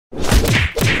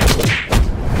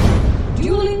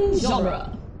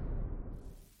genre.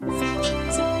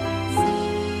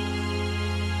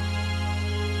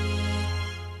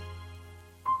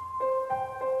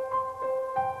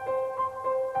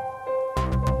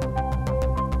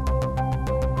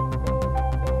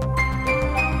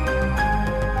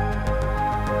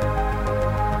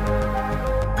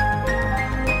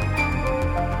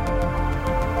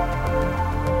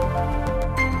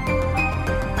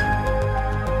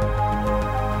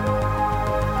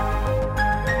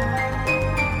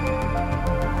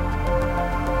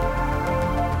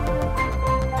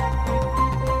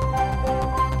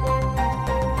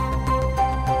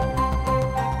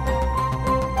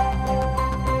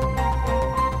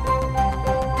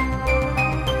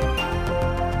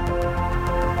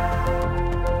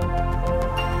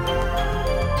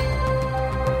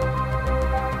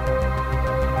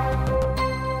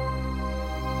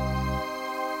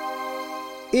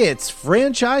 It's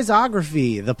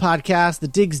Franchiseography, the podcast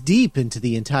that digs deep into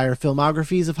the entire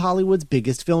filmographies of Hollywood's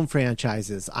biggest film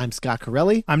franchises. I'm Scott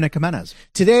Corelli. I'm Nick Jimenez.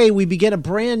 Today, we begin a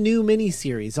brand new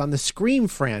miniseries on the Scream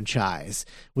franchise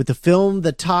with the film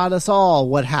that taught us all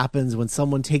what happens when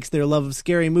someone takes their love of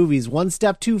scary movies one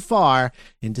step too far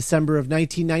in December of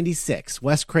 1996,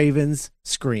 Wes Craven's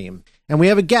Scream. And we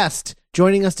have a guest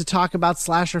joining us to talk about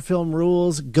slasher film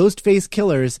rules, ghost face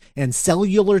killers, and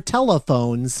cellular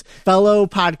telephones, fellow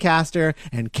podcaster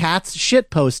and Cats shit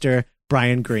poster,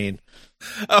 Brian Green.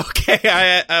 Okay,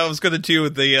 I was going to do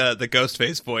the ghost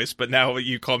face voice, but now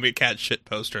you call me a cat shit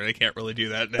poster, and I can't really do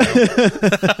that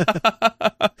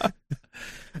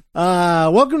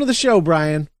now. Welcome to the show,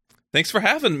 Brian. Thanks for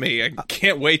having me. I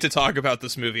can't wait to talk about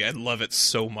this movie. I love it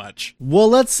so much. Well,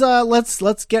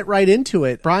 let's get right into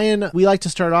it. Brian, we like to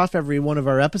start off every one of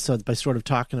our episodes by sort of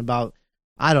talking about,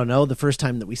 I don't know, the first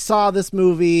time that we saw this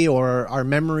movie or our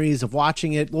memories of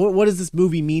watching it. What does this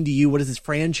movie mean to you? What does this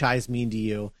franchise mean to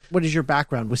you? What is your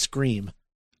background with Scream?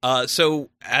 So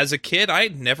as a kid, I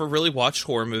never really watched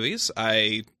horror movies.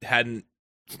 I hadn't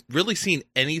really seen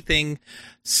anything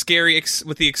scary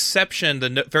with the exception,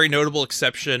 very notable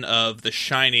exception of The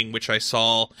Shining, which I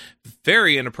saw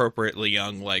very inappropriately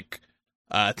young, like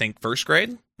I think first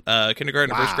grade,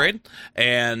 kindergarten, wow. First grade.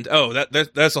 And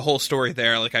that's a whole story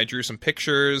there. Like I drew some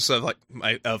pictures of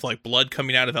like blood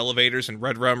coming out of elevators and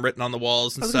red rum written on the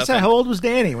walls and I was stuff. Gonna say, how old was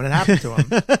Danny when it happened to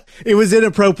him? It was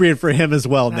inappropriate for him as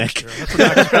well, Nick.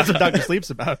 That's what Dr. Sleep's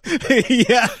about.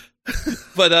 Yeah.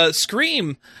 But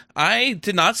Scream, I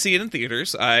did not see it in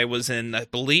theaters. I was in, I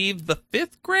believe, the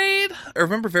 5th grade. I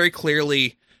remember very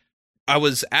clearly I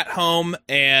was at home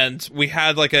and we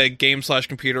had like a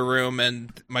game/computer room,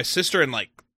 and my sister and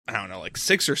like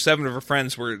 6 or 7 of her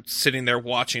friends were sitting there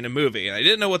watching a movie, and I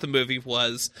didn't know what the movie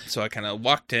was. So I kind of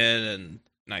walked in and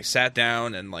I sat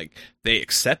down, and like they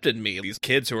accepted me. These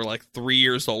kids who were like 3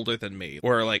 years older than me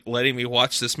were like letting me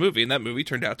watch this movie, and that movie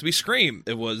turned out to be Scream.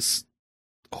 It was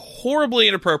horribly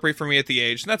inappropriate for me at the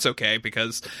age, and that's okay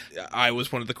because I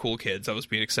was one of the cool kids. I was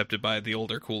being accepted by the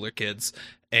older, cooler kids.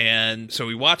 And so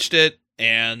we watched it,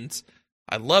 and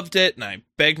I loved it, and I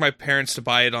begged my parents to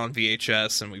buy it on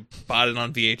VHS, and we bought it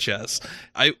on VHS.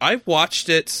 I watched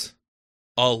it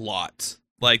a lot.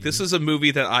 Like, this is a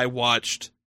movie that I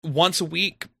watched once a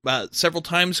week, several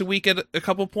times a week at a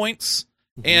couple points,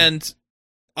 and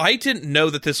I didn't know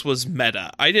that this was meta.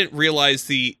 I didn't realize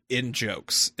the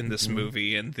in-jokes in this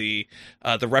movie and the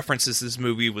references this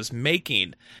movie was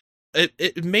making.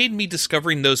 It made me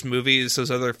discovering those movies,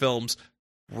 those other films,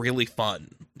 really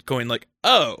fun. Going like,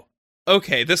 oh,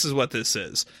 okay, this is what this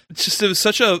is. It was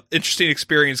such an interesting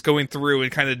experience going through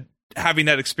and kind of having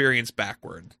that experience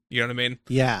backward. You know what I mean?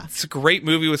 Yeah. It's a great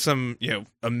movie with some,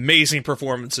 amazing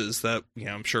performances that,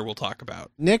 I'm sure we'll talk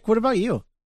about. Nick, what about you?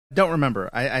 Don't remember.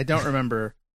 I don't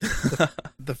remember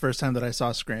the first time that I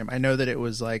saw Scream. I know that it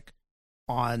was like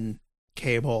on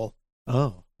cable.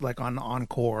 Oh. Like on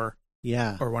Encore.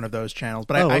 Yeah. Or one of those channels.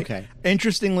 But okay.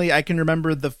 Interestingly, I can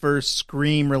remember the first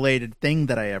Scream-related thing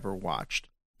that I ever watched.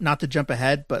 Not to jump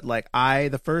ahead, but like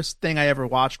the first thing I ever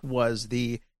watched was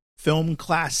the film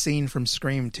class scene from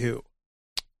Scream 2.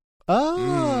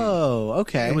 Oh,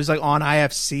 okay. It was like on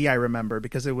IFC, I remember,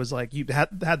 because it was like you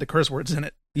had the curse words in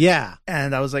it. Yeah.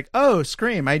 And I was like, oh,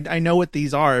 Scream. I know what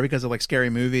these are because of like Scary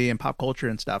Movie and pop culture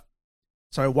and stuff.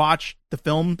 So I watched the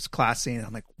film's class scene and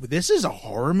I'm like, this is a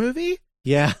horror movie?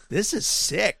 Yeah. This is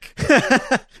sick.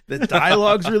 The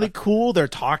dialogue's really cool. They're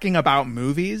talking about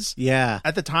movies. Yeah.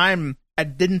 At the time, I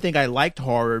didn't think I liked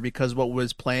horror because what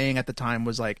was playing at the time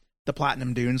was like the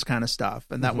Platinum Dunes kind of stuff,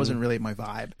 and that wasn't really my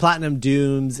vibe. Platinum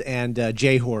Dunes and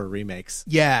J-horror remakes.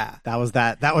 Yeah. That was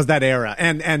that era.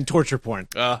 And torture porn.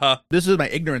 Uh-huh. This is my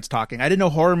ignorance talking. I didn't know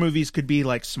horror movies could be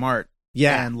like smart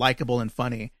Yeah. and likable and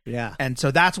funny. Yeah. And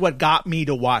so that's what got me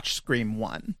to watch Scream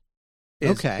 1.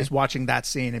 Okay. Is watching that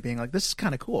scene and being like, this is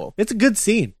kind of cool. It's a good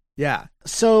scene. Yeah.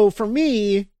 So for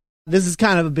me, this is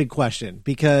kind of a big question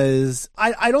because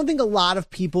I don't think a lot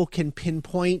of people can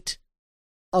pinpoint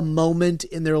a moment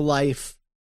in their life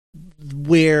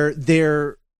where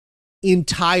their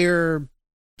entire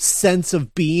sense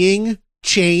of being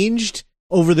changed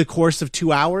over the course of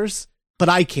 2 hours, but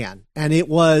I can. And it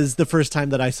was the first time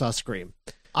that I saw Scream.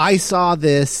 I saw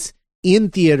this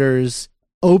in theaters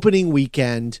opening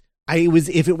weekend.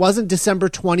 If it wasn't December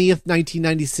 20th,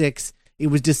 1996, it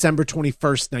was December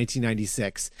 21st,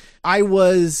 1996. I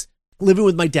was living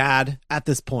with my dad at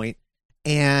this point,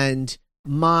 and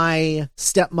my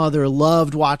stepmother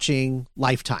loved watching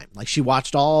Lifetime. Like, she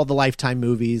watched all the Lifetime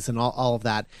movies and all of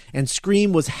that. And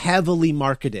Scream was heavily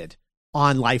marketed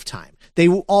on Lifetime. They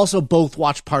also both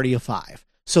watched Party of Five.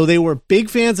 So they were big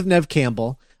fans of Neve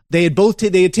Campbell. They had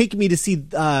taken me to see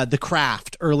The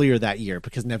Craft earlier that year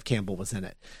because Neve Campbell was in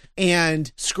it.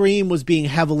 And Scream was being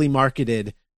heavily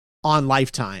marketed on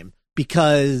Lifetime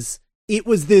because it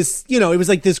was this, it was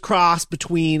like this cross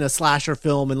between a slasher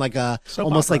film and like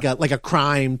almost like a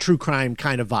crime, true crime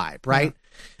kind of vibe, right?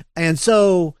 Yeah. And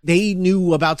so they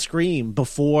knew about Scream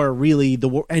before really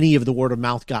any of the word of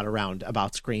mouth got around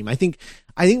about Scream. I think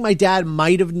my dad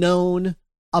might have known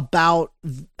about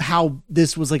how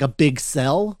this was like a big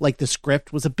sell, like the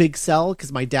script was a big sell,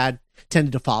 because my dad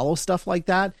tended to follow stuff like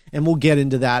that. And we'll get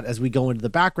into that as we go into the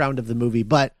background of the movie.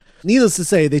 But needless to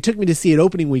say, they took me to see it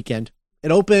opening weekend.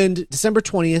 It opened December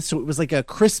 20th, so it was like a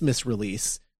Christmas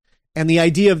release. And the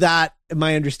idea of that, in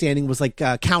my understanding, was like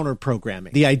counter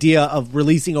programming. The idea of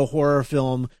releasing a horror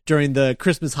film during the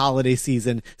Christmas holiday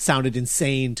season sounded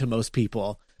insane to most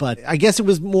people. But I guess it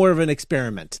was more of an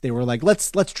experiment. They were like,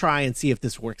 let's try and see if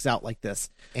this works out like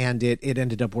this. And it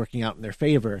ended up working out in their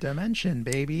favor. Dimension,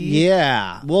 baby.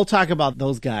 Yeah. We'll talk about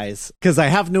those guys because I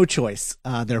have no choice.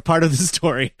 They're part of the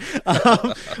story.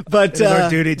 But it's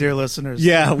our duty, dear listeners.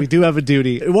 Yeah, we do have a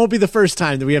duty. It won't be the first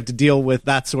time that we have to deal with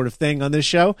that sort of thing on this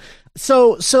show.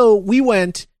 So we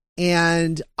went,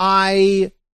 and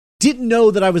I didn't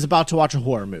know that I was about to watch a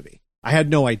horror movie. I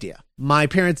had no idea. My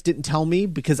parents didn't tell me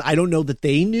because I don't know that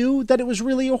they knew that it was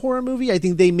really a horror movie. I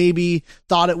think they maybe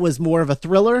thought it was more of a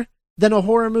thriller than a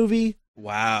horror movie.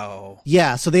 Wow.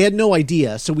 Yeah, so they had no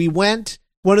idea. So we went,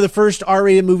 one of the first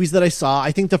R-rated movies that I saw,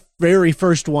 I think the very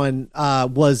first one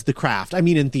was The Craft. I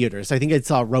mean, in theaters. I think I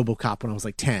saw RoboCop when I was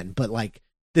like 10, but like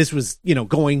this was,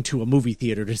 going to a movie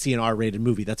theater to see an R-rated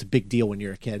movie. That's a big deal when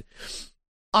you're a kid.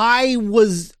 I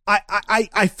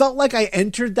felt like I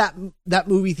entered that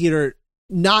movie theater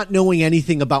not knowing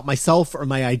anything about myself or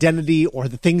my identity or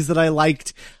the things that I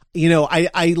liked.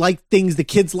 I liked things the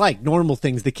kids liked, normal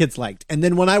things the kids liked. And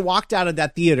then when I walked out of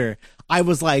that theater, I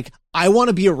was like, I want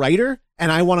to be a writer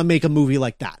and I want to make a movie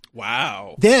like that.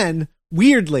 Wow. Then,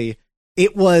 weirdly,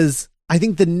 it was, I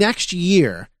think the next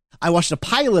year, I watched a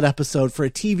pilot episode for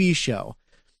a TV show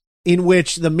in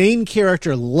which the main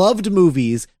character loved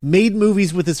movies, made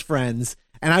movies with his friends.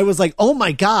 And I was like, oh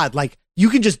my God, like, you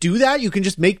can just do that? You can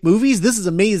just make movies? This is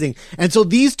amazing. And so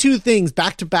these two things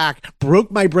back to back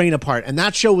broke my brain apart. And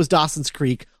that show was Dawson's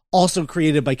Creek, also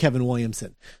created by Kevin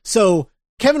Williamson. So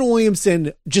Kevin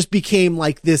Williamson just became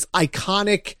like this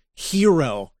iconic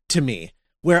hero to me,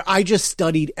 where I just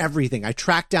studied everything. I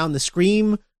tracked down the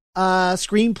screenplay. The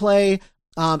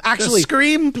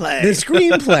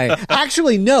screenplay.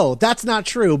 Actually, no, that's not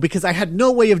true because I had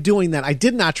no way of doing that. I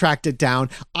did not track it down.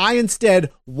 I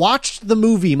instead watched the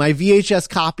movie, my VHS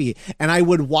copy, and I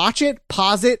would watch it,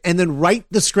 pause it, and then write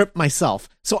the script myself.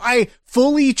 So I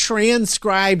fully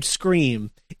transcribed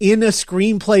Scream in a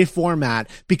screenplay format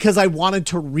because I wanted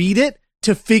to read it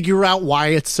to figure out why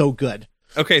it's so good.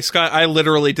 Okay, Scott, I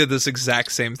literally did this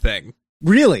exact same thing.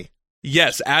 Really?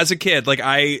 Yes, as a kid. Like,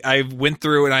 I went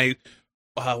through and I...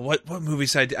 what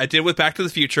movies I did it with Back to the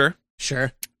Future.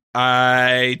 Sure.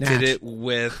 I did it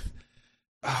with,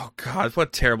 oh God,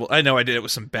 what terrible. I know I did it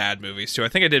with some bad movies too. I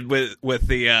think I did with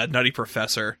the Nutty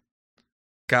Professor.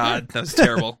 God, that was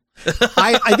terrible.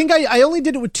 I think I only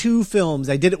did it with two films.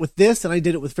 I did it with this and I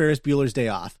did it with Ferris Bueller's Day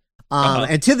Off.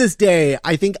 And to this day,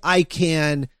 I think I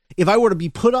can, if I were to be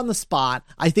put on the spot,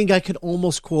 I think I could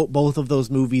almost quote both of those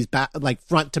movies back, like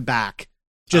front to back,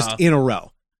 just in a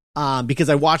row. Because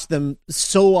I watched them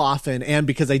so often and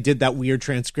because I did that weird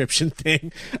transcription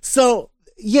thing. So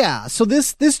yeah, so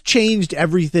this changed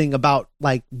everything about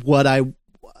like what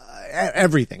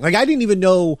everything. Like I didn't even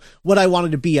know what I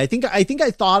wanted to be. I think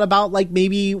I thought about like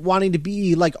maybe wanting to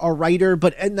be like a writer,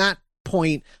 but at that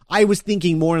point I was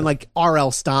thinking more in like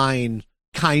R.L. Stine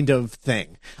kind of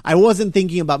thing. I wasn't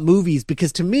thinking about movies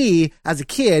because to me, as a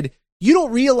kid, you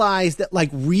don't realize that like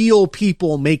real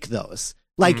people make those.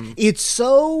 Like it's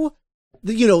so,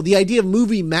 the idea of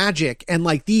movie magic and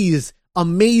like these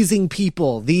amazing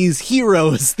people, these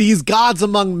heroes, these gods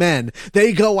among men,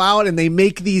 they go out and they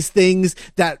make these things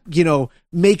that,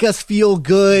 make us feel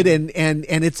good. And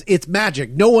it's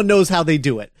magic. No one knows how they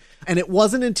do it. And it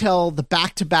wasn't until the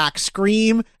back-to-back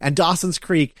Scream and Dawson's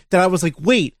Creek that I was like,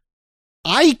 wait,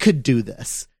 I could do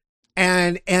this.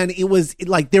 And it was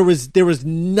like, there was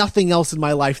nothing else in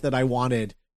my life that I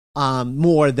wanted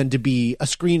more than to be a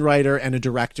screenwriter and a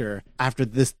director after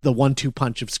the 1-2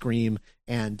 punch of Scream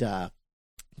and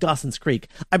Dawson's Creek.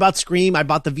 I bought Scream. I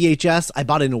bought the VHS. I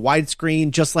bought it in a widescreen,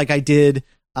 just like I did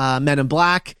Men in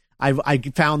Black. I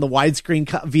found the widescreen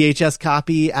VHS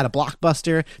copy at a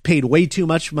Blockbuster, paid way too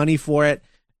much money for it.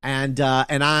 And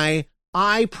I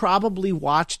probably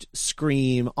watched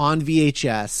Scream on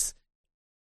VHS,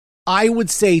 I would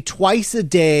say twice a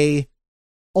day,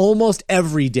 almost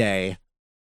every day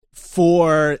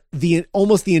for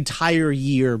almost the entire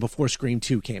year before Scream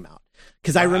 2 came out.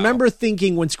 Because I remember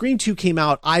thinking when Scream 2 came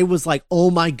out, I was like, oh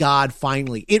my God,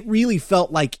 finally. It really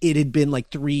felt like it had been like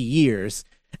 3 years.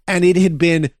 And it had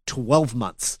been 12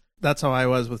 months. That's how I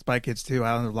was with Spy Kids 2,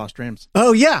 Island of Lost Dreams.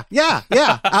 Oh, yeah,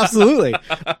 absolutely.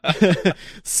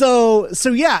 So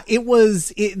yeah,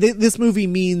 this movie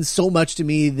means so much to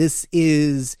me. This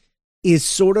is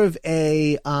sort of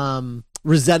a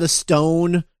Rosetta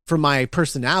Stone for my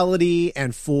personality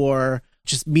and for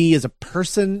just me as a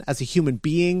person, as a human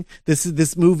being.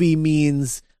 This movie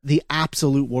means the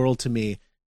absolute world to me.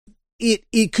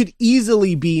 It could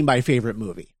easily be my favorite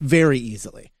movie, very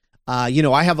easily.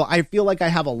 I feel like I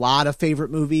have a lot of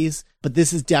favorite movies, but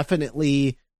this is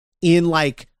definitely in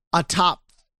like a top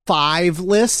 5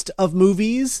 list of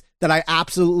movies that I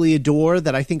absolutely adore,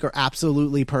 that I think are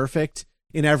absolutely perfect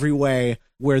in every way,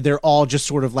 where they're all just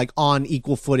sort of like on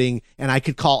equal footing, and I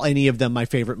could call any of them my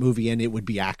favorite movie and it would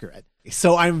be accurate.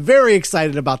 So I'm very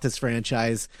excited about this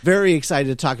franchise, very excited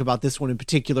to talk about this one in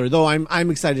particular, though I'm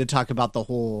excited to talk about the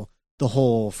whole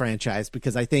franchise,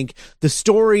 because I think the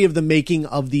story of the making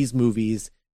of these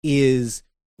movies is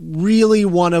really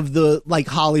one of the like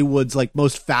Hollywood's like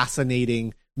most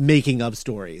fascinating making of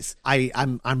stories.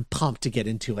 I'm pumped to get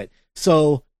into it.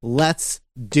 So let's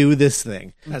do this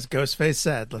thing. As Ghostface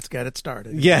said, let's get it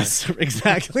started. Yes,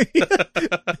 exactly.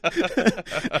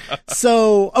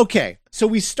 So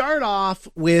we start off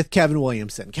with Kevin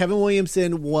Williamson. Kevin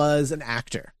Williamson was an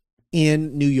actor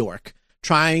in New York,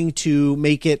 trying to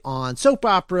make it on soap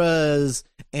operas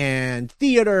and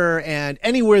theater and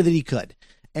anywhere that he could.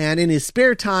 And in his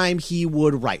spare time, he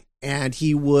would write. And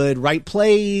he would write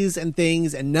plays and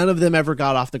things, and none of them ever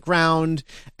got off the ground.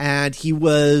 And he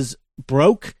was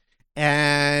broke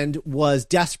and was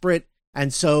desperate.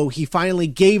 And so he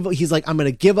finally he's like, I'm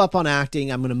going to give up on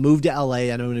acting. I'm going to move to LA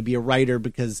and I'm going to be a writer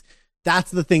because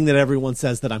that's the thing that everyone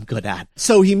says that I'm good at.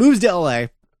 So he moves to LA,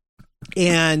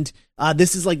 and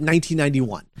this is like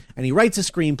 1991, and he writes a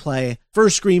screenplay,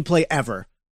 first screenplay ever,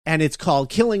 and it's called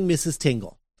Killing Mrs.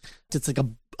 Tingle. It's like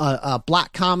a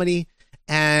black comedy,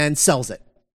 and sells it.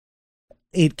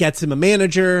 It gets him a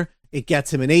manager, it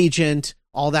gets him an agent,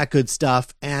 all that good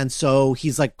stuff, and so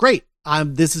he's like, great,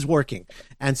 this is working.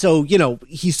 And so,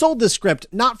 he sold this script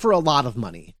not for a lot of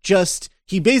money, just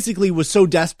he basically was so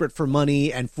desperate for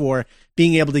money and for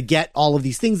being able to get all of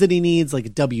these things that he needs, like a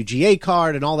WGA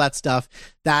card and all that stuff,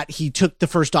 that he took the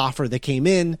first offer that came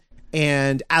in.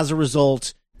 And as a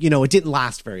result, it didn't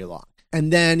last very long.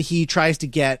 And then he tries to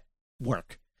get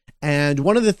work. And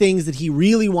one of the things that he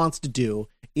really wants to do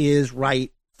is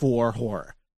write for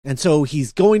horror. And so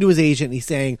he's going to his agent and he's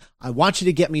saying, I want you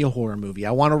to get me a horror movie.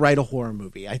 I want to write a horror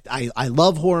movie. I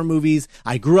love horror movies.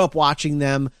 I grew up watching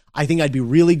them. I think I'd be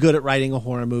really good at writing a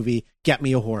horror movie. Get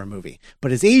me a horror movie.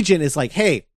 But his agent is like,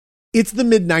 hey, it's the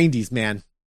mid-90s, man.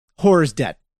 Horror's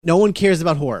dead. No one cares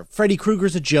about horror. Freddy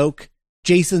Krueger's a joke.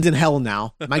 Jason's in hell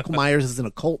now. Michael Myers is in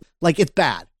a cult. Like, it's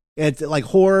bad. It's like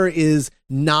horror is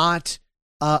not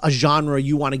a genre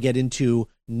you want to get into.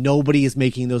 Nobody is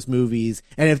making those movies.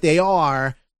 And if they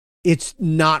are, it's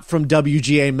not from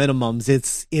WGA minimums.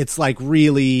 It's like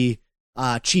really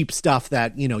cheap stuff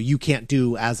that, you can't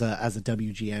do as a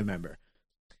WGA member.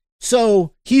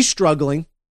 So he's struggling,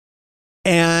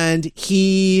 and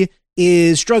he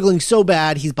is struggling so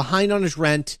bad. He's behind on his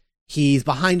rent. He's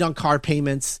behind on car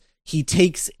payments. He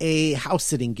takes a house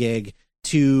sitting gig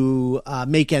to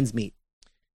make ends meet.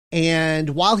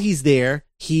 And while he's there,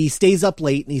 he stays up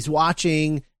late and he's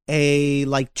watching a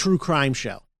like true crime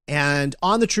show. And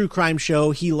on the true crime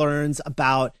show, he learns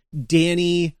about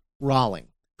Danny Rawling,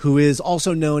 who is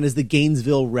also known as the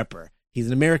Gainesville Ripper. He's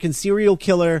an American serial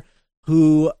killer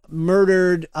who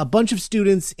murdered a bunch of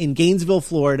students in Gainesville,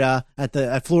 Florida,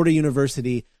 at Florida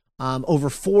University over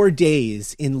 4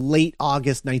 days in late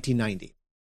August 1990.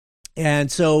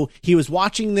 And so he was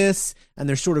watching this, and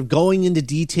they're sort of going into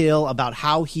detail about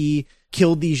how he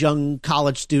killed these young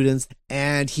college students,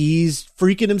 and he's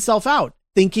freaking himself out,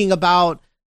 thinking about,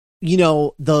 you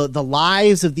know, the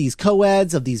lives of these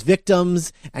co-eds, of these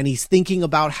victims, and he's thinking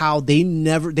about how they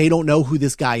don't know who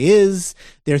this guy is.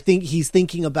 He's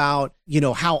thinking about, you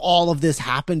know, how all of this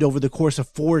happened over the course of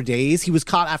 4 days. He was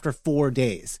caught after 4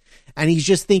 days, and he's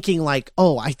just thinking like,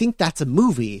 oh, I think that's a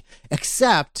movie,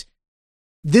 except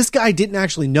this guy didn't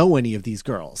actually know any of these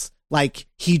girls. Like,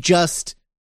 he just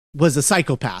was a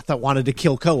psychopath that wanted to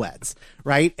kill co-eds,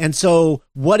 right? And so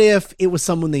what if it was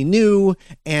someone they knew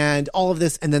and all of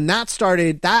this? And then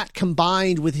that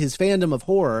combined with his fandom of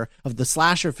horror, of the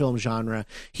slasher film genre,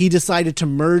 he decided to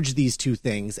merge these two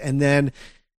things. And then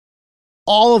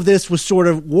all of this was sort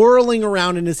of whirling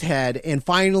around in his head. And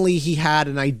finally, he had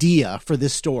an idea for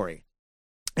this story.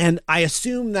 And I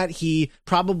assume that he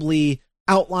probably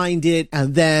outlined it,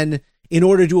 and then in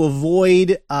order to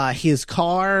avoid his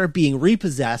car being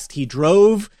repossessed, he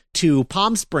drove to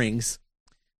Palm Springs,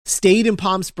 stayed in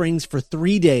Palm Springs for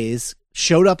 3 days,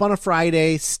 showed up on a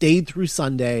Friday, stayed through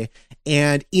Sunday,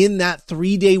 and in that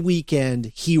 3-day weekend,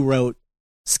 he wrote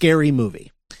Scary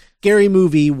Movie. Scary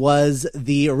Movie was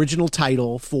the original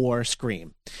title for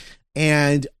Scream.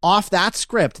 And off that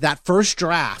script, that first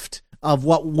draft of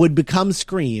what would become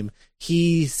Scream,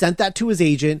 he sent that to his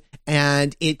agent,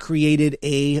 and it created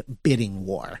a bidding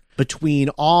war between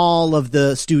all of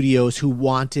the studios who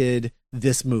wanted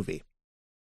this movie.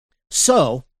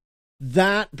 So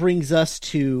that brings us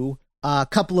to a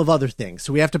couple of other things.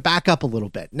 So we have to back up a little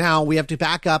bit. Now we have to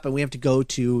back up and we have to go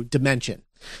to Dimension.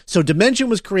 So Dimension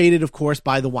was created, of course,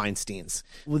 by the Weinsteins.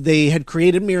 They had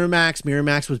created Miramax.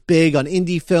 Miramax was big on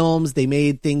indie films. They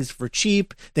made things for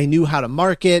cheap. They knew how to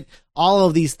market. All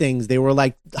of these things. They were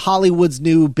like Hollywood's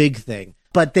new big thing.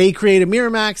 But they created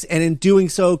Miramax, and in doing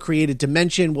so, created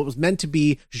Dimension, what was meant to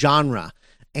be genre.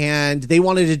 And they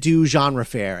wanted to do genre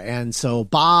fare. And so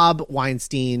Bob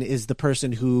Weinstein is the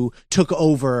person who took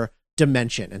over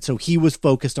Dimension. And so he was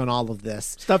focused on all of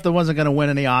this. Stuff that wasn't going to win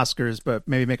any Oscars, but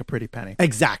maybe make a pretty penny.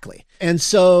 Exactly. And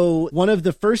so one of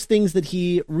the first things that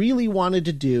he really wanted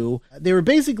to do, they were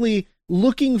basically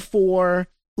looking for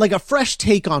like a fresh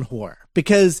take on horror,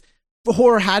 because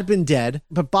horror had been dead.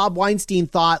 But Bob Weinstein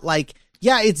thought like,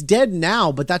 yeah, it's dead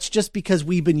now, but that's just because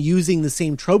we've been using the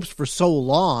same tropes for so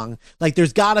long. Like,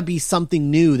 there's got to be something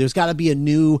new. There's got to be a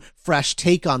new, fresh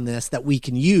take on this that we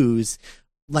can use.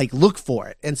 Like, look for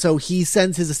it. And so he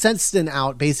sends his assistant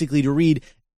out basically to read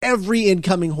every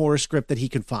incoming horror script that he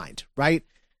can find, right?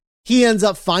 He ends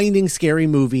up finding Scary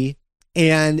Movie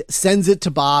and sends it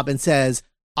to Bob and says,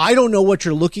 I don't know what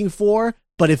you're looking for,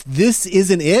 but if this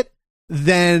isn't it,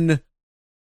 then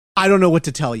I don't know what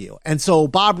to tell you. And so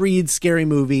Bob reads Scary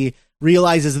Movie,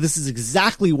 realizes this is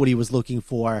exactly what he was looking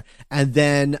for, and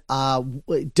then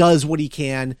does what he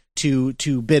can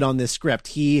to bid on this script.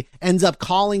 He ends up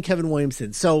calling Kevin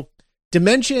Williamson. So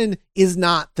Dimension is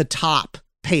not the top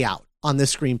payout on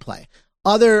this screenplay.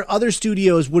 Other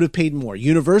studios would have paid more.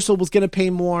 Universal was going to pay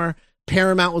more.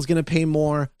 Paramount was going to pay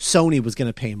more. Sony was going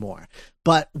to pay more.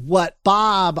 But what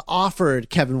Bob offered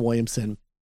Kevin Williamson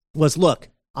was, look,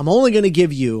 I'm only going to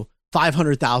give you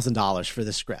 $500,000 for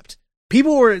this script.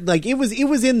 People were like, it was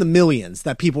in the millions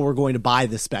that people were going to buy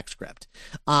this spec script.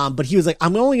 But he was like,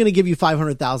 I'm only going to give you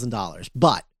 $500,000,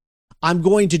 but I'm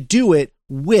going to do it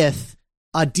with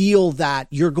a deal that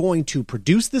you're going to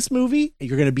produce this movie.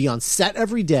 You're going to be on set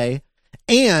every day,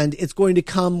 and it's going to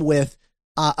come with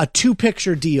a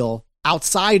 2-picture deal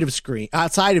outside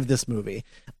of this movie,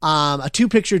 a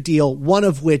 2-picture deal, one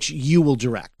of which you will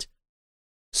direct.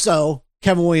 So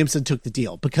Kevin Williamson took the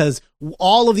deal because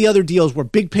all of the other deals were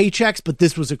big paychecks, but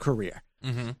this was a career.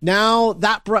 Mm-hmm. Now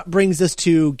that brings us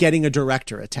to getting a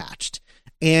director attached.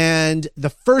 And the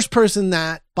first person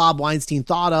that Bob Weinstein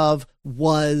thought of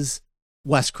was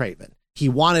Wes Craven. He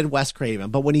wanted Wes Craven,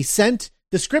 but when he sent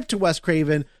the script to Wes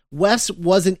Craven, Wes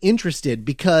wasn't interested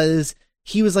because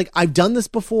he was like, I've done this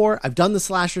before. I've done the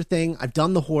slasher thing. I've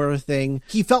done the horror thing.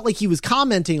 He felt like he was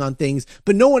commenting on things,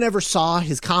 but no one ever saw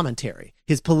his commentary,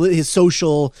 his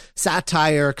social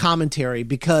satire commentary,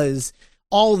 because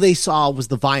all they saw was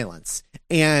the violence.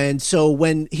 And so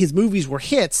when his movies were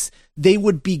hits, they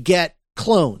would get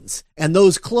clones, and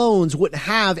those clones wouldn't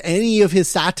have any of his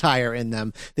satire in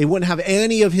them. They wouldn't have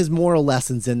any of his moral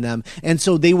lessons in them. And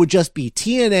so they would just be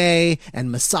TNA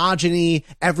and misogyny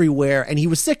everywhere. And he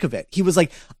was sick of it. He was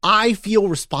like, I feel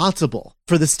responsible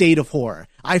for the state of horror.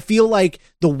 I feel like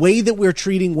the way that we're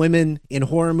treating women in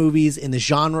horror movies in the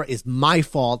genre is my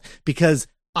fault because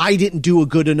I didn't do a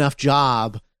good enough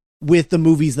job with the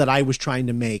movies that I was trying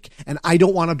to make. And I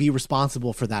don't want to be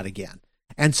responsible for that again.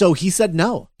 And so he said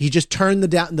no. He just turned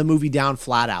the movie down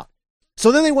flat out.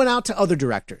 So then they went out to other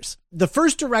directors. The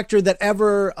first director that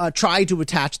ever tried to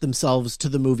attach themselves to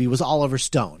the movie was Oliver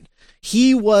Stone.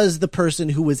 He was the person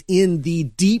who was in the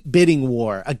deep bidding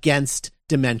war against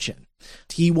Dimension.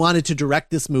 He wanted to direct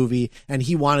this movie and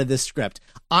he wanted this script.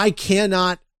 I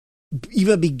cannot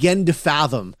even begin to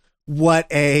fathom what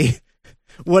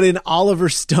an Oliver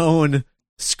Stone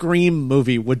Scream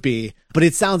movie would be, but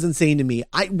it sounds insane to me.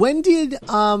 When did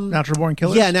Natural Born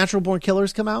Killers? Yeah, Natural Born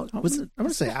Killers come out? I'm going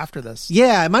to say after this.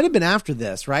 Yeah, it might have been after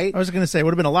this, right? I was going to say it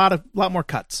would have been a lot more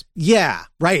cuts. Yeah,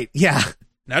 right. Yeah.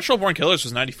 Natural Born Killers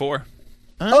was 94.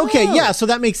 Okay, yeah, so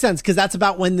that makes sense because that's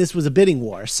about when this was a bidding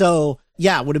war. So,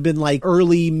 yeah, it would have been like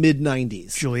early mid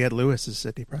 90s. Juliette Lewis is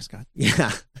Sidney Prescott.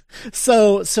 Yeah.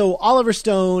 So Oliver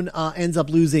Stone ends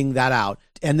up losing that out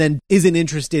and then isn't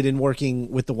interested in working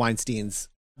with the Weinsteins.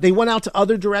 They went out to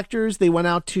other directors. They went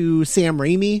out to Sam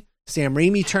Raimi. Sam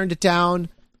Raimi turned it down.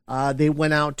 They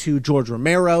went out to George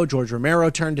Romero. George Romero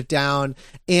turned it down.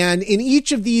 And in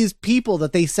each of these people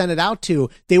that they sent it out to,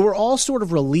 they were all sort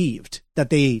of relieved that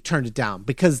they turned it down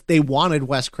because they wanted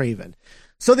Wes Craven.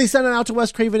 So they sent it out to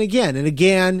Wes Craven again. And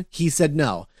again, he said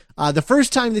no. The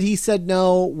first time that he said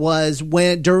no was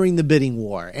during the bidding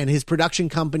war, and his production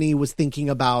company was thinking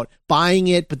about buying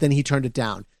it, but then he turned it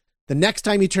down. The next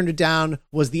time he turned it down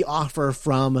was the offer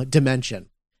from Dimension.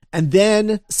 And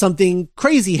then something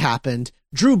crazy happened.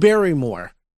 Drew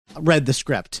Barrymore read the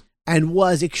script and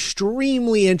was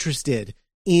extremely interested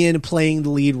in playing the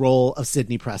lead role of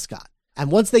Sidney Prescott.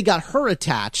 And once they got her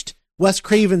attached, Wes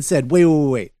Craven said,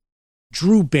 wait.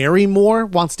 Drew Barrymore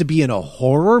wants to be in a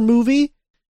horror movie?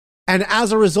 And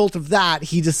as a result of that,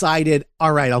 he decided,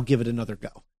 all right, I'll give it another go.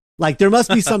 Like, there must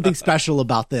be something special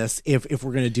about this if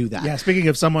we're going to do that. Yeah, speaking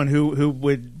of someone who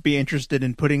would be interested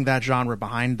in putting that genre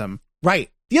behind them.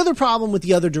 Right. The other problem with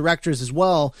the other directors as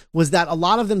well was that a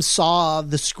lot of them saw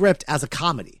the script as a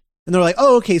comedy. And they're like,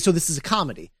 oh, okay, so this is a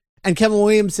comedy. And Kevin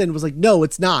Williamson was like, no,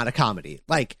 it's not a comedy.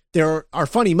 Like, there are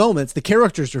funny moments. The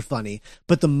characters are funny,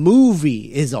 but the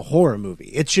movie is a horror movie.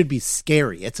 It should be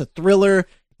scary. It's a thriller.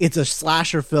 It's a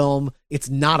slasher film. It's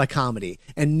not a comedy.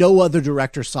 And no other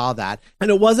director saw that.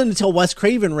 And it wasn't until Wes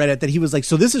Craven read it that he was like,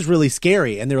 so this is really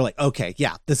scary. And they were like, okay,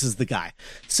 yeah, this is the guy.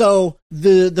 So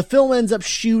the film ends up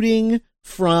shooting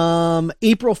from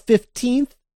April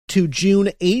 15th to June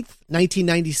 8th,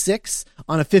 1996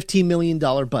 on a $15 million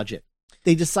budget.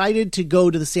 They decided to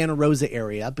go to the Santa Rosa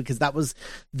area because that was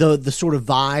the sort of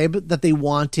vibe that they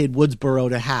wanted Woodsboro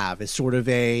to have, is sort of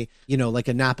a, like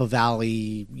a Napa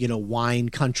Valley, wine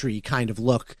country kind of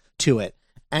look to it.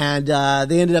 And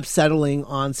they ended up settling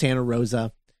on Santa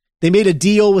Rosa. They made a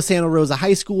deal with Santa Rosa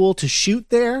High School to shoot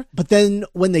there. But then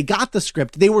when they got the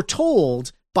script, they were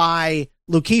told by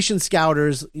location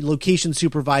scouters, location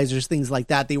supervisors, things like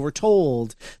that. They were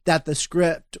told that the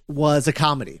script was a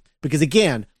comedy because,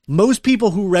 again, most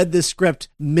people who read this script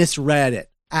misread it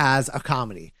as a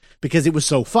comedy because it was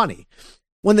so funny.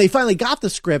 When they finally got the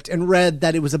script and read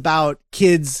that it was about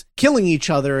kids killing each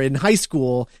other in high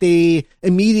school, they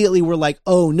immediately were like,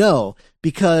 oh no,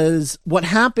 because what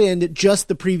happened just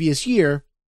the previous year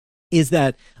is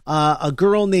that a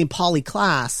girl named Polly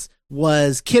Klaas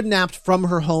was kidnapped from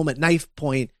her home at knife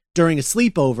point during a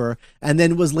sleepover and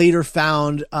then was later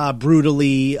found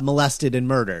brutally molested and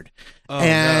murdered. Oh,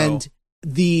 and no.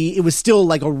 It was still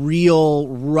like a real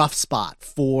rough spot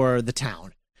for the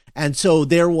town. And so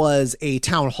there was a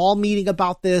town hall meeting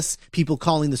about this, people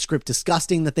calling the script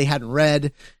disgusting that they hadn't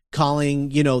read, calling,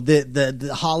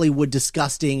 the Hollywood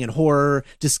disgusting and horror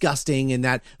disgusting, and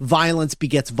that violence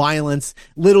begets violence.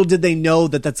 Little did they know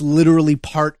that that's literally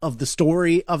part of the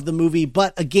story of the movie.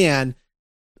 But again,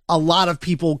 a lot of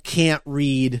people can't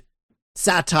read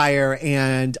satire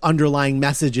and underlying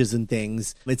messages and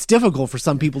things. It's difficult for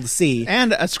some people to see.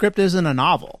 And a script isn't a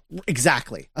novel.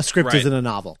 Exactly. A script Right. isn't a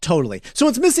novel. Totally. So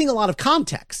it's missing a lot of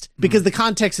context because the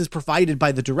context is provided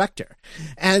by the director.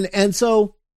 And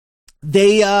so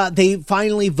they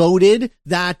finally voted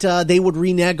that they would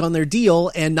renege on their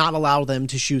deal and not allow them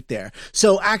to shoot there.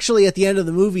 So actually, at the end of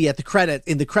the movie, in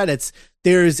the credits,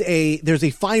 there's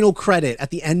a final credit at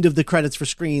the end of the credits for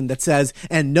Scream that says,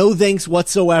 "And no thanks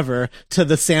whatsoever to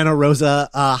the Santa Rosa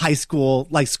high school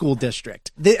school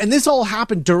district." And this all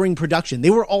happened during production.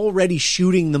 They were already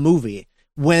shooting the movie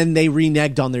when they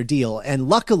reneged on their deal, and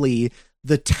luckily,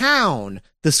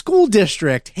 the school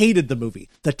district hated the movie.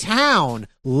 The town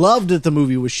loved that the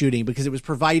movie was shooting because it was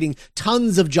providing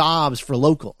tons of jobs for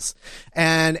locals.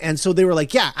 And so they were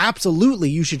like, yeah,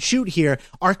 absolutely, you should shoot here.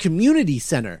 Our community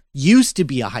center used to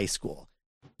be a high school.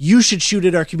 You should shoot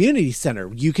at our community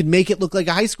center. You could make it look like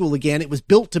a high school again. It was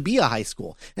built to be a high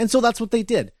school. And so that's what they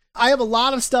did. I have a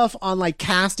lot of stuff on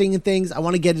casting and things. I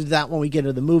want to get into that when we get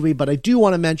into the movie, but I do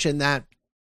want to mention that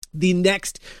the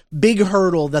next big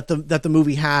hurdle that the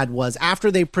movie had was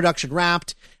after they production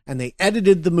wrapped and they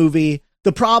edited the movie.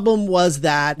 The problem was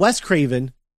that Wes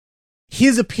Craven,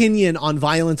 his opinion on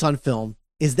violence on film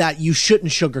is that you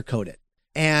shouldn't sugarcoat it.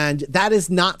 And that is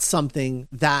not something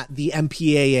that the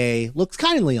MPAA looks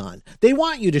kindly on. They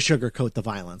want you to sugarcoat the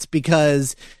violence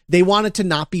because they want it to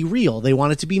not be real. They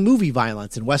want it to be movie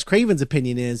violence. And Wes Craven's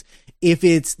opinion is, if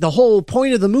it's the whole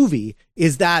point of the movie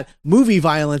is that movie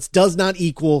violence does not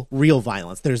equal real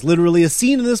violence. There's literally a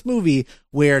scene in this movie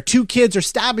where two kids are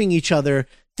stabbing each other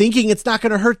thinking it's not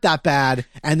going to hurt that bad,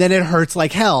 and then it hurts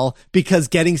like hell because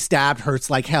getting stabbed hurts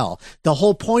like hell. The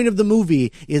whole point of the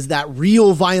movie is that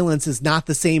real violence is not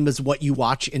the same as what you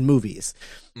watch in movies.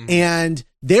 Mm-hmm. And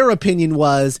their opinion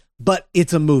was, but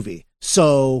it's a movie.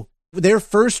 So their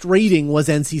first rating was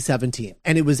NC-17,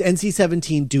 and it was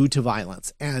NC-17 due to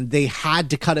violence. And they had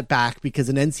to cut it back because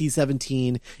an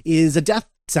NC-17 is a death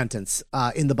sentence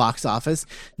in the box office,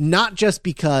 not just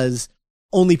because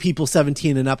only people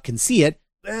 17 and up can see it.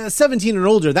 17 and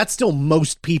older, that's still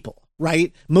most people,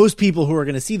 right? Most people who are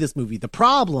going to see this movie. The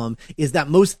problem is that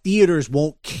most theaters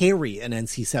won't carry an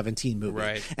NC-17 movie.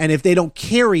 Right. And if they don't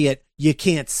carry it, you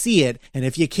can't see it. And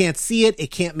if you can't see it, it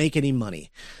can't make any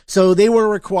money. So they were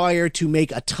required to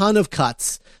make a ton of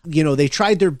cuts. You know, they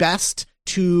tried their best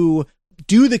to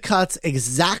do the cuts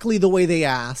exactly the way they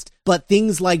asked, but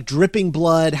things like dripping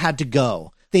blood had to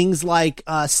go. Things like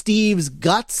Steve's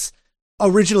guts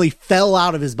originally fell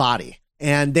out of his body,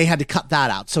 and they had to cut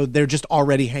that out. So they're just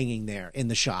already hanging there in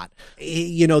the shot.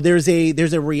 You know, there's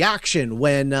a reaction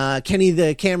when Kenny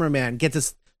the cameraman gets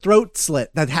his throat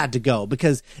slit that had to go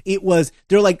because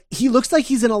they're like, he looks like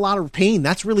he's in a lot of pain.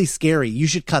 That's really scary. You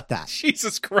should cut that.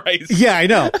 Jesus Christ. Yeah, I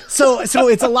know. So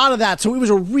it's a lot of that. So it was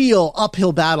a real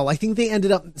uphill battle. I think they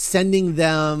ended up sending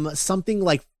them something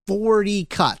like 40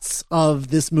 cuts of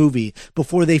this movie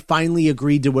before they finally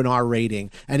agreed to an R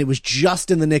rating. And it was just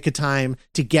in the nick of time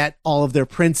to get all of their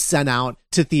prints sent out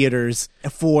to theaters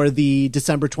for the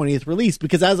December 20th release.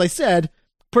 Because as I said,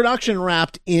 production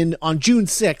wrapped on June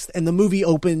 6th and the movie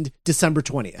opened December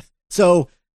 20th. So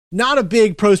not a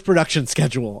big post-production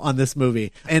schedule on this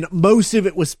movie. And most of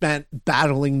it was spent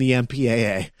battling the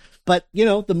MPAA. But, you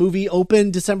know, the movie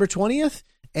opened December 20th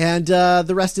and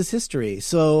the rest is history.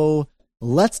 So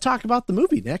let's talk about the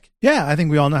movie, Nick. Yeah, I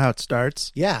think we all know how it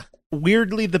starts. Yeah.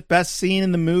 Weirdly, the best scene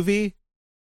in the movie,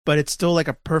 but it's still like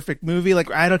a perfect movie.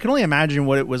 Like, I can only imagine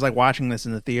what it was like watching this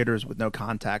in the theaters with no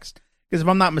context. Because if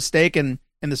I'm not mistaken,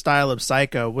 in the style of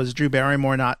Psycho, was Drew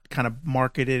Barrymore not kind of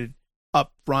marketed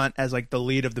up front as like the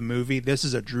lead of the movie? This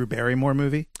is a Drew Barrymore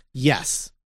movie?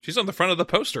 Yes. She's on the front of the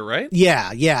poster, right?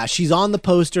 Yeah. She's on the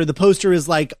poster. The poster is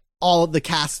like all of the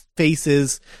cast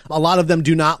faces. A lot of them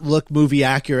do not look movie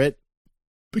accurate,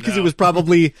 because it was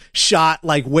probably shot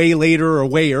like way later or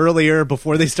way earlier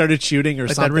before they started shooting or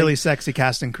like something. That really sexy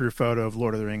cast and crew photo of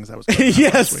Lord of the Rings that was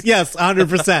yes,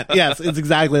 100%. Yes, it's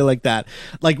exactly like that.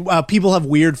 Like people have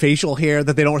weird facial hair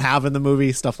that they don't have in the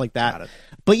movie, stuff like that.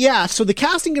 But yeah, so the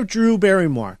casting of Drew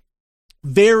Barrymore,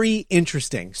 very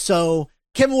interesting. So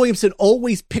Kevin Williamson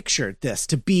always pictured this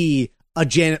to be a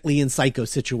Janet Leigh and Psycho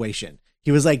situation.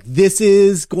 He was like, this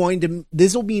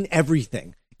will mean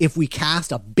everything if we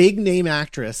cast a big name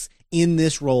actress in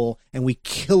this role and we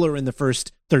kill her in the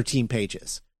first 13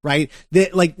 pages, right?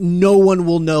 That like no one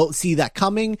will see that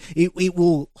coming. It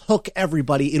will hook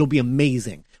everybody. It'll be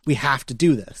amazing. We have to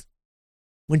do this.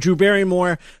 When Drew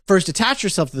Barrymore first attached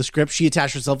herself to the script, she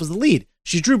attached herself as the lead.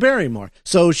 She's Drew Barrymore.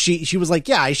 So she was like,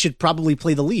 yeah, I should probably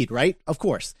play the lead, right? Of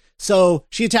course. So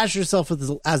she attached herself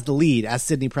as the lead, as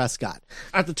Sidney Prescott.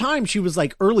 At the time, she was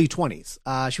like early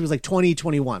 20s. She was like 20,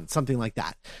 21, something like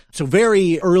that. So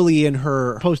very early in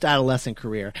her post-adolescent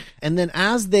career. And then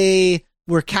as they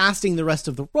were casting the rest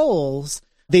of the roles,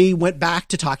 they went back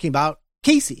to talking about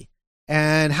Casey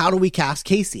and how do we cast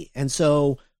Casey? And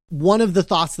so one of the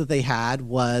thoughts that they had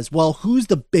was, well, who's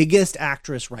the biggest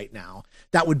actress right now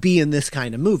that would be in this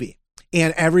kind of movie?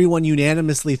 And everyone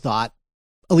unanimously thought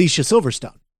Alicia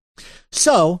Silverstone.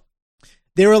 So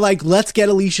they were like, let's get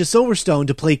Alicia Silverstone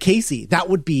to play Casey. That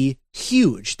would be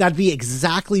huge. That'd be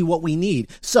exactly what we need.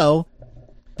 So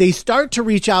they start to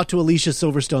reach out to Alicia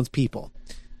Silverstone's people.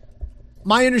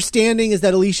 My understanding is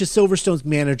that Alicia Silverstone's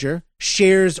manager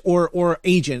shares or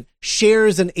agent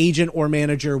shares an agent or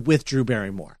manager with Drew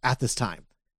Barrymore at this time.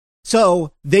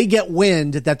 So they get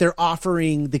wind that they're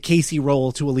offering the Casey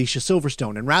role to Alicia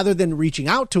Silverstone. And rather than reaching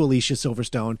out to Alicia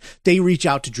Silverstone, they reach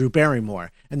out to Drew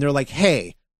Barrymore. And they're like,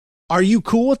 hey, are you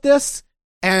cool with this?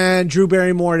 And Drew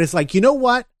Barrymore is like, you know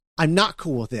what? I'm not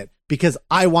cool with it because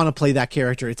I want to play that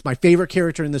character. It's my favorite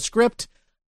character in the script.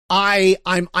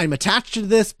 I'm attached to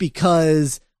this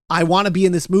because I want to be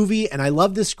in this movie and I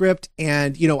love this script.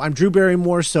 And, you know, I'm Drew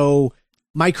Barrymore, so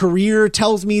my career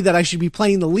tells me that I should be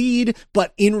playing the lead,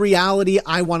 but in reality,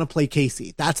 I want to play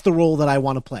Casey. That's the role that I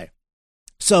want to play.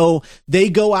 So they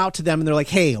go out to them and they're like,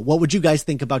 hey, what would you guys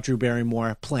think about Drew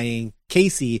Barrymore playing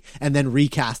Casey and then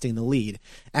recasting the lead?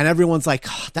 And everyone's like,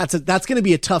 oh, that's going to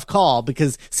be a tough call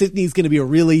because Sydney's going to be a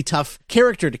really tough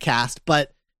character to cast,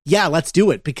 but yeah, let's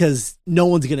do it because no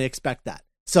one's going to expect that.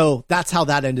 So that's how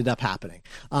that ended up happening.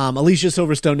 Alicia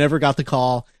Silverstone never got the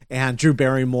call, and Drew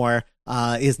Barrymore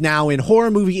is now in horror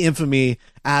movie infamy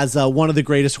as one of the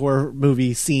greatest horror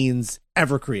movie scenes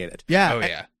ever created. Yeah. Oh,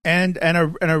 yeah. And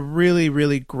a really,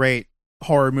 really great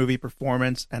horror movie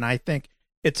performance. And I think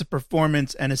it's a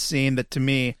performance and a scene that to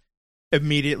me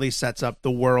immediately sets up the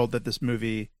world that this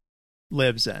movie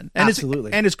lives in. And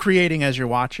Absolutely. And is creating as you're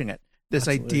watching it. This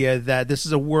Absolutely. idea that this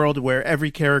is a world where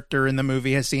every character in the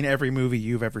movie has seen every movie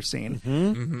you've ever seen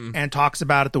and talks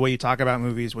about it the way you talk about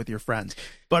movies with your friends.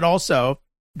 But also,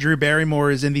 Drew Barrymore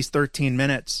is in these 13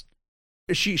 minutes.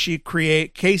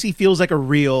 Casey feels like a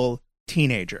real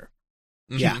teenager.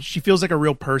 Yeah. She feels like a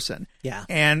real person. Yeah.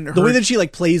 And The way that she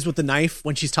like plays with the knife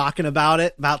when she's talking about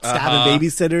it, about stabbing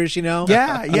babysitters, you know?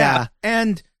 Yeah.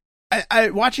 And I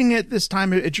watching it this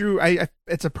time,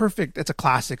 it's a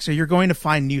classic. So you're going to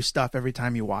find new stuff every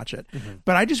time you watch it.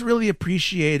 But I just really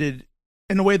appreciated,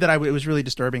 in a way that it was really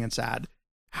disturbing and sad,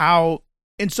 how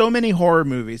in so many horror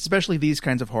movies, especially these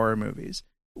kinds of horror movies,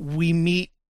 we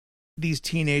meet these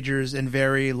teenagers in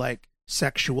very like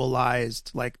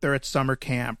sexualized, like they're at summer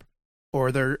camp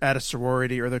or they're at a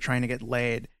sorority or they're trying to get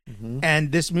laid.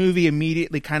 And this movie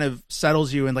immediately kind of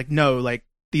settles you and like, no, like,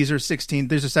 these are 17,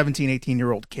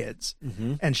 18-year-old kids.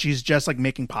 And she's just like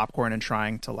making popcorn and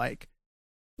trying to like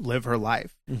live her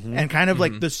life. And kind of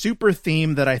like the super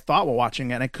theme that I thought while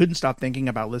watching it, and I couldn't stop thinking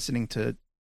about listening to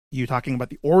you talking about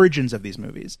the origins of these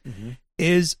movies,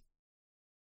 is,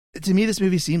 to me, this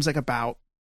movie seems like about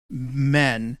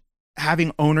men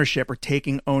having ownership or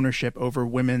taking ownership over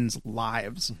women's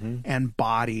lives and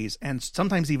bodies and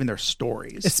sometimes even their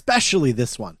stories. Especially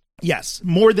this one. Yes,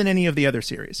 more than any of the other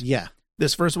series. Yeah.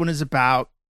 This first one is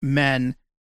about men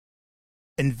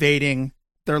invading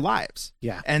their lives.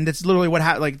 Yeah. And that's literally what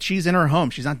happened. Like, she's in her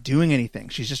home. She's not doing anything.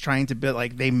 She's just trying to build,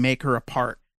 like, they make her a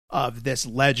part of this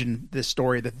legend, this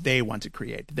story that they want to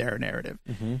create, their narrative.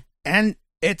 And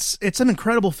it's some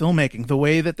incredible filmmaking. The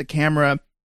way that the camera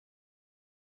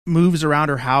moves around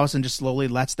her house and just slowly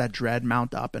lets that dread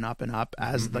mount up and up and up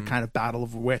as the kind of battle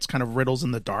of wits, kind of riddles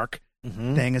in the dark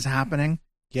thing is happening.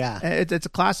 Yeah. It's a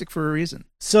classic for a reason.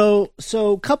 So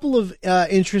a couple of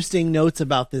interesting notes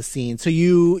about this scene. So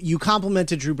you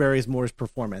complimented Drew Barrymore's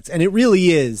performance, and it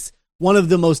really is one of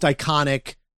the most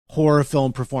iconic horror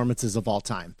film performances of all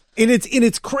time. And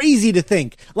it's crazy to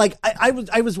think. Like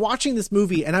I was watching this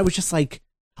movie and I was just like,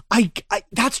 I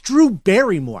that's Drew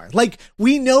Barrymore. Like,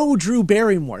 we know Drew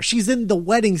Barrymore. She's in The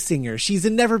Wedding Singer. She's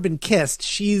in Never Been Kissed.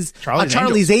 She's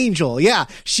Charlie's Angel. Yeah.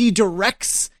 She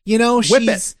directs, you know, Whip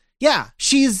It. Yeah,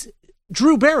 she's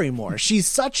Drew Barrymore. She's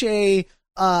such a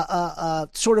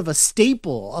sort of a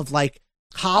staple of like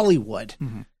Hollywood.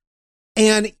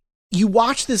 And you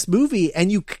watch this movie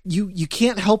and you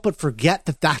can't help but forget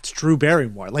that that's Drew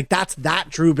Barrymore. Like, that's that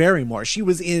Drew Barrymore. She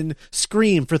was in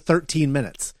Scream for 13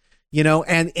 minutes, you know,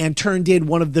 and turned in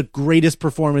one of the greatest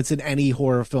performances in any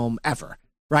horror film ever,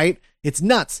 right? It's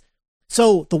nuts.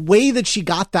 So the way that she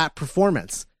got that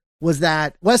performance was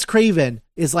that Wes Craven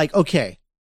is like, okay,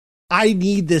 I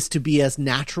need this to be as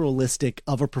naturalistic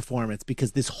of a performance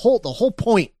because the whole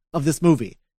point of this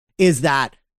movie is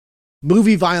that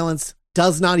movie violence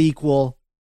does not equal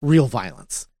real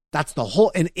violence. That's the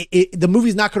whole, and the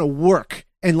movie's not going to work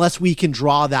unless we can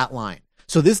draw that line.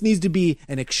 So this needs to be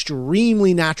an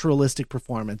extremely naturalistic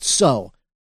performance. So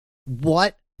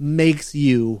what makes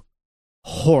you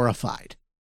horrified?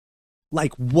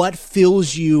 Like, what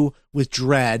fills you with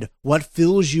dread? What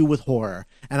fills you with horror?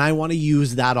 And I want to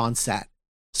use that on set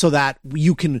so that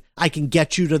I can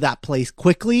get you to that place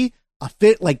quickly,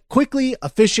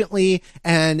 efficiently,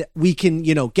 and we can,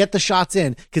 get the shots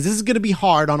in, because this is going to be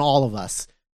hard on all of us.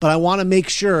 But I want to make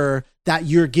sure that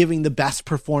you're giving the best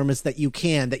performance that you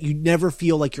can, that you never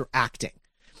feel like you're acting.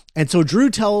 And so Drew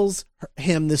tells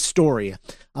him this story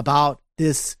about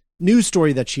this news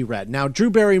story that she read. Now, Drew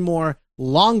Barrymore,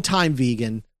 longtime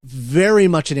vegan, very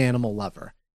much an animal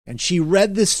lover. And she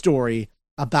read this story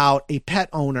about a pet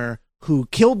owner who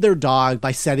killed their dog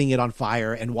by setting it on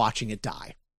fire and watching it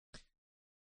die.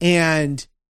 And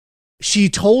she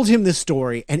told him this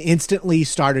story and instantly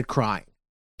started crying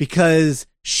because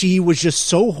she was just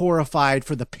so horrified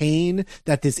for the pain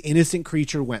that this innocent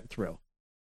creature went through.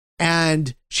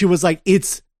 And she was like,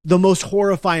 it's the most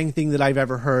horrifying thing that I've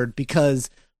ever heard, because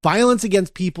violence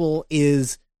against people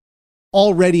is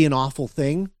already an awful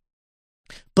thing.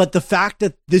 But the fact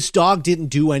that this dog didn't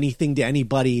do anything to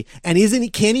anybody and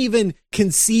can't even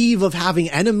conceive of having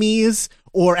enemies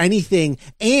or anything,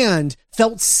 and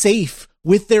felt safe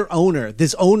with their owner,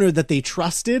 this owner that they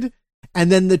trusted,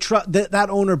 and then that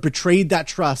owner betrayed that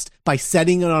trust by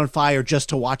setting it on fire just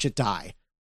to watch it die.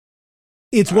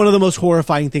 It's one of the most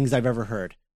horrifying things I've ever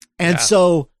heard. And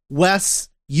so Wes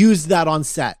used that on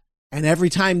set. And every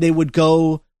time they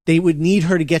would need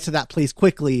her to get to that place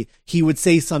quickly, he would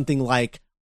say something like,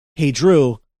 "Hey,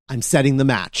 Drew, I'm setting the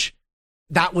match."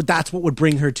 That's what would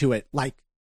bring her to it, like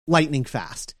lightning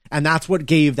fast. And that's what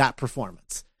gave that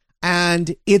performance.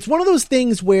 And it's one of those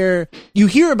things where you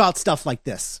hear about stuff like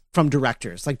this from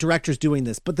directors, like directors doing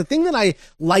this. But the thing that I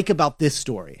like about this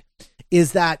story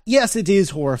is that, yes, it is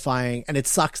horrifying and it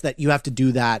sucks that you have to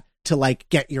do that to like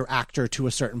get your actor to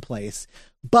a certain place.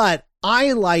 But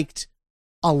I liked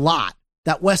a lot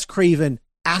that Wes Craven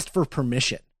asked for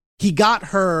permission. He got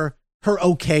her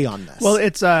okay on this. Well,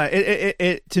 it's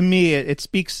to me it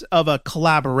speaks of a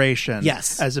collaboration,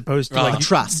 yes, as opposed to like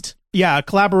trust. Yeah,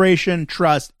 collaboration,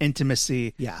 trust,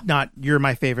 intimacy. Yeah, not you're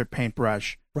my favorite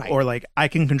paintbrush, right? Or like I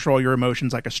can control your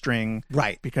emotions like a string,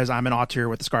 right? Because I'm an auteur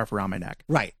with a scarf around my neck,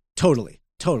 right? Totally.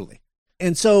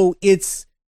 And so it's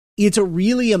a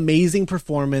really amazing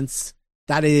performance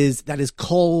that is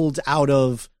culled out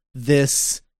of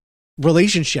this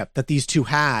relationship that these two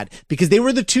had, because they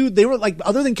were like,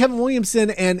 other than Kevin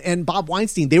Williamson and Bob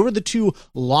Weinstein, they were the two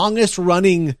longest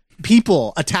running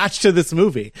people attached to this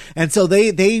movie. And so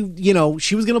they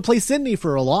she was going to play Sydney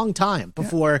for a long time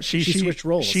before she switched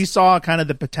roles. She saw kind of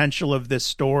the potential of this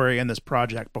story and this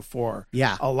project before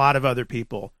a lot of other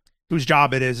people whose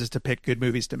job it is to pick good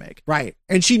movies to make. Right.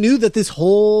 And she knew that this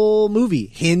whole movie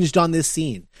hinged on this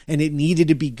scene and it needed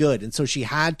to be good. And so she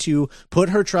had to put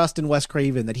her trust in Wes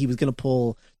Craven that he was going to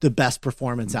pull the best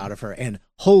performance out of her. And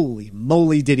holy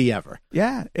moly, did he ever.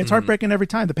 Yeah. It's heartbreaking every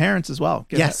time. The parents as well.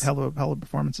 Yes. Hell of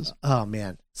performances. Oh,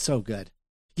 man. So good.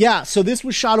 Yeah. So this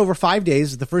was shot over 5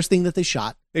 days. The first thing that they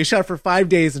shot. They shot for 5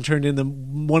 days and turned into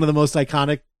one of the most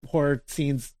iconic horror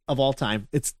scenes of all time.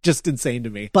 It's just insane to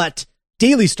me. But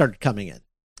dailies started coming in,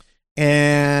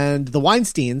 and the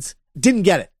Weinsteins didn't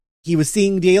get it. He was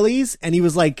seeing dailies and he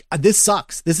was like, "This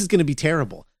sucks. This is going to be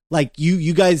terrible. Like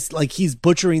you guys, like he's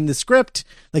butchering the script.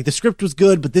 Like the script was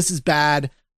good, but this is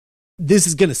bad. This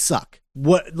is going to suck.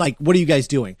 What are you guys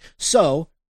doing?" So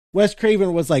Wes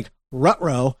Craven was like,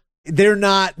 "Ruh-roh. They're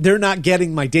not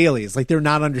getting my dailies. Like they're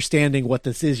not understanding what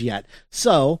this is yet."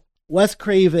 So Wes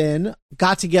Craven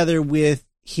got together with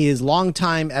his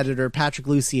longtime editor, Patrick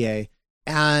Lussier,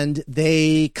 and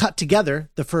they cut together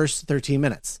the first 13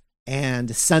 minutes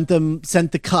and sent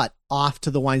the cut off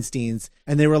to the Weinsteins.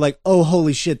 And they were like, "Oh,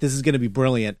 holy shit, this is going to be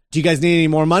brilliant. Do you guys need any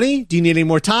more money? Do you need any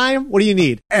more time? What do you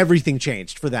need?" Everything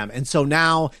changed for them. And so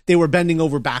now they were bending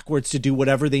over backwards to do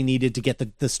whatever they needed to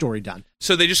get the story done.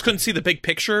 So they just couldn't see the big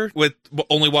picture with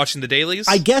only watching the dailies?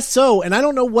 I guess so. And I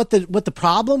don't know what the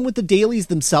problem with the dailies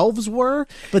themselves were,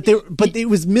 but it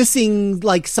was missing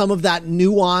like some of that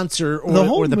nuance or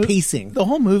the pacing. The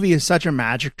whole movie is such a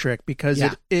magic trick because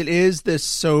it is this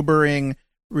sobering,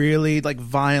 really like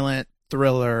violent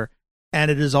thriller,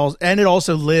 and it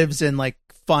also lives in like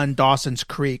fun Dawson's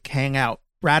Creek hangout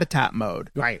rat-a-tat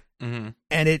mode, right? Mm-hmm.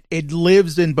 And it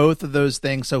lives in both of those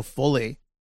things so fully.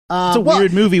 It's a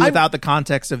weird movie without the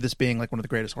context of this being like one of the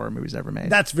greatest horror movies ever made.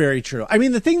 That's very true. I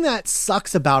mean, the thing that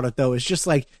sucks about it though is just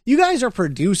like, you guys are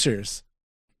producers.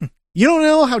 You don't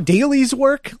know how dailies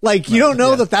work? Like, you don't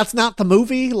know that that's not the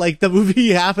movie? Like, the movie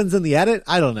happens in the edit?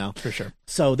 I don't know. For sure.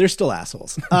 So, they're still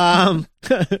assholes.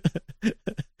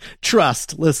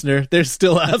 Trust, listener. They're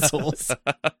still assholes.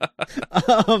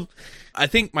 I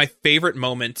think my favorite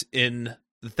moment in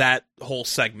that whole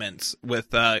segment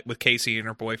with Casey and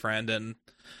her boyfriend and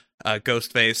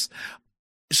Ghostface.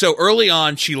 So early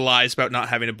on, she lies about not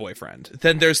having a boyfriend.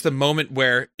 Then there's the moment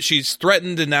where she's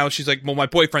threatened, and now she's like, "Well, my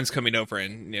boyfriend's coming over."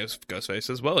 And Ghostface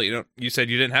says, "Well, you said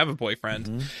you didn't have a boyfriend,"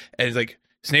 and he's like,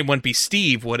 "His name wouldn't be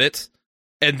Steve, would it?"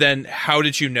 And then, how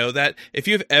did you know that? If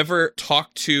you've ever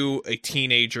talked to a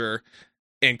teenager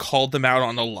and called them out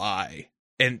on a lie,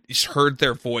 and just heard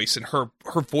their voice, and her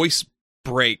voice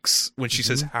breaks when she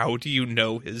says, "How do you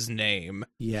know his name?"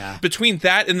 Yeah. Between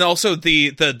that and also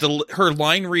the her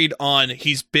line read on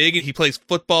he's big and he plays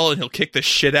football and he'll kick the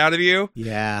shit out of you.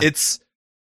 Yeah. It's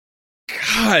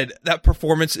God, that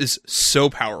performance is so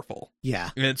powerful.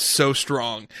 Yeah. And it's so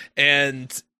strong.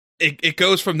 And it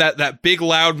goes from that big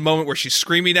loud moment where she's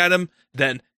screaming at him,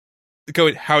 then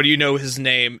going, "How do you know his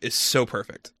name?" is so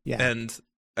perfect. Yeah. And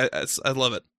I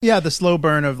love it. Yeah, the slow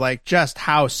burn of like just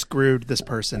how screwed this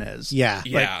person is. Yeah.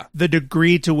 Yeah. The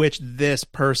degree to which this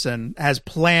person has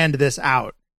planned this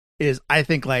out is, I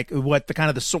think, like what the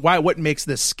kind of what makes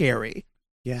this scary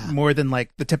Yeah. more than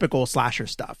like the typical slasher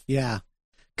stuff. Yeah.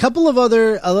 Couple of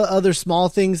other small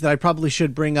things that I probably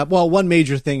should bring up. Well, one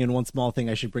major thing and one small thing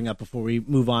I should bring up before we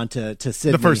move on to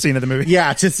Sydney. The first scene of the movie.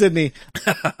 Yeah, to Sydney.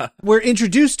 We're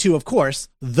introduced to, of course,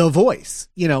 the voice.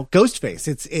 Ghostface.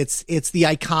 It's the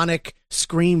iconic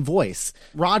Scream voice.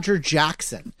 Roger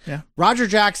Jackson. Yeah. Roger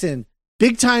Jackson,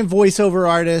 big time voiceover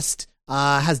artist,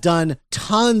 has done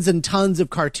tons and tons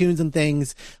of cartoons and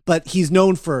things, but he's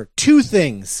known for two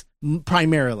things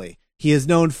primarily. He is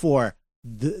known for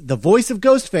the voice of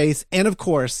Ghostface, and of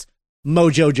course,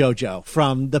 Mojo Jojo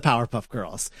from the Powerpuff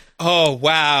Girls. Oh,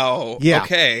 wow. Yeah.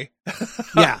 Okay.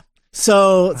 Yeah.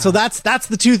 So that's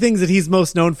the two things that he's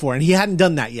most known for, and he hadn't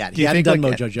done that yet. He hadn't done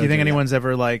Mojo Jojo. Do you think anyone's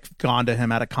ever like gone to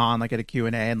him at a con, like at a Q&A,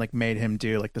 and like made him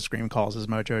do like the Scream calls as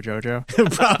Mojo Jojo?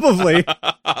 yet? Probably.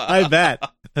 I bet.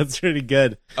 That's pretty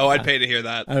good. Oh, I'd pay to hear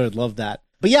that. I would love that.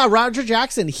 But yeah, Roger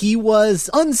Jackson, he was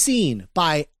unseen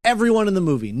by everyone in the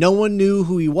movie. No one knew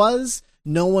who he was.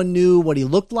 No one knew what he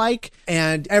looked like,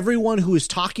 and everyone who is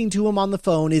talking to him on the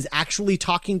phone is actually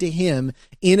talking to him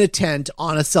in a tent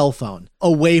on a cell phone,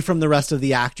 away from the rest of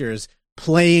the actors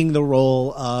playing the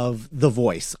role of the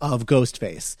voice of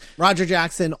Ghostface. Roger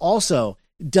Jackson also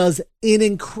does an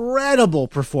incredible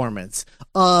performance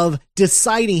of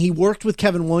deciding. He worked with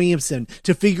Kevin Williamson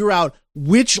to figure out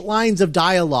which lines of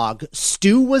dialogue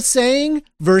Stu was saying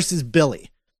versus Billy.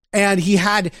 And he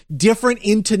had different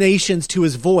intonations to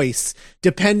his voice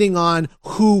depending on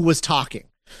who was talking,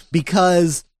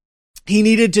 because he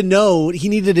needed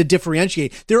to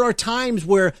differentiate. There are times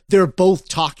where they're both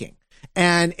talking,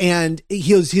 and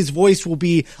his voice will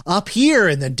be up here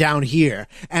and then down here,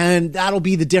 and that'll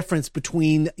be the difference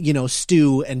between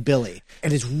Stu and Billy.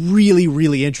 And it's really,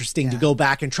 really interesting to go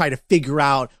back and try to figure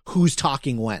out who's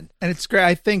talking when. And it's great.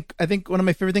 I think one of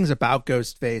my favorite things about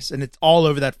Ghostface, and it's all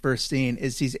over that first scene,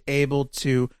 is he's able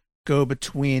to go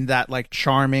between that like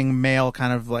charming male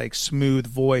kind of like smooth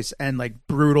voice and like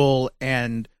brutal,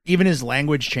 and even his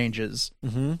language changes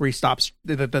where he stops,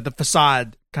 the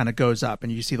facade kind of goes up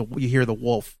and you hear the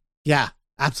wolf. Yeah,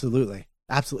 absolutely.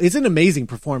 Absolutely. It's an amazing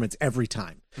performance every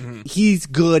time. He's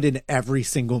good in every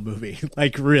single movie.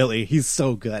 Like, really, he's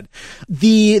so good.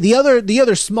 The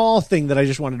other small thing that I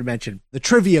just wanted to mention, the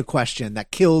trivia question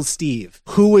that kills Steve.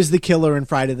 Who was the killer in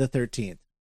Friday the 13th?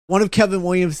 One of Kevin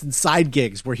Williamson's side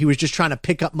gigs, where he was just trying to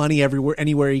pick up money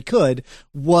anywhere he could,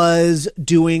 was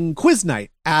doing quiz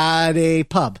night at a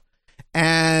pub.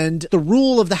 And the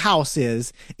rule of the house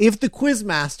is, if the quiz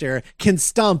master can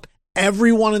stump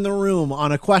everyone in the room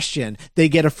on a question, they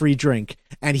get a free drink.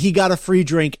 And he got a free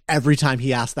drink every time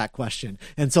he asked that question.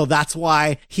 And so that's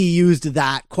why he used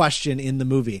that question in the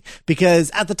movie.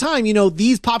 Because at the time,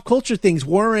 these pop culture things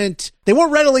weren't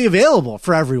readily available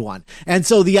for everyone. And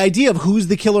so the idea of who's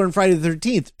the killer in Friday the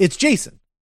 13th, it's Jason.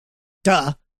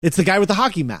 Duh. It's the guy with the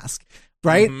hockey mask.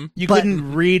 Right? You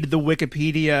couldn't read the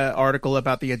Wikipedia article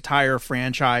about the entire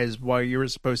franchise while you were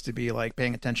supposed to be like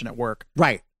paying attention at work.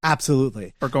 Right.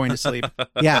 Absolutely. Or going to sleep.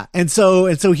 Yeah. And so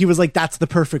he was like, that's the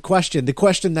perfect question. The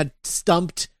question that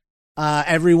stumped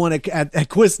everyone at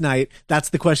quiz night. That's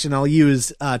the question I'll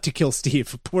use to kill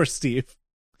Steve. Poor Steve.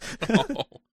 Oh.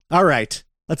 All right.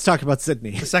 Let's talk about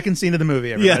Sydney. The second scene of the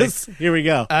movie, everybody. Yes. Here we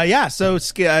go. So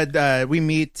we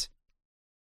meet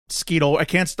Skeet Ulrich. I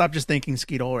can't stop just thinking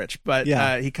Skeet Ulrich, but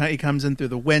he comes in through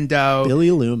the window.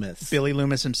 Billy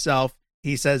Loomis himself.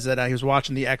 He says that he was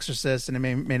watching The Exorcist, and it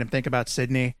made him think about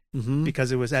Sydney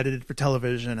because it was edited for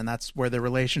television, and that's where the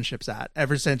relationship's at.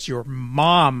 Ever since your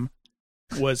mom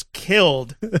was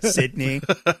killed, Sydney,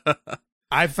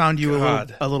 I found you a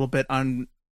little bit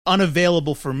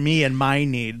unavailable for me and my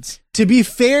needs. To be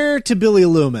fair to Billy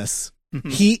Loomis,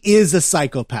 he is a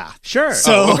psychopath. Sure.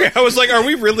 So Okay, I was like, are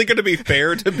we really going to be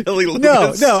fair to Billy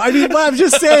Loomis? no. I mean, I'm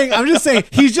just saying,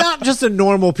 he's not just a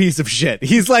normal piece of shit.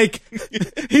 He's like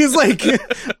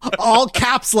all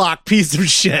caps lock piece of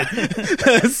shit.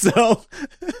 So,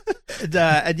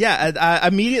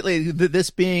 immediately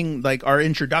this being like our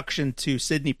introduction to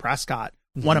Sidney Prescott,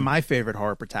 one of my favorite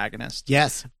horror protagonists.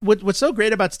 yes, What's so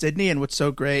great about Sidney and what's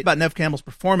so great about Neve Campbell's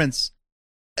performance,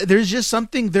 there's just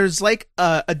something, there's like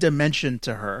a dimension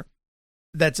to her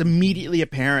that's immediately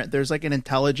apparent. There's like an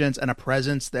intelligence and a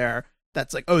presence there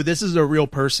that's like, oh, this is a real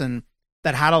person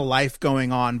that had a life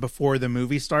going on before the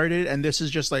movie started, and this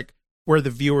is just like where the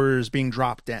viewer is being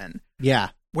dropped in. yeah.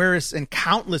 Whereas in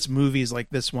countless movies like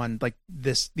this one, like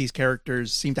these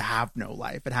characters seem to have no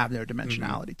life and have no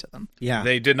dimensionality to them. Yeah.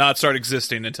 They did not start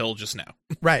existing until just now.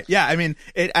 Right. Yeah. I mean,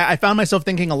 I found myself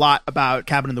thinking a lot about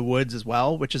Cabin in the Woods as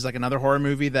well, which is like another horror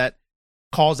movie that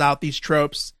calls out these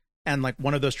tropes. And like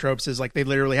one of those tropes is like they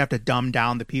literally have to dumb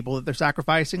down the people that they're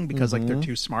sacrificing because like they're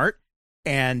too smart.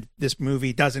 And this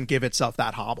movie doesn't give itself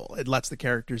that hobble. It lets the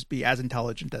characters be as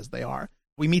intelligent as they are.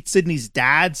 We meet Sidney's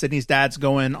dad. Sidney's dad's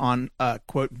going on a,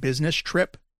 quote, business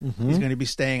trip. He's going to be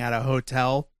staying at a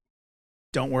hotel.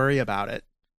 Don't worry about it.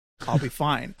 I'll be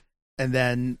fine. And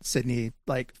then Sidney,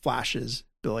 like, flashes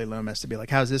Billy Loomis to be like,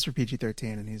 how's this for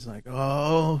PG-13? And he's like,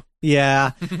 oh.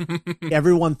 Yeah.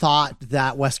 Everyone thought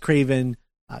that Wes Craven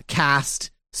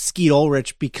cast Skeet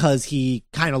Ulrich because he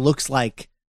kind of looks like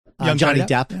Young Johnny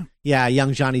Johnny Depp. Yeah,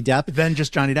 young Johnny Depp. Then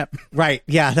just Johnny Depp. Right.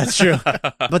 Yeah, that's true.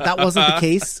 But that wasn't the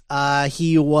case.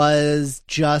 He was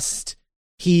just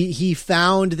he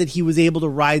found that he was able to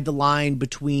ride the line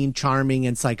between charming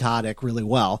and psychotic really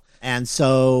well. And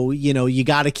so, you know, you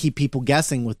got to keep people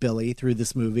guessing with Billy through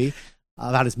this movie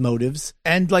about his motives.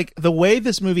 And like the way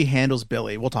this movie handles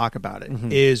Billy, we'll talk about it,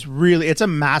 is really, it's a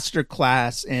master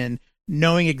class in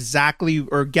knowing exactly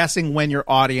or guessing when your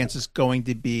audience is going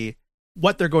to be,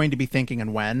 what they're going to be thinking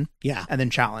and when. Yeah. And then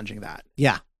challenging that.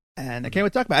 Yeah. And I can't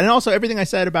wait to talk about it. And also everything I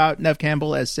said about Neve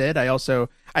Campbell as Sid, I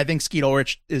think Skeet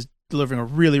Ulrich is delivering a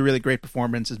really, really great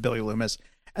performance as Billy Loomis.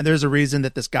 And there's a reason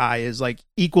that this guy is like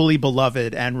equally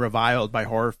beloved and reviled by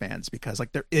horror fans, because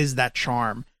like there is that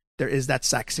charm, there is that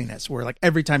sexiness where like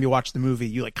every time you watch the movie,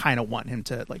 you like kind of want him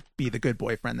to like be the good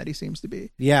boyfriend that he seems to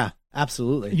be. Yeah,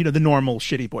 absolutely. You know, the normal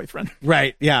shitty boyfriend.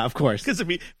 Right. Yeah, of course. Because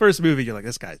first movie, you're like,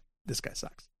 this guy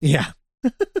sucks. Yeah.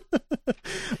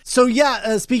 So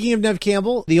yeah, speaking of Neve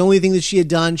Campbell, the only thing that she had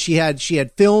done, she had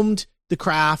filmed The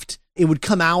Craft. It would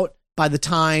come out by the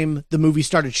time the movie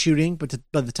started shooting, but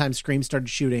by the time Scream started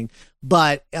shooting,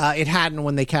 but it hadn't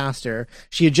when they cast her.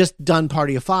 She had just done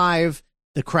Party of Five,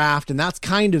 The Craft, and that's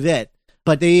kind of it.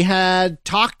 But they had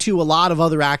talked to a lot of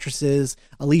other actresses,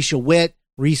 Alicia Witt,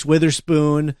 Reese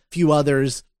Witherspoon, a few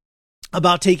others,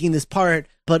 about taking this part.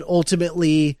 But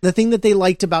ultimately, the thing that they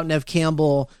liked about Neve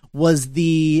Campbell was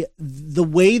the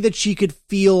way that she could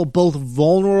feel both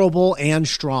vulnerable and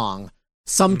strong,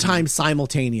 sometimes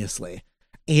simultaneously.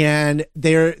 And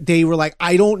they were like,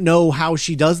 I don't know how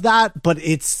she does that, but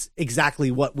it's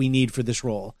exactly what we need for this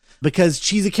role, because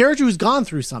she's a character who's gone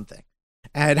through something.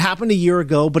 And it happened a year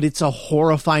ago, but it's a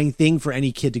horrifying thing for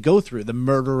any kid to go through, the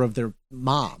murder of their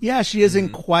mom. Yeah, she isn't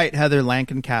quite Heather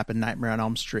Langenkamp in Nightmare on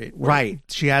Elm Street. Right.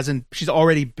 She's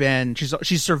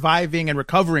surviving and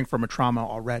recovering from a trauma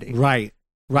already. Right.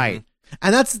 Right.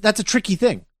 And that's a tricky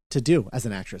thing to do as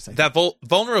an actress. I think. That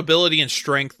vulnerability and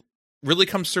strength really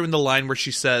comes through in the line where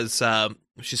she says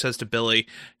to Billy,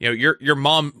 you know, your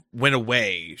mom went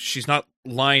away. She's not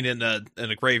lying in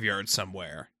a graveyard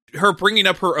somewhere. Her bringing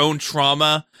up her own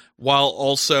trauma while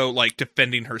also like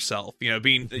defending herself, you know,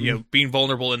 being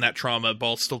vulnerable in that trauma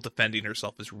while still defending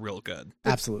herself is real good.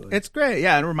 Absolutely. It's great.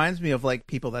 Yeah. It reminds me of like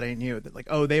people that I knew that like,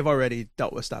 oh, they've already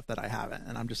dealt with stuff that I haven't,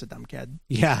 and I'm just a dumb kid.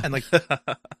 Yeah. And like,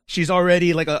 she's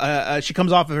already like, she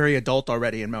comes off very adult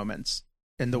already in moments,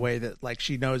 in the way that like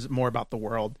she knows more about the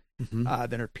world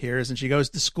than her peers, and she goes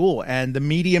to school, and the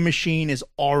media machine is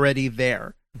already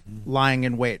there, lying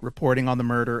in wait, reporting on the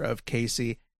murder of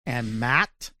Casey and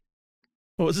Matt.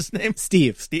 What was his name?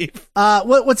 Steve.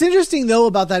 What's interesting though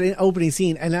about that opening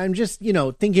scene, and I'm just, you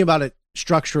know, thinking about it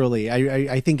structurally,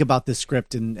 I think about this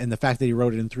script and the fact that he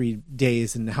wrote it in 3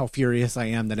 days, and how furious I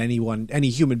am that any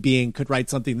human being could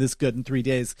write something this good in 3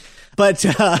 days. But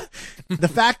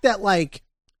the fact that like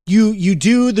you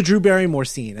do the Drew Barrymore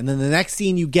scene, and then the next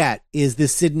scene you get is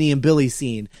this Sidney and Billy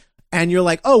scene, and you're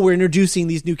like, oh, we're introducing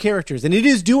these new characters, and it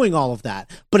is doing all of that,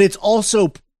 but it's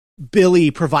also Billy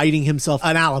providing himself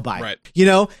an alibi, right? You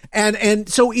know, and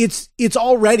so it's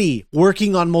already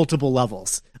working on multiple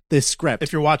levels. this script.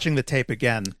 If you're watching the tape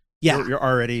again, Yeah. you're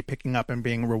already picking up and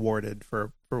being rewarded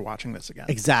for watching this again.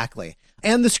 Exactly.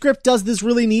 And the script does this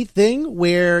really neat thing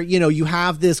where, you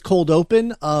have this cold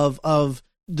open of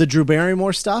the Drew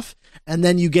Barrymore stuff, and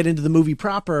then you get into the movie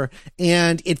proper,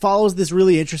 and it follows this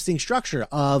really interesting structure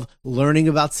of learning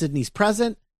about Sydney's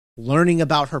present, learning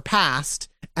about her past,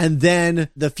 and then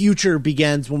the future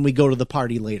begins when we go to the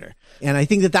party later. And I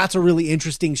think that that's a really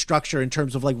interesting structure in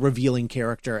terms of like revealing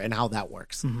character and how that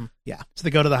works. Mm-hmm. Yeah. So they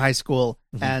go to the high school,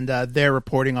 and their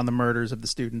reporting on the murders of the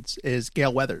students is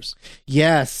Gale Weathers.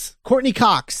 Yes. Courtney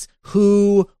Cox,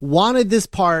 who wanted this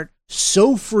part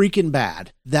so freaking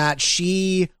bad that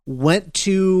she went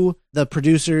to the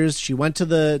producers, she went to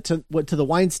the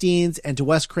Weinsteins and to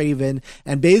Wes Craven,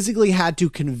 and basically had to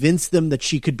convince them that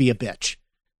she could be a bitch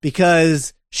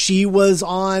because she was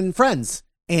on Friends.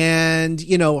 And,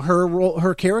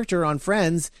 her character on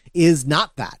Friends is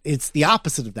not that. It's the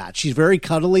opposite of that. She's very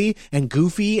cuddly and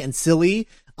goofy and silly.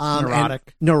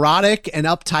 Neurotic and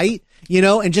uptight,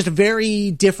 and just a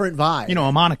very different vibe.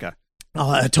 A Monica.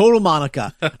 A total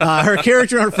Monica. Her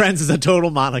character on Friends is a total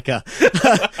Monica.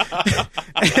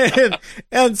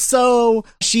 and so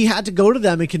she had to go to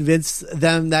them and convince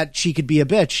them that she could be a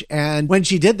bitch. And when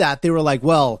she did that, they were like,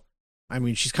 well, I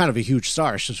mean, she's kind of a huge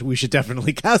star, so we should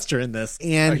definitely cast her in this.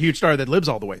 And a huge star that lives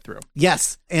all the way through.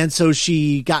 Yes. And so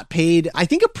she got paid, I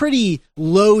think, a pretty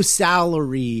low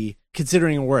salary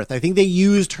considering her worth. I think they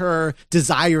used her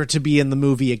desire to be in the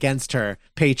movie against her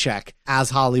paycheck, as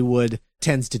Hollywood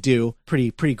tends to do.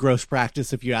 Pretty gross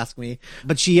practice, if you ask me.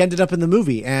 But she ended up in the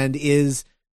movie and is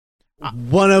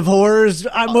one of horror's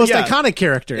most iconic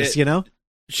characters,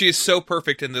 She is so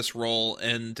perfect in this role,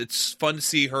 and it's fun to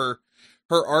see her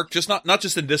arc, just not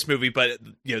just in this movie, but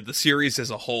the series as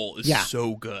a whole is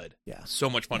so good. Yeah. So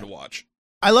much fun to watch.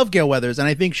 I love Gale Weathers, and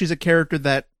I think she's a character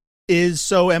that is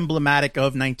so emblematic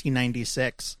of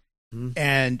 1996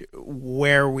 and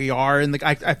where we are in the.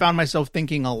 I found myself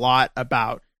thinking a lot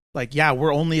about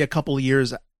we're only a couple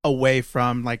years away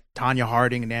from like Tanya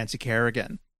Harding and Nancy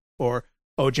Kerrigan or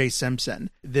O.J. Simpson.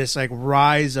 This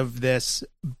rise of this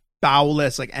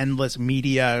bowelless, endless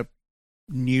media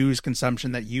news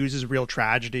consumption that uses real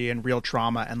tragedy and real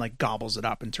trauma and gobbles it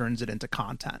up and turns it into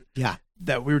content. Yeah.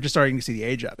 That we were just starting to see the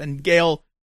age of. And Gale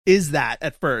is that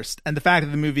at first. And the fact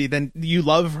of the movie, then you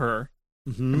love her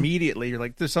immediately. You're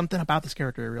like, there's something about this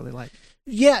character I really like.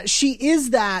 Yeah, she is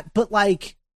that, but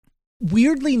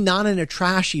weirdly not in a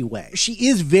trashy way. She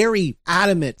is very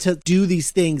adamant to do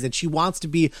these things, and she wants to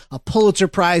be a Pulitzer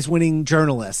Prize winning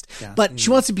journalist, but she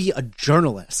wants to be a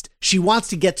journalist. She wants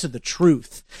to get to the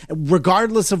truth,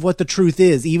 regardless of what the truth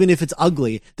is, even if it's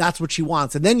ugly. That's what she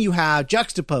wants. And then you have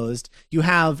juxtaposed, you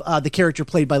have the character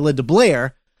played by Linda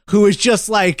Blair, who is just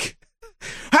like,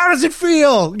 how does it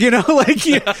feel?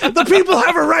 The people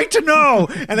have a right to know.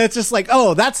 And it's just like,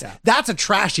 oh, that's a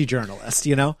trashy journalist,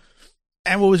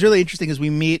 And what was really interesting is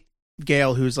we meet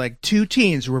Gale, who's two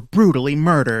teens who were brutally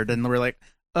murdered. And we're like,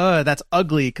 that's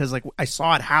ugly because I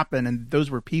saw it happen and those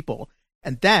were people.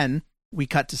 And then we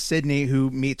cut to Sydney,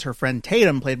 who meets her friend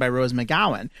Tatum, played by Rose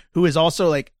McGowan, who is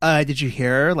also did you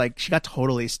hear her? She got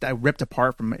totally ripped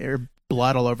apart from her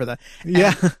blood all over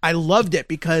I loved it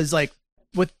because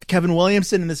what Kevin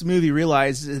Williamson in this movie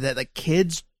realizes that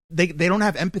kids, they don't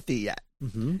have empathy yet.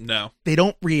 Mm-hmm. No. They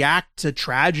don't react to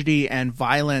tragedy and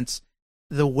violence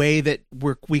the way that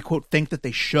we quote think that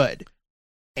they should.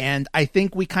 And I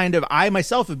think I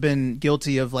myself have been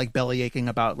guilty of belly aching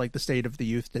about the state of the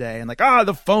youth today and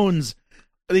the phones,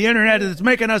 the internet is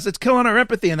making us, it's killing our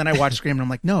empathy. And then I watch Scream and I'm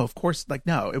like, no, of course,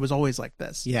 no, it was always like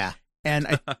this. Yeah.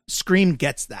 And Scream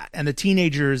gets that. And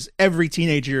every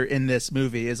teenager in this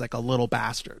movie is a little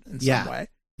bastard in some way.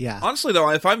 Yeah. Honestly, though,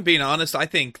 if I'm being honest, I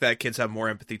think that kids have more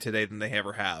empathy today than they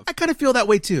ever have. I kind of feel that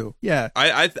way too. Yeah.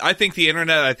 I think the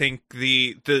internet, I think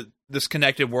this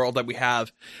connected world that we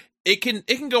have, it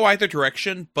can go either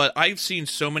direction, but I've seen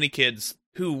so many kids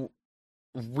who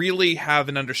really have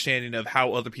an understanding of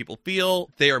how other people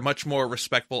feel. They are much more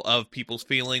respectful of people's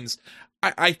feelings.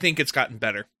 I think it's gotten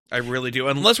better. I really do.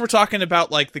 Unless we're talking about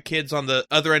the kids on the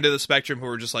other end of the spectrum who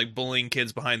are just bullying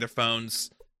kids behind their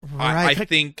phones. Right. I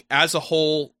think as a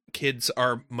whole, kids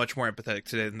are much more empathetic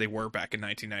today than they were back in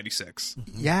 1996.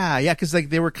 Yeah, because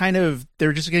they were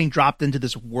just getting dropped into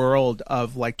this world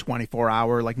of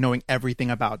 24-hour, knowing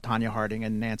everything about Tanya Harding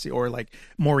and Nancy or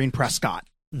Maureen Prescott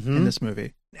in this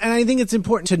movie. And I think it's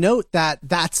important to note that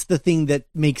that's the thing that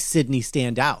makes Sydney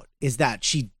stand out, is that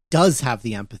she does have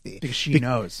the empathy because she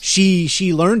knows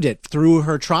she learned it through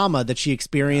her trauma that she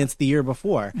experienced the year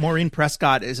before. Maureen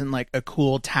Prescott isn't a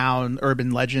cool town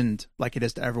urban legend like it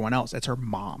is to everyone else. It's her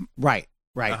mom. Right.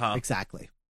 Exactly.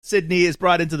 Sydney is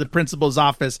brought into the principal's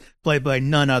office, played by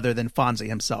none other than Fonzie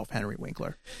himself, Henry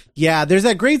Winkler. Yeah, there's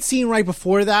that great scene right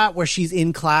before that where she's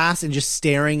in class and just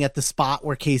staring at the spot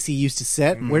where Casey used to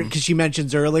sit, because she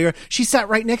mentions earlier she sat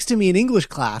right next to me in English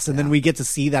class, and then we get to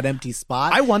see that empty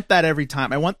spot. I want that every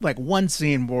time. I want like one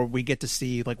scene where we get to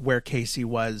see like where Casey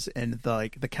was in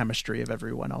the chemistry of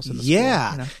everyone else in the school.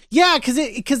 Yeah, you know? yeah,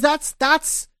 because that's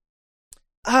that's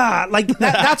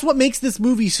what makes this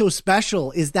movie so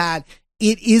special, is that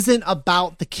it isn't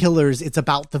about the killers, it's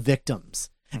about the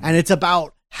victims. And it's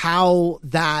about how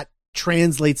that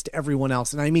translates to everyone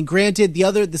else. And I mean, granted,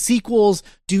 the sequels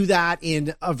do that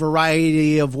in a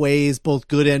variety of ways, both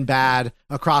good and bad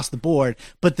across the board.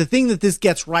 But the thing that this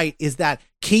gets right is that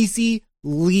Casey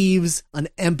leaves an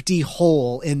empty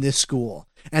hole in this school,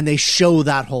 and they show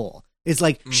that hole. It's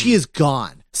like, she is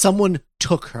gone. Someone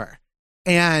took her.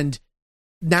 And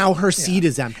now her seat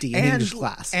is empty in English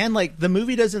class. And like the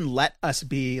movie doesn't let us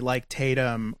be like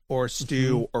Tatum or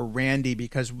Stu or Randy,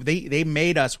 because they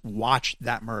made us watch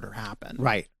that murder happen.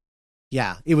 Right.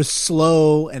 Yeah. It was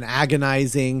slow and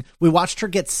agonizing. We watched her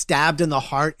get stabbed in the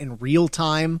heart in real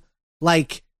time.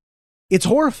 Like, it's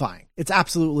horrifying. It's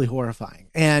absolutely horrifying.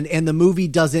 And the movie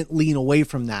doesn't lean away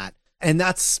from that. And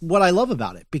that's what I love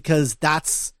about it, because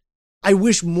I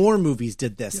wish more movies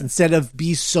did this instead of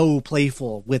be so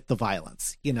playful with the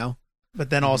violence, you know? But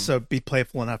then also be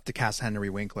playful enough to cast Henry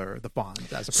Winkler, the Bond,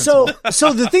 as a principal.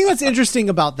 So the thing that's interesting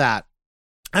about that,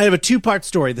 I have a 2-part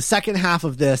story. The second half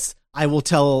of this, I will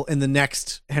tell in the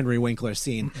next Henry Winkler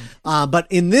scene. But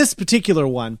in this particular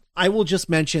one, I will just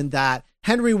mention that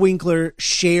Henry Winkler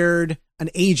shared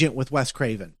an agent with Wes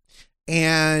Craven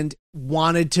and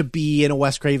wanted to be in a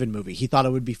Wes Craven movie. He thought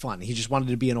it would be fun. He just wanted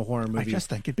to be in a horror movie. I just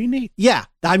think it'd be neat. Yeah.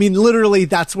 I mean, literally,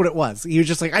 that's what it was. He was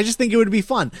just like, I just think it would be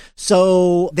fun.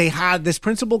 So they had this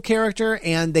principal character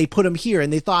and they put him here,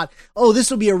 and they thought, oh, this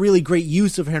will be a really great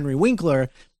use of Henry Winkler,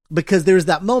 because there's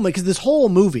that moment, because this whole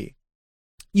movie,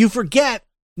 you forget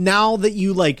now that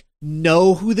you like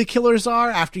know who the killers are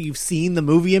after you've seen the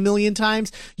movie a million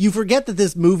times. You forget that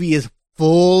this movie is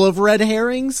full of red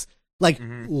herrings. Like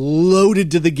loaded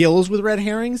to the gills with red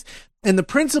herrings. And the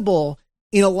principal,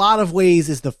 in a lot of ways,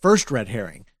 is the first red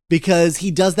herring, because he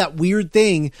does that weird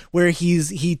thing where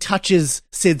he touches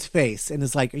Sid's face and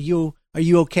is like, are you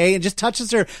okay? And just touches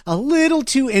her a little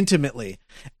too intimately.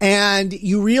 And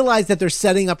you realize that they're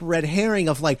setting up a red herring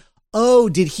of like, oh,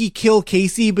 did he kill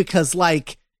Casey because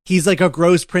like he's like a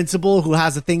gross principal who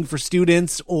has a thing for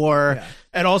students? Or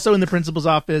And also in the principal's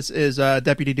office is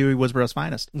Deputy Dewey Woodsboro's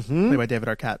finest, played by David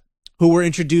Arquette, who we're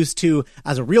introduced to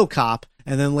as a real cop,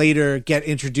 and then later get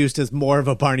introduced as more of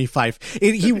a Barney Fife.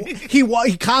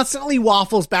 He constantly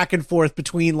waffles back and forth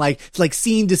between like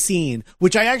scene to scene,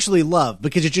 which I actually love,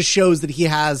 because it just shows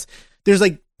that there's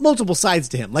like multiple sides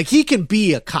to him. Like, he can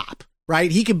be a cop,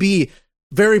 right? He can be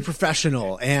very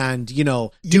professional and, you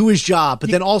know, do his job,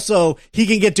 but then also he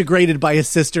can get degraded by his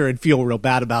sister and feel real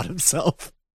bad about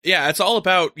himself. Yeah, it's all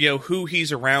about, you know, who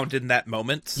he's around in that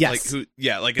moment. Yes.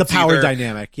 Like the it's power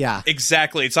dynamic. Yeah.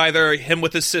 Exactly. It's either him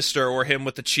with his sister or him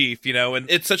with the chief, you know, and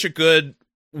it's such a good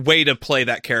way to play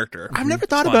that character. I've never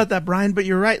thought about that, Brian, but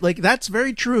you're right. Like, that's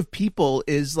very true of people,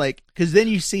 is like, because then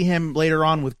you see him later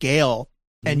on with Gale,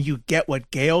 and you get what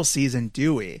Gale sees in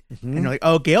Dewey. And you're like,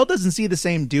 oh, Gale doesn't see the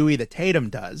same Dewey that Tatum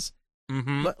does.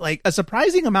 But like a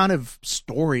surprising amount of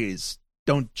stories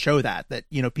don't show that,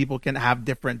 you know, people can have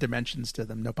different dimensions to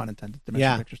them, no pun intended,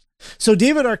 pictures. So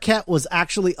David Arquette was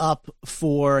actually he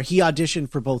auditioned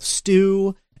for both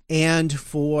Stu and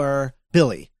for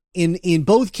Billy. In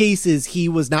both cases, he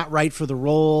was not right for the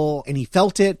role, and he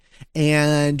felt it.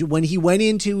 And when he went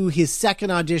into his second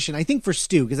audition, I think for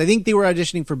Stu, because I think they were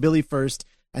auditioning for Billy first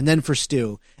and then for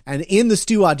Stu. And in the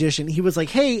Stu audition, he was like,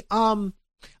 hey,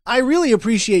 I really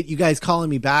appreciate you guys calling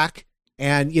me back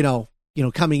and, you know,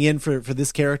 coming in for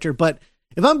this character. But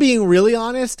if I'm being really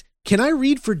honest, can I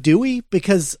read for Dewey?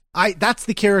 Because that's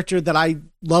the character that I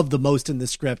love the most in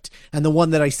this script, and the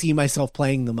one that I see myself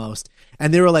playing the most.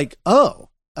 And they were like, oh,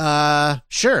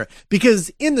 sure. Because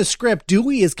in the script,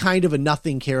 Dewey is kind of a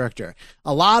nothing character.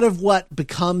 A lot of what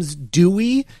becomes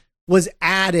Dewey was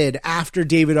added after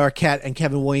David Arquette and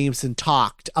Kevin Williamson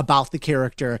talked about the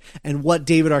character and what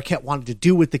David Arquette wanted to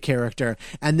do with the character.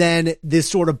 And then this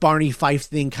sort of Barney Fife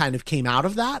thing kind of came out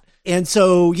of that. And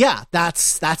so, yeah,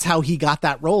 that's how he got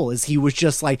that role, is he was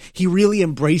just like, he really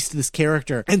embraced this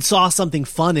character and saw something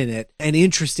fun in it and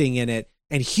interesting in it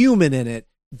and human in it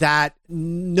that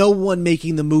no one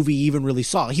making the movie even really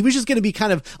saw. He was just going to be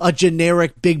kind of a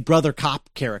generic Big Brother cop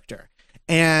character.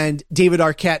 And David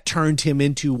Arquette turned him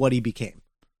into what he became.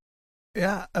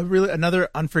 Yeah, another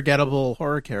unforgettable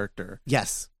horror character.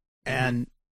 Yes. And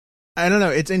I don't know.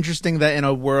 It's interesting that in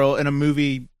a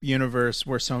movie universe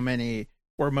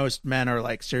where most men are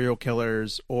like serial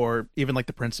killers, or even like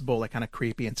the principal, like kind of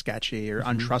creepy and sketchy or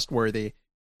untrustworthy,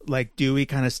 like Dewey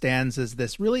kind of stands as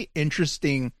this really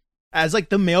interesting, as like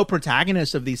the male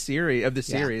protagonist of the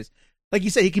series. Like you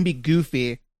said, he can be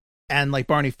goofy and like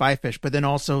Barney Fife-ish, but then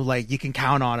also like you can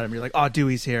count on him. You're like, oh,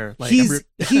 Dewey's here. Like he's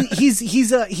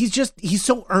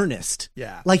so earnest.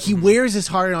 Yeah. Like he wears his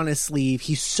heart on his sleeve.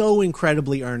 He's so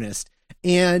incredibly earnest.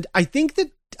 And I think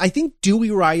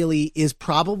Dewey Riley is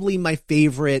probably my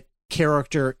favorite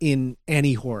character in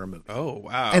any horror movie. Oh,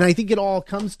 wow. And I think it all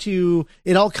comes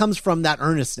from that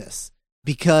earnestness,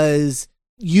 because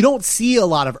you don't see a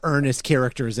lot of earnest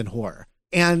characters in horror.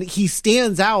 And he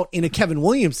stands out in a Kevin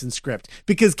Williamson script,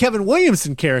 because Kevin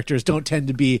Williamson characters don't tend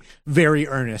to be very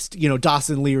earnest,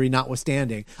 Dawson Leary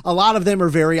notwithstanding. A lot of them are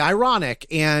very ironic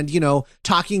and,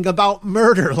 talking about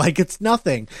murder like it's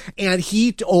nothing. And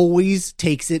he always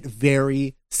takes it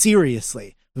very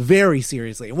seriously. Very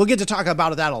seriously. And we'll get to talk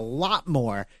about that a lot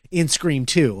more in Scream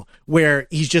 2, where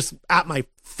he's just at my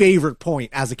favorite point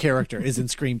as a character is in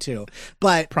Scream 2.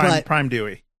 But Prime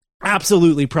Dewey.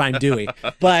 Absolutely prime Dewey.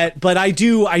 But I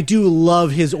do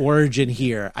love his origin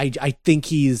here. I think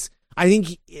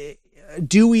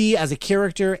Dewey as a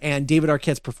character and David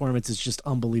Arquette's performance is just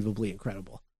unbelievably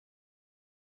incredible.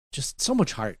 Just so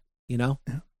much heart,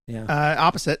 Yeah.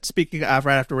 Opposite, speaking of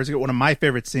right afterwards, we got one of my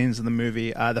favorite scenes in the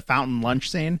movie, the fountain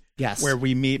lunch scene. Yes. Where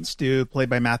we meet Stu,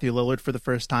 played by Matthew Lillard for the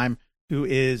first time, who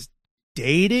is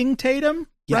dating Tatum, right?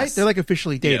 Yes. They're like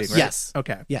officially dating, right? Yes.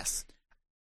 Okay. Yes.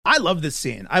 I love this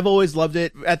scene. I've always loved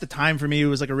it. At the time, for me, it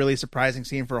was like a really surprising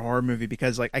scene for a horror movie,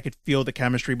 because like I could feel the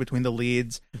chemistry between the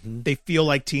leads. Mm-hmm. They feel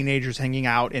like teenagers hanging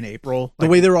out in April. The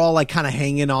way they're all like kind of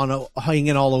hanging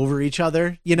all over each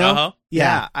other, Uh-huh.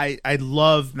 Yeah. I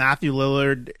love Matthew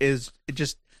Lillard. It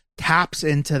just taps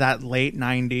into that late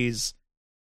 90s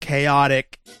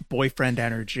chaotic boyfriend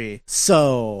energy.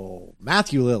 So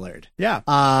Matthew Lillard.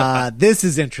 Yeah. This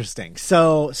is interesting.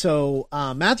 So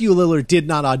Matthew Lillard did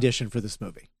not audition for this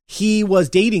movie. He was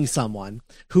dating someone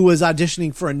who was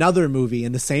auditioning for another movie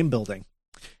in the same building.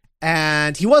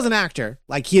 And he was an actor.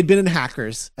 Like, he had been in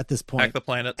Hackers at this point. Hack the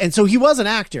Planet. And so he was an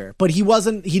actor, but he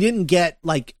didn't get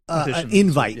like an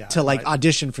invite to like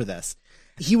audition for this.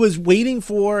 He was waiting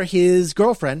for his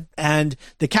girlfriend, and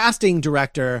the casting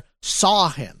director saw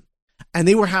him, and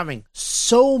they were having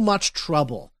so much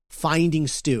trouble finding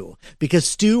Stu, because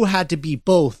Stu had to be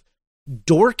both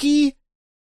dorky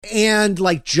and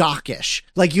like jockish.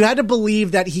 Like, you had to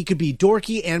believe that he could be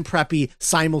dorky and preppy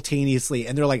simultaneously.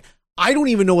 And they're like, I don't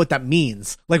even know what that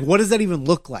means. Like, what does that even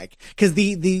look like? Because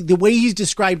the way he's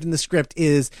described in the script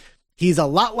is he's a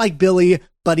lot like Billy,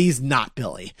 but he's not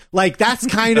Billy. Like, that's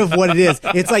kind of what it is.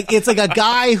 It's like a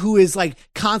guy who is like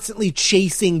constantly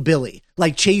chasing Billy,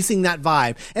 like chasing that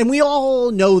vibe. And we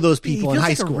all know those people in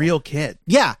high school. A real kid.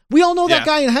 Yeah. We all know that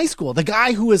guy in high school. The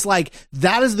guy who is like,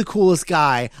 that is the coolest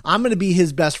guy. I'm going to be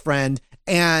his best friend,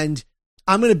 and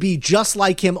I'm going to be just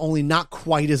like him, only not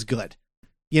quite as good.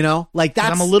 Like,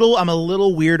 that's, I'm a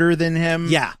little weirder than him.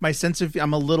 Yeah.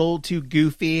 I'm a little too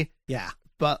goofy. Yeah.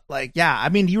 But like, yeah, I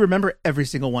mean, you remember every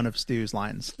single one of Stu's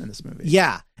lines in this movie.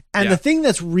 Yeah. And the thing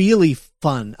that's really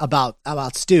fun about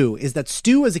Stu is that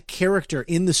Stu as a character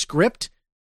in the script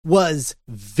was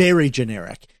very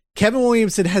generic. Kevin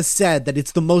Williamson has said that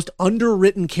it's the most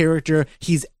underwritten character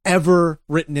he's ever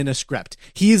written in a script.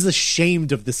 He is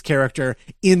ashamed of this character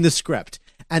in the script.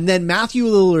 And then Matthew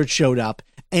Lillard showed up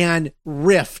and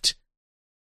riffed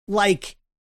like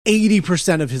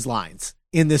 80% of his lines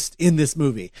in this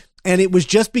movie. And it was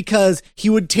just because he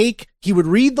would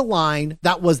read the line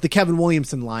that was the Kevin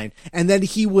Williamson line, and then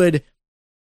he would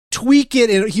tweak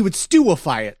it and he would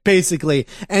Stuify it basically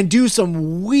and do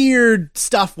some weird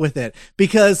stuff with it,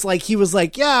 because like he was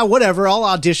like, yeah, whatever, I'll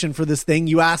audition for this thing.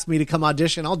 You asked me to come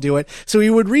audition, I'll do it. So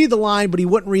he would read the line, but he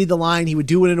wouldn't read the line. He would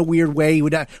do it in a weird way. He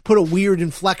would put a weird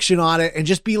inflection on it and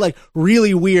just be like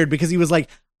really weird, because he was like,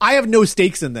 I have no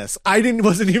stakes in this.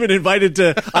 Wasn't even invited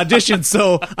to audition,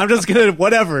 so I'm just gonna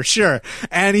whatever, sure.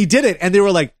 And he did it, and they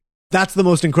were like, that's the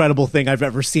most incredible thing I've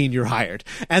ever seen. You're hired.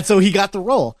 And so he got the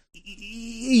role.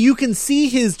 You can see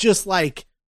his just like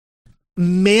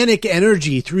manic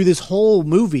energy through this whole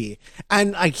movie.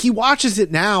 And like, he watches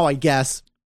it now, I guess.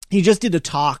 He just did a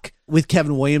talk with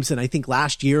Kevin Williamson, I think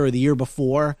last year or the year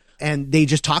before. And they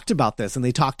just talked about this, and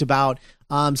they talked about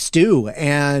Stu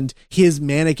and his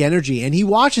manic energy. And he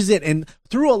watches it, and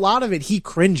through a lot of it, he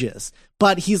cringes.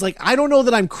 But he's like, I don't know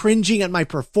that I'm cringing at my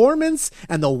performance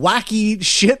and the wacky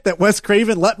shit that Wes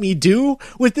Craven let me do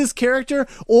with this character,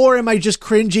 or am I just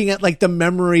cringing at like the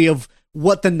memory of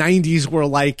what the 90s were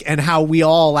like and how we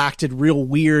all acted real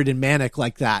weird and manic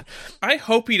like that. I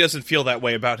hope he doesn't feel that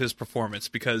way about his performance,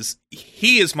 because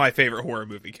he is my favorite horror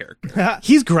movie character.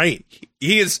 He's great.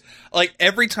 He is, like,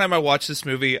 every time I watch this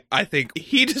movie, I think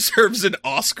he deserves an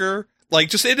Oscar, like,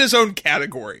 just in his own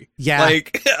category. Yeah.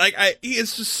 Like he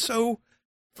is just so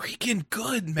freaking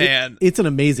good, man. It's an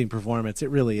amazing performance. It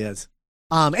really is.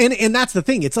 And that's the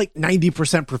thing. It's like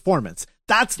 90% performance.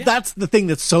 That's the thing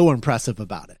that's so impressive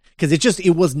about it. Because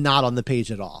it was not on the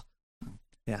page at all.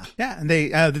 Yeah. Yeah. And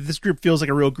this group feels like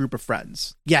a real group of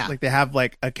friends. Yeah. Like they have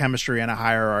like a chemistry and a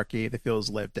hierarchy that feels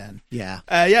lived in. Yeah.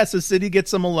 So Sydney gets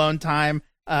some alone time,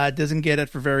 doesn't get it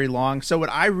for very long. So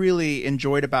what I really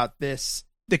enjoyed about this,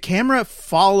 the camera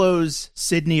follows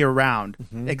Sydney around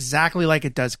exactly like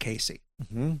it does Casey.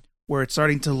 Mm-hmm. Where it's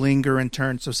starting to linger and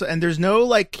turn. So and there's no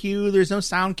like cue, there's no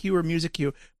sound cue or music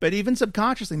cue, but even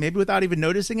subconsciously, maybe without even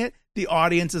noticing it, the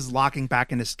audience is locking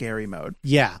back into scary mode.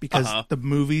 Yeah. Because the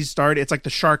movie's started, it's like the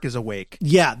shark is awake.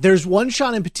 Yeah. There's one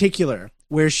shot in particular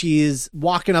where she is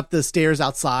walking up the stairs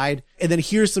outside and then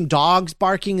hears some dogs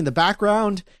barking in the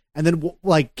background and then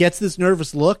like gets this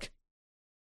nervous look,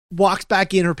 walks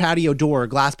back in her patio door,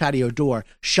 glass patio door,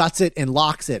 shuts it and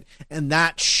locks it. And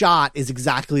that shot is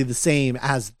exactly the same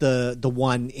as the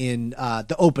one in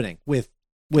the opening with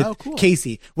cool.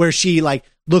 Casey, where she like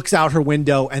looks out her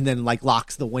window and then like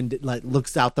locks the window, like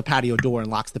looks out the patio door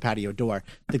and locks the patio door,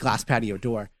 the glass patio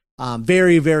door.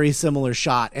 Very, very similar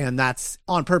shot. And that's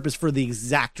on purpose for the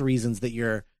exact reasons that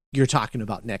you're talking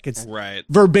about, Nick. It's right.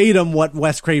 verbatim what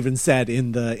Wes Craven said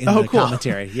in the cool.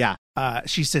 commentary. Yeah.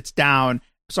 She sits down,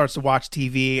 starts to watch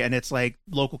TV, and it's like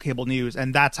local cable news,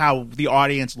 and that's how the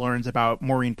audience learns about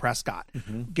Maureen Prescott.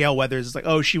 Gail Weathers is like,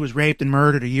 oh, she was raped and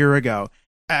murdered a year ago.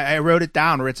 I wrote it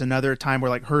down where it's another time where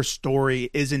like her story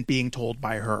isn't being told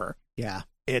by her. Yeah.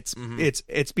 It's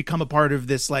become a part of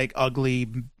this like ugly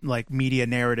like media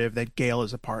narrative that Gail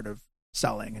is a part of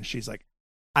selling, and she's like,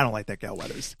 I don't like that Gail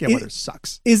Weathers. Gail Weathers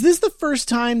sucks. Is this the first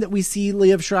time that we see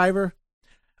Liev Schreiber?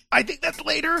 I think that's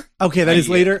later. Okay, that is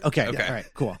later. Okay. All right,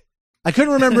 cool. I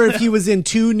couldn't remember if he was in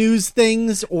two news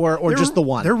things or just the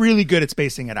one. They're really good at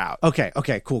spacing it out. Okay,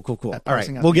 cool. All right,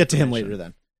 we'll get to him later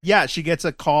then. Yeah, she gets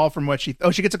a call from she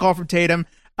gets a call from Tatum.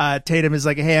 Tatum is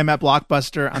like, hey, I'm at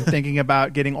Blockbuster. I'm thinking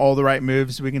about getting all the right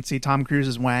moves so we can see Tom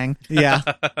Cruise's Wang. Yeah.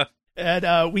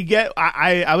 And we get,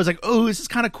 I was like, oh, this is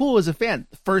kind of cool as a fan.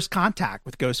 First contact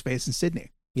with Ghostface and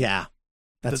Sydney. Yeah,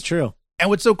 that's true.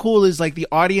 And what's so cool is like the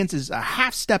audience is a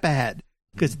half step ahead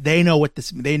because they know what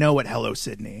Hello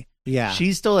Sydney. Yeah.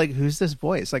 She's still like, who's this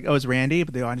voice? Like, oh, it's Randy.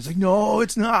 But the audience is like, no,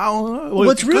 it's not. Well,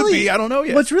 what's it really, could be. I don't know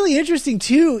yet. What's really interesting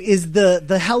too is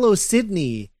the Hello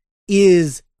Sydney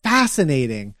is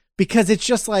fascinating because it's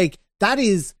just like, that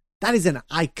is an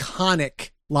iconic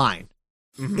line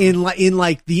in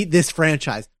like this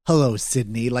franchise. Hello,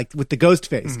 Sydney, like with the ghost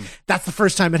face. That's the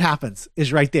first time it happens,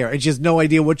 is right there. And she has no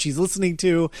idea what she's listening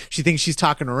to. She thinks she's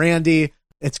talking to Randy.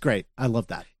 It's great. I love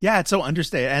that. Yeah, it's so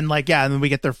understated. And like, yeah, and then we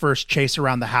get their first chase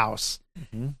around the house.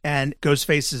 And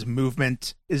Ghostface's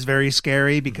movement is very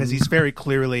scary because he's very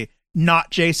clearly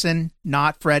not Jason,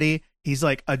 not Freddy. He's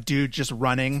like a dude just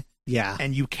running. Yeah.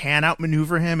 And you can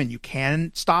outmaneuver him and you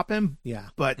can stop him. Yeah.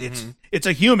 But it's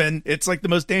a human. It's like the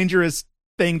most dangerous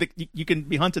thing that you can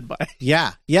be hunted by.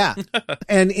 Yeah.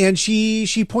 and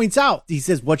she points out, he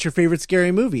says, what's your favorite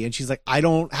scary movie? And she's like, I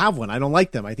don't have one. I don't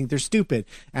like them. I think they're stupid.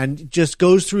 And just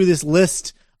goes through this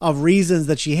list of reasons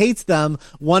that she hates them,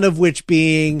 one of which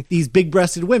being these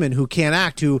big-breasted women who can't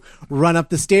act, who run up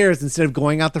the stairs instead of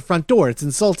going out the front door. It's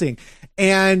insulting.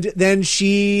 And then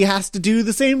she has to do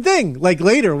the same thing. Like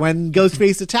later when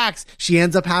Ghostface attacks, she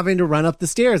ends up having to run up the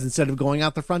stairs instead of going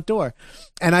out the front door.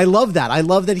 And I love that. I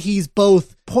love that he's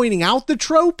both pointing out the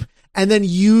trope and then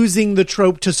using the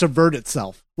trope to subvert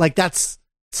itself. Like that's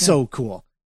so cool.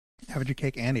 Having your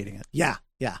cake and eating it. Yeah.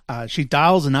 She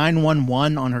dials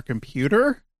 911 on her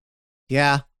computer.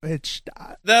 Yeah. Which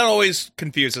that always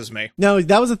confuses me. No,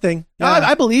 that was a thing.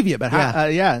 I believe you, but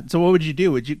so what would you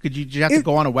do? Could you have to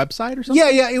go on a website or something?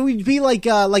 Yeah, it would be like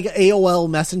an AOL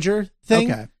Messenger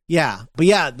thing. Okay. Yeah, but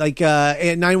like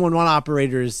 911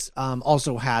 operators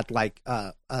also had like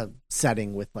a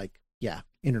setting with like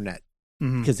internet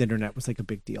because internet was like a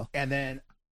big deal. And then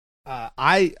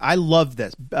I love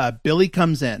this. Billy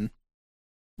comes in,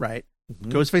 right?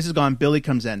 Ghostface is gone. Billy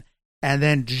comes in. And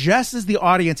then just as the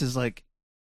audience is like,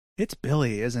 it's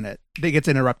Billy, isn't it? They gets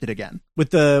interrupted again. With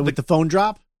the phone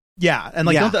drop? Yeah. And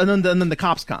like, and then the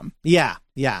cops come. Yeah.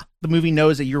 The movie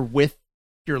knows that you're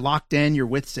locked in, you're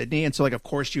with Sydney. And so like, of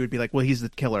course you would be like, well, he's the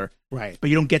killer. Right. But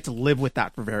you don't get to live with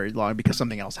that for very long because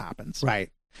something else happens.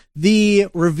 Right. The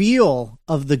reveal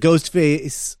of the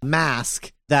Ghostface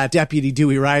mask that Deputy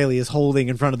Dewey Riley is holding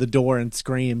in front of the door and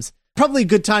screams. Probably a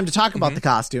good time to talk about the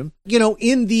costume. You know,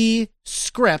 in the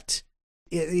script,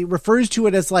 it refers to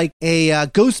it as like a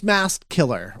ghost mask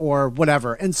killer or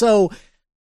whatever. And so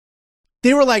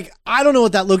they were like, I don't know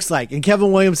what that looks like. And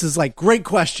Kevin Williams is like, great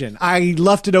question. I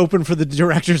left it open for the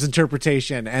director's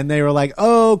interpretation. And they were like,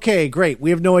 okay, great. We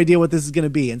have no idea what this is going to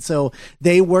be. And so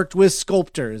they worked with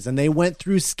sculptors and they went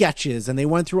through sketches and they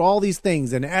went through all these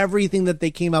things, and everything that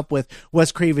they came up with,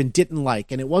 Wes Craven didn't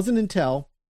like. And it wasn't until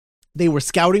they were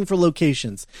scouting for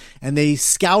locations, and they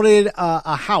scouted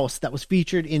a house that was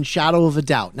featured in Shadow of a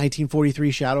Doubt,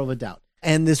 1943 Shadow of a Doubt.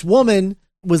 And this woman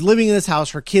was living in this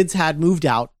house. Her kids had moved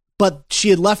out, but she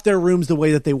had left their rooms the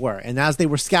way that they were. And as they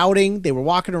were scouting, they were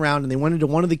walking around and they went into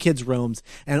one of the kids' rooms,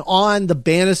 and on the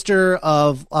banister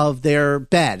of their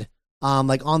bed,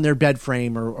 like on their bed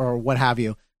frame or what have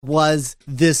you, was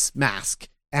this mask.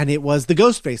 And it was the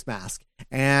Ghostface mask.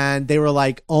 And they were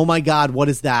like, oh my God, what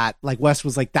is that? Like Wes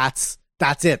was like, that's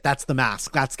it. That's the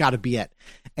mask. That's gotta be it.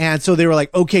 And so they were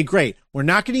like, okay, great. We're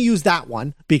not going to use that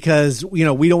one because, you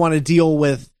know, we don't want to deal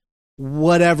with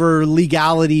whatever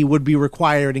legality would be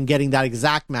required in getting that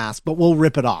exact mask, but we'll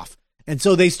rip it off. And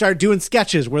so they start doing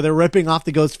sketches where they're ripping off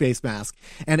the Ghostface mask,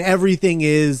 and everything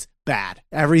is bad.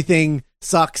 Everything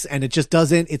sucks, and it just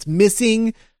doesn't. It's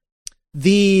missing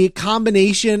the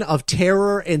combination of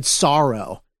terror and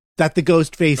sorrow that the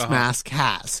Ghostface mask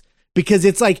has, because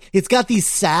it's like, it's got these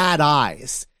sad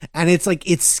eyes, and it's like,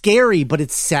 it's scary, but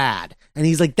it's sad. And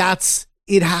he's like,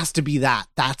 it has to be that.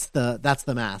 That's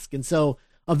the mask. And so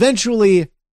eventually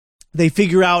they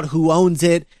figure out who owns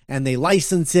it and they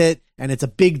license it, and it's a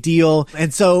big deal.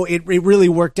 And so it really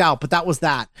worked out, but that was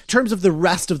that. In terms of the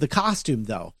rest of the costume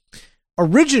though,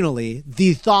 originally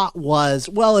the thought was,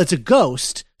 well, it's a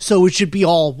ghost, so it should be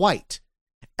all white.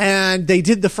 And they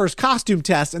did the first costume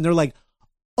test and they're like,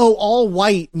 oh, all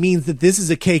white means that this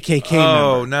is a KKK member.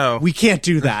 Oh, no. We can't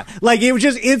do that. Like, it was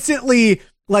just instantly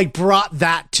like brought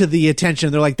that to the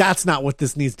attention. They're like, that's not what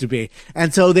this needs to be.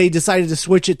 And so they decided to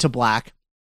switch it to black.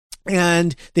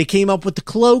 And they came up with the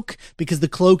cloak, because the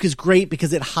cloak is great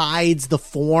because it hides the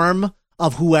form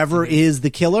of whoever is the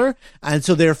killer, and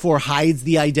so therefore hides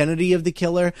the identity of the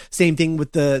killer. Same thing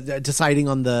with the deciding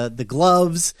on the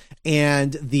gloves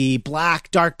and the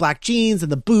dark black jeans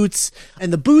and the boots.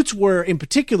 And the boots were in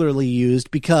particularly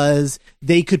used because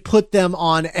they could put them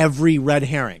on every red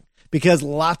herring, because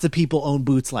lots of people own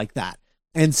boots like that.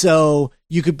 And so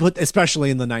you could put, especially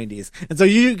in the 90s. And so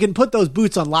you can put those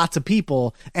boots on lots of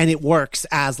people and it works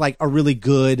as like a really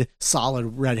good, solid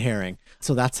red herring.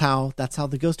 So that's how the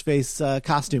Ghostface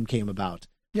costume came about.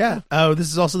 Yeah. Oh, this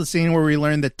is also the scene where we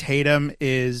learn that Tatum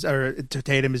is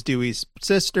Dewey's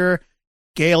sister.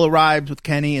 Gail arrives with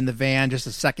Kenny in the van just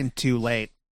a second too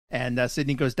late. And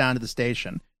Sydney goes down to the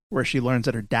station where she learns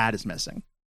that her dad is missing.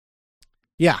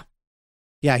 Yeah.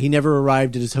 Yeah, he never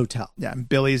arrived at his hotel. Yeah, and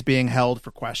Billy's being held for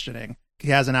questioning.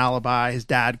 He has an alibi. His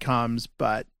dad comes,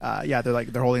 but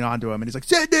they're holding on to him, and he's like,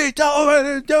 Sydney, tell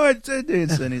him to do it, Sydney.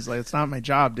 And he's like, it's not my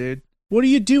job, dude. What are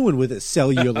you doing with a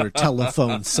cellular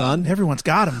telephone, son? Everyone's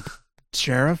got him,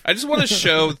 Sheriff. I just want to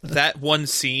show that one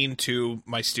scene to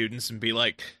my students and be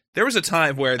like, there was a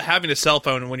time where having a cell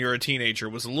phone when you were a teenager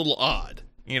was a little odd,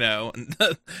 you know?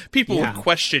 People would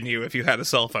question you if you had a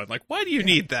cell phone. Like, why do you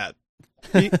need that?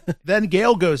 Then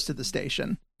Gail goes to the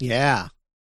station. Yeah.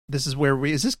 This is where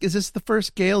is this the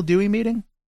first Gail Dewey meeting?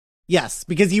 Yes,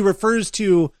 because he refers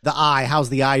to the eye. How's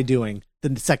the eye doing?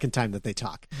 The second time that they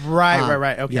talk.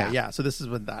 Right. Okay, yeah. So this is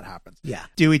when that happens. Yeah.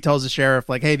 Dewey tells the sheriff,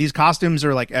 like, hey, these costumes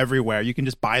are like everywhere. You can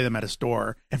just buy them at a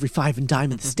store. Every 5 and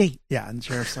dime in the state. Yeah, and the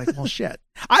sheriff's like, well, shit.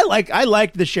 I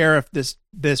liked the sheriff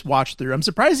this watch through. I'm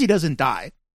surprised he doesn't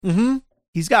die. Mm-hmm.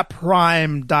 He's got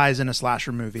prime dies in a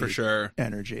slasher movie for sure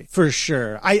energy. For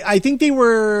sure. I think they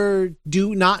were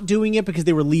not doing it because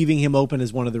they were leaving him open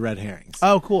as one of the red herrings.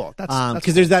 Oh, cool. That's because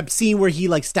cool. there's that scene where he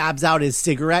like stabs out his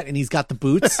cigarette and he's got the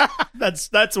boots. that's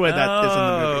where that is in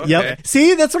the movie. Yep. Okay.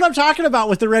 See, that's what I'm talking about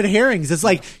with the red herrings. It's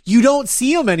like you don't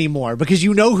see them anymore because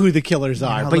you know who the killers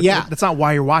are. But that's not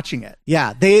why you're watching it.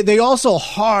 Yeah, they also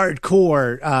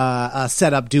hardcore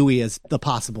set up Dewey as the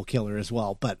possible killer as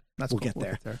well. But we'll get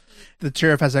there. The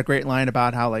sheriff has that great line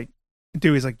about how like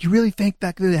Dewey's like, "You really think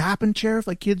that could happen, Sheriff?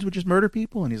 Like kids would just murder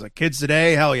people?" And he's like, "Kids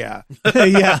today, hell yeah,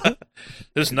 yeah."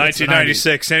 This is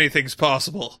 1996. Anything's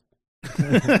possible.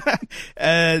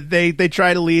 They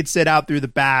try to lead Sid out through the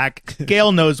back.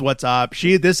 Gail knows what's up.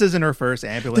 This isn't her first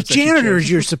ambulance. The janitor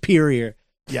is your superior.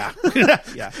 Yeah,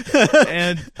 yeah.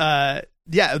 And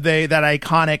Yeah, that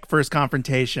iconic first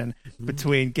confrontation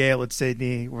between Gale and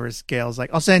Sydney, where Gale's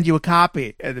like, "I'll send you a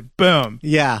copy," and then boom,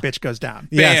 Yeah. bitch goes down.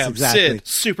 Yes, Bam, exactly. Sid,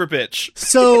 super bitch.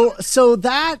 So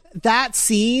that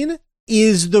scene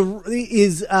is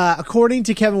according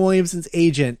to Kevin Williamson's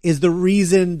agent, is the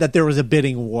reason that there was a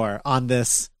bidding war on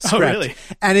this script. Oh, really?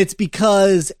 And it's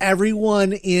because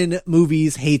everyone in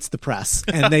movies hates the press,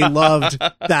 and they loved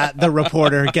that the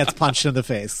reporter gets punched in the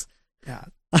face. Yeah.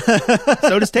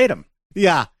 So does Tatum.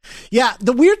 Yeah.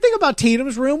 The weird thing about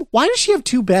Tatum's room, why does she have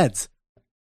 2 beds?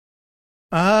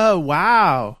 Oh,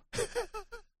 wow.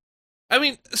 I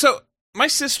mean, so my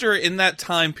sister in that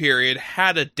time period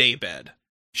had a day bed.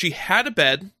 She had a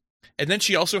bed, and then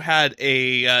she also had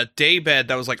a day bed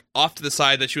that was like off to the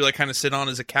side that she would like kind of sit on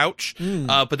as a couch,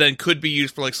 but then could be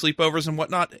used for like sleepovers and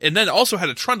whatnot. And then also had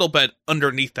a trundle bed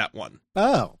underneath that one.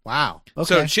 Oh, wow. Okay.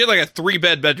 So she had like a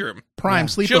 3-bed bedroom. Prime Yeah.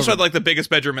 sleepover. She also had like the biggest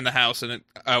bedroom in the house, and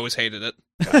I always hated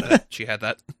it. She had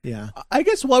that. Yeah. I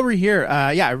guess while we're here,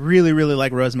 I really, really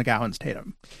like Rose McGowan's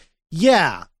Tatum.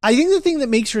 Yeah. I think the thing that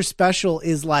makes her special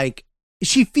is like,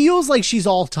 she feels like she's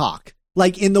all talk.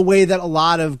 Like in the way that a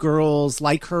lot of girls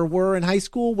like her were in high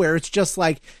school, where it's just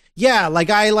like, yeah, like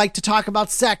I like to talk about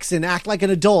sex and act like an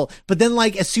adult. But then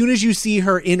like as soon as you see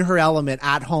her in her element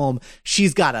at home,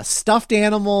 she's got a stuffed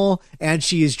animal and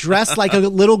she is dressed like a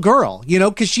little girl, you know,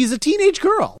 because she's a teenage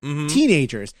girl. Mhm.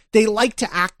 Teenagers, they like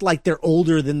to act like they're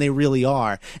older than they really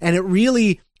are. And it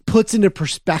really puts into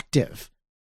perspective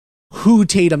who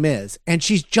Tatum is. And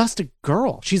she's just a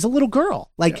girl. She's a little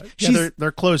girl. Like she's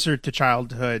they're closer to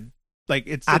childhood. Like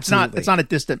it's Absolutely. not a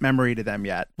distant memory to them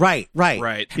yet. right.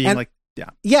 Right. Being And- like,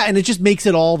 Yeah, and it just makes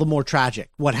it all the more tragic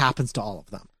what happens to all of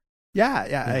them.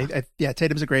 yeah.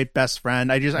 Tatum's a great best friend.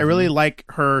 I really like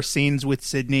her scenes with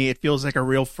Sydney. It feels like a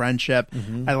real friendship.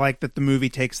 I like that the movie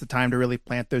takes the time to really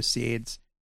plant those seeds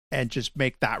and just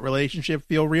make that relationship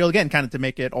feel real again, kind of to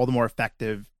make it all the more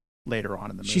effective later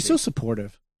on in the movie. She's so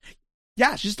supportive.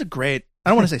 yeah, she's just a great. I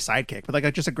don't want to say sidekick, but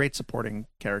like just a great supporting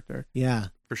character. Yeah.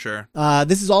 For sure.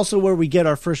 This is also where we get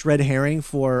our first red herring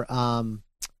for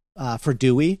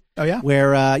Dewey, Oh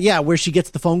yeah, where she gets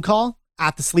the phone call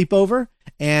at the sleepover,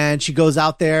 and she goes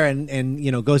out there and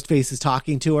Ghostface is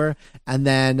talking to her, and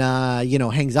then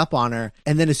hangs up on her,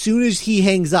 and then as soon as he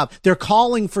hangs up, they're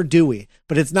calling for Dewey,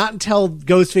 but it's not until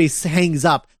Ghostface hangs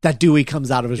up that Dewey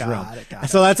comes out of his room. Got it.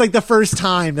 So that's like the first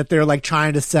time that they're like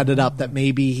trying to set it up that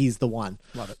maybe he's the one.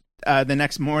 Love it. The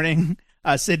next morning,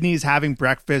 Sydney's having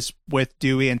breakfast with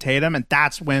Dewey and Tatum, and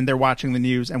that's when they're watching the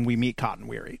news, and we meet Cotton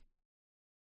Weary.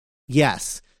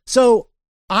 Yes. So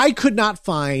I could not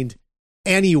find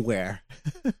anywhere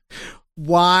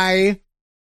why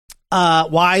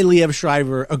Liev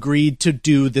Schreiber agreed to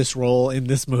do this role in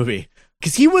this movie,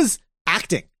 because he was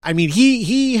acting. I mean,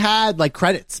 he had like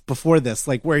credits before this,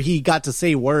 like where he got to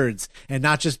say words and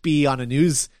not just be on a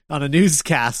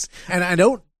newscast. And I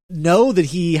don't know that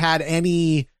he had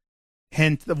any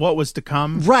Hint of what was to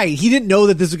come. right. He didn't know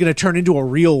that this was going to turn into a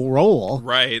real role.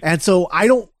 Right. And so I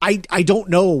don't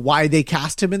know why they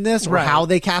cast him in this or Right. how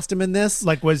they cast him in this.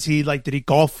 Like, was he like? Did he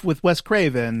golf with Wes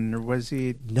Craven, or was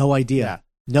he? No idea. Yeah.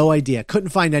 No idea.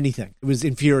 Couldn't find anything. It was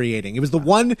infuriating. It was the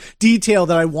one detail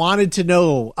that I wanted to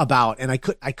know about, and I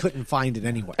couldn't find it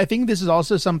anywhere. I think this is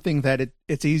also something that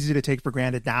it's easy to take for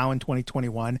granted now in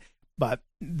 2021. But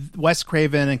Wes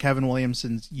Craven and Kevin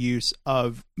Williamson's use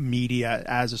of media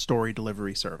as a story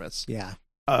delivery service. Yeah.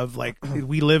 Of like,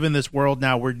 we live in this world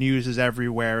now where news is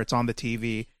everywhere. It's on the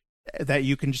TV, that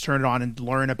you can just turn it on and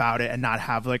learn about it and not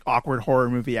have like awkward horror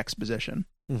movie exposition.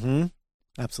 Mm-hmm.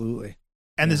 Absolutely.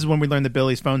 And this is when we learn that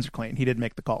Billy's phones are clean. He did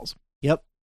make the calls. Yep.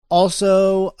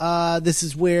 Also, this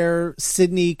is where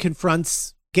Sydney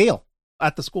confronts Gale.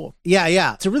 At the school.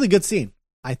 Yeah. It's a really good scene,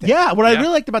 I think. Yeah, what I Yeah.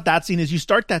 really liked about that scene is you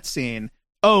start that scene,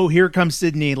 oh, here comes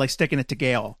Sydney, like sticking it to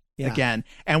Gale again.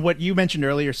 And what you mentioned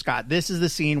earlier, Scott, this is the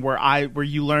scene where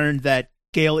you learned that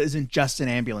Gale isn't just an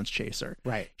ambulance chaser.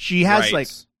 Right. She has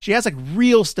Right.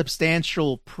 real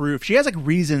substantial proof. She has like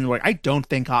reason like, I don't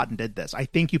think Cotton did this. I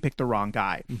think you picked the wrong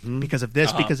guy because of this,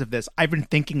 Uh-huh. because of this. I've been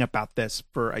thinking about this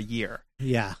for a year.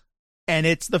 Yeah. And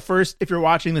it's the first, if you're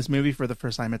watching this movie for the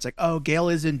first time, it's like, oh, Gale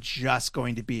isn't just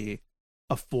going to be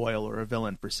a foil or a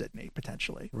villain for Sydney,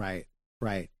 potentially. Right.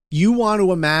 You want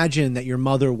to imagine that your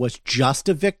mother was just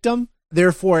a victim.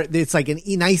 Therefore, it's like a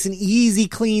nice and easy,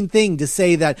 clean thing to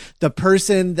say that the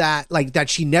person that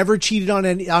she never cheated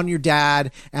on your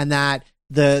dad, and that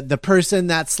the person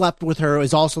that slept with her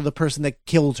is also the person that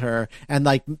killed her and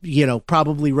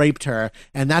probably raped her.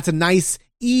 And that's a nice,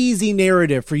 easy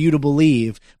narrative for you to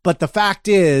believe. But the fact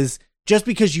is, just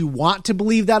because you want to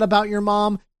believe that about your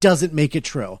mom doesn't make it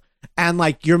true. And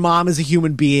like, your mom is a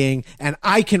human being, and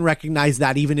I can recognize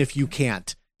that even if you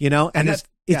can't, and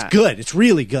it's good. It's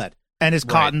really good. And is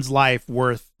Cotton's life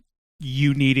worth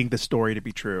you needing the story to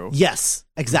be true? Yes,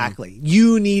 exactly.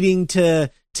 You needing to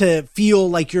feel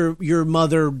like your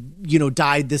mother,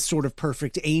 died this sort of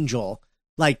perfect angel,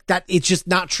 like that. It's just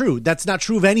not true. That's not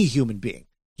true of any human being,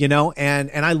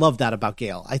 and I love that about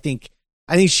Gale. I think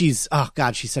she's, oh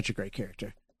God, she's such a great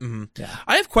character. Mm-hmm. Yeah.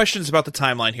 I have questions about the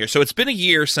timeline here. So it's been a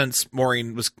year since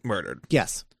Maureen was murdered.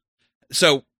 Yes.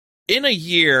 So in a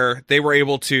year, they were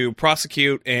able to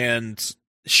prosecute, and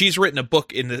she's written a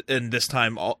book in this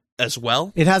time as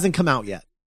well. It hasn't come out yet.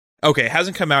 Okay, it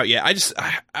hasn't come out yet.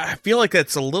 I feel like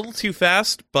that's a little too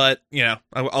fast, but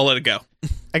I'll let it go.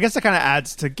 I guess that kind of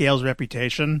adds to Gale's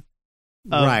reputation.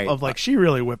 Of like, she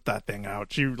really whipped that thing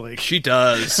out. She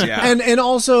does, yeah. and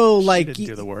also like, didn't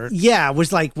do the work. Yeah,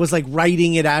 was like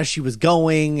writing it as she was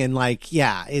going, and like,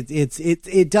 yeah,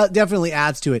 it definitely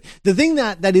adds to it. The thing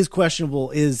that is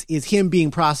questionable is him being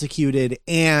prosecuted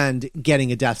and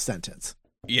getting a death sentence.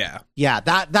 Yeah,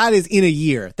 that is in a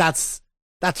year. That's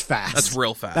fast. That's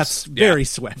real fast. That's very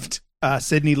swift.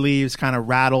 Sydney leaves kind of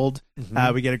rattled.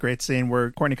 Mm-hmm. We get a great scene where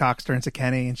Courtney Cox turns to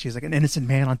Kenny, and she's like, an innocent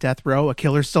man on death row, a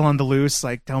killer still on the loose,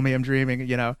 like, tell me I'm dreaming,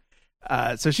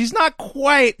 so she's not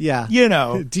quite, yeah,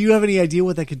 do you have any idea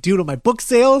what that could do to my book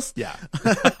sales? Yeah.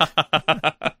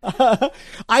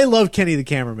 I love Kenny the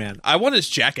cameraman. I want his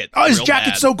jacket. Oh, his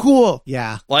jacket's so cool.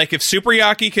 Yeah, like if Super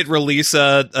Yaki could release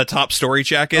a top story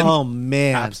jacket. Oh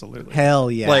man, absolutely, hell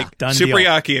yeah. Like, done Super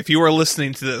deal. Yaki, if you are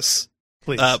listening to this,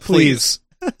 please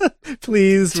take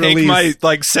release my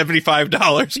like $75,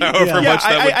 however much that would cost.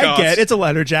 I get it's a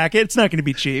leather jacket. It's not going to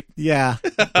be cheap. Yeah.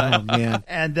 Oh man.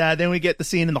 And then we get the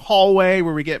scene in the hallway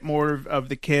where we get more of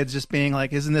the kids just being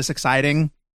like, "Isn't this exciting?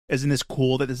 Isn't this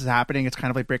cool that this is happening?" It's kind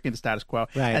of like breaking the status quo.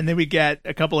 Right. And then we get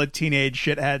a couple of teenage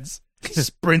shitheads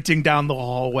sprinting down the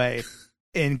hallway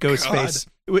in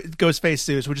Ghostface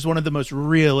suits, which is one of the most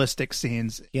realistic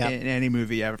scenes in any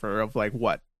movie ever of like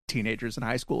what teenagers in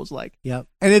high school is like. Yep.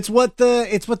 And it's what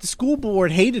the school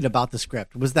board hated about the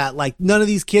script was that like none of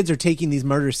these kids are taking these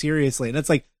murders seriously. And it's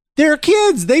like, they're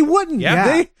kids. They wouldn't.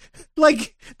 Yeah.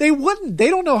 They wouldn't. They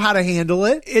don't know how to handle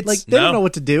it. They don't know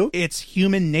what to do. It's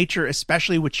human nature,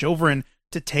 especially with children,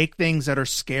 to take things that are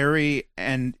scary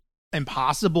and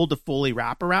impossible to fully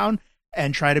wrap around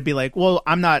and try to be like, well,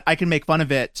 I can make fun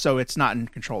of it, so it's not in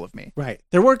control of me. Right.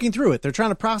 They're working through it. They're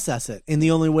trying to process it in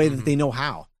the only way that they know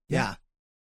how. Yeah.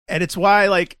 And it's why,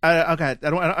 like, okay, I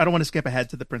don't want to skip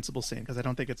ahead to the principal scene because I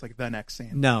don't think it's like the next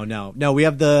scene. No. We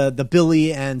have the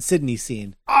Billy and Sydney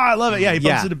scene. Oh, I love it. Yeah, he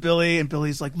bumps into Billy, and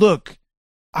Billy's like, "Look,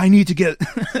 I need to get.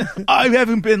 I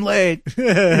haven't been laid.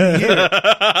 I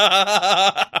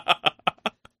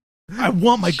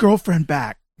want my girlfriend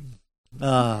back."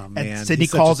 Oh man! And Sydney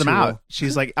calls him out.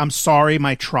 She's like, "I'm sorry,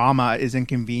 my trauma is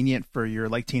inconvenient for your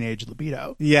like teenage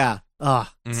libido." Yeah.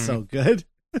 So good.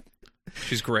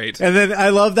 She's great. And then I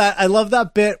love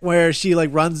that bit where she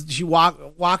like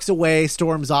walks away,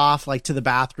 storms off like to the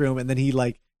bathroom, and then he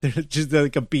like there's just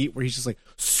like a beat where he's just like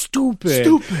stupid.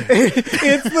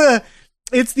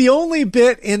 It's the only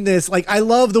bit in this. Like, I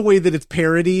love the way that it's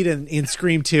parodied in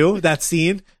Scream 2. That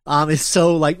scene is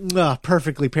so like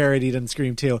perfectly parodied in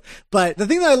Scream 2. But the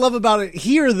thing that I love about it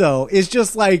here though is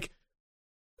just like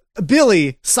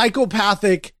Billy,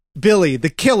 psychopathic Billy, the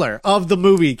killer of the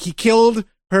movie. He killed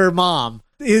her mom,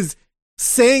 is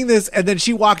saying this, and then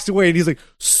she walks away and he's like,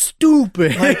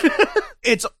 stupid. Like,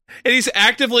 and he's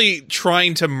actively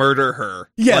trying to murder her.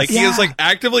 Yes. Like, he is like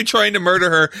actively trying to murder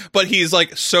her, but he's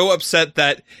like so upset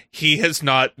that he has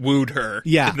not wooed her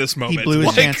in this moment. He blew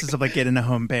his chances of like getting a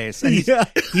home base. And he's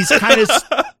kind of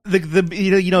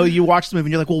you watch the movie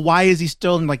and you're like, well, why is he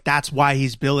still? And like, that's why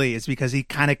he's Billy, is because he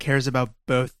kind of cares about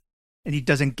both. And he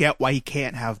doesn't get why he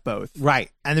can't have both.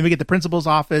 Right. And then we get the principal's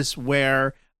office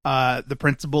where the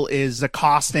principal is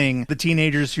accosting the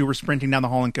teenagers who were sprinting down the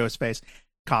hall in Ghostface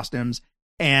costumes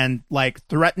and like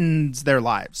threatens their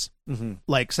lives. Mm-hmm.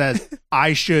 Like says,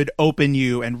 I should open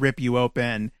you and rip you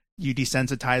open, you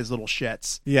desensitized little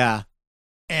shits. Yeah.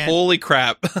 And, holy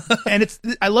crap. And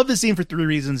I love this scene for 3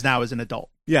 reasons now as an adult.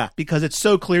 Yeah. Because it's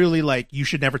so clearly like, you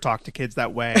should never talk to kids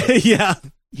that way. Yeah.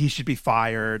 He should be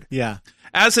fired. Yeah.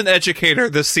 As an educator,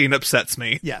 this scene upsets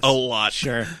me a lot.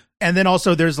 Sure. And then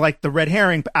also there's like the red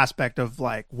herring aspect of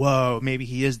like, whoa, maybe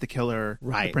he is the killer,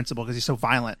 right? The principal, because he's so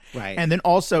violent. Right. And then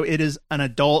also it is an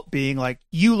adult being like,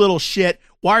 you little shit,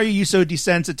 why are you so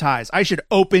desensitized? I should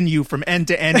open you from end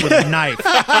to end with a knife.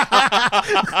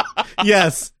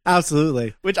 Yes,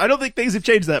 absolutely. Which I don't think things have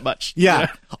changed that much. Yeah.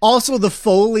 Also, the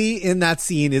Foley in that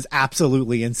scene is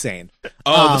absolutely insane.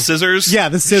 Oh, the scissors? Yeah,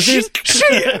 the scissors.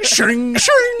 Shring,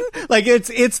 shring. Like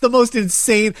it's the most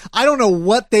insane. I don't know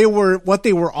what they were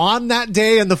on that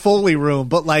day in the Foley room,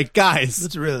 but like, guys,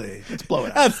 Let's blow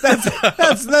it out.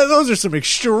 those are some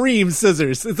extreme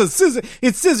scissors. It's a scissor.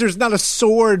 It's scissors, not a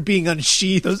sword being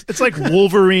unsheathed. It's like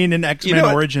Wolverine in X-Men You know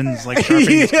what? Origins, like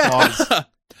sharpening his claws.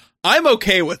 I'm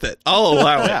okay with it. I'll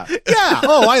allow it. Yeah.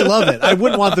 Oh, I love it. I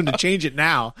wouldn't want them to change it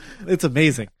now. It's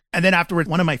amazing. And then afterwards,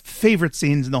 one of my favorite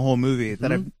scenes in the whole movie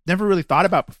that I've never really thought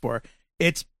about before,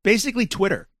 it's basically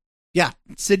Twitter. Yeah.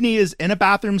 Sydney is in a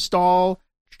bathroom stall,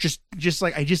 just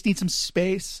like, I just need some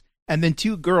space. And then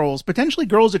two girls, potentially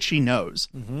girls that she knows,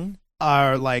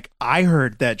 are like, I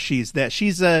heard that she's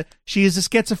a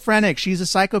schizophrenic, she's a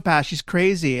psychopath, she's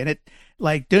crazy, and it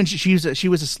like, don't she was a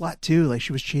slut too, like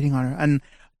she was cheating on her, and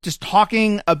just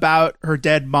talking about her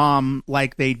dead mom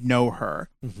like they know her,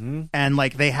 and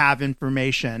like they have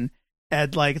information,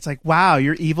 and like it's like, wow,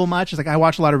 you're evil much? It's like, I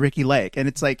watch a lot of Ricky Lake, and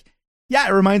it's like, yeah,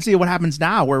 it reminds me of what happens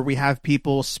now, where we have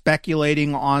people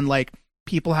speculating on like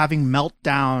people having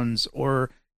meltdowns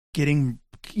or getting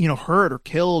hurt or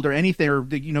killed or anything, or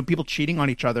people cheating on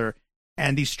each other,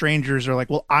 and these strangers are like,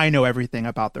 well, I know everything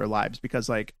about their lives because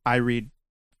like I read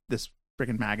this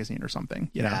freaking magazine or something.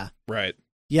 You know? Right.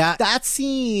 Yeah, that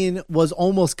scene was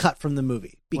almost cut from the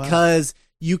movie because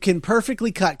you can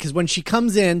perfectly cut, because when she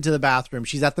comes into the bathroom,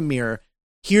 she's at the mirror,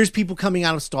 hears people coming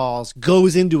out of stalls,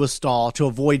 goes into a stall to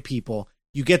avoid people.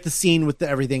 You get the scene with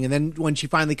everything, and then when she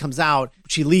finally comes out,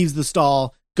 she leaves the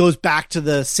stall, goes back to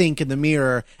the sink in the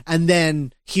mirror, and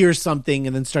then hears something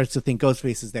and then starts to think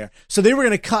Ghostface is there. So they were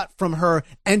going to cut from her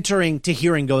entering to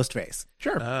hearing Ghostface.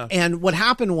 Sure. And what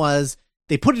happened was,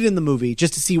 they put it in the movie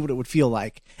just to see what it would feel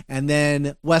like. And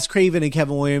then Wes Craven and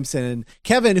Kevin Williamson, and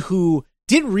Kevin, who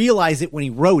didn't realize it when he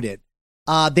wrote it,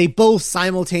 they both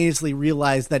simultaneously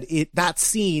realized that that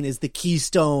scene is the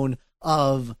keystone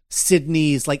of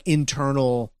Sydney's like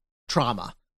internal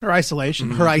trauma. Her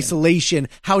isolation. Her isolation,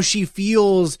 how she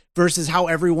feels versus how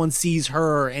everyone sees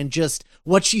her, and just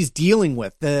what she's dealing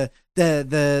with, the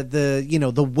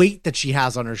weight that she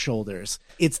has on her shoulders.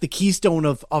 It's the keystone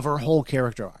of her whole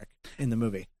character arc in the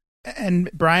movie. And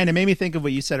Brian, it made me think of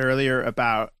what you said earlier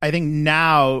about, I think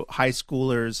now high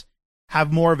schoolers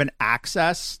have more of an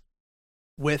access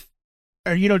with,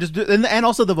 or and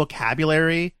also the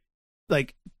vocabulary,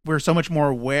 like we're so much more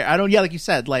aware. Like you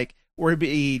said, like it'd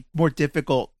be more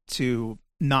difficult to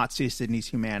not see Sydney's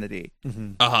humanity,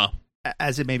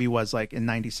 as it maybe was like in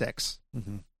 '96.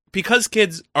 Because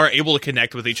kids are able to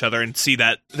connect with each other and see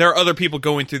that there are other people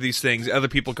going through these things, other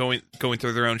people going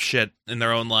through their own shit in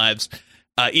their own lives,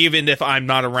 even if I'm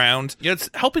not around, it's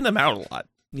helping them out a lot.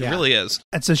 It really is.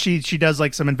 And so she does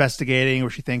like some investigating where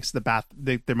she thinks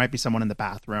there might be someone in the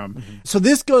bathroom. So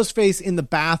this Ghostface in the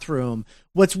bathroom,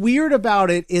 what's weird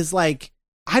about it is like,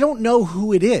 I don't know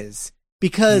who it is,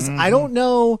 because I don't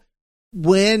know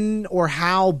when or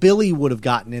how Billy would have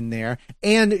gotten in there,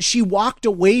 and she walked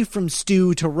away from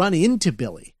Stu to run into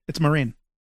Billy. It's Maureen.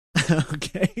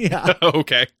 Okay, yeah.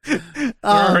 Okay. We're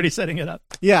already setting it up.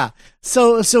 Yeah.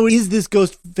 So is this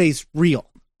Ghostface real,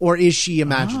 or is she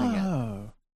imagining it?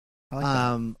 I like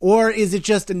that. Or is it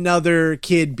just another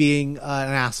kid being an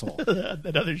asshole?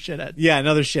 Another shithead. Yeah,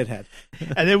 another shithead.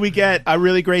 And then we get a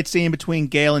really great scene between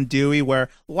Gale and Dewey where,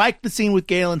 like the scene with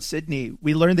Gale and Sydney,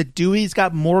 we learn that Dewey's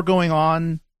got more going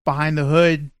on behind the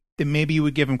hood than maybe you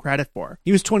would give him credit for.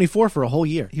 He was 24 for a whole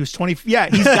year. He was 20. Yeah,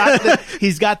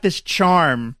 he's got this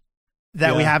charm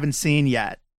that we haven't seen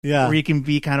yet. Yeah. Where he can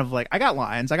be kind of like, I got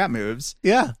lines, I got moves.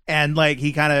 Yeah. And like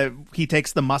he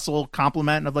takes the muscle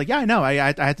compliment of like, yeah, I know, I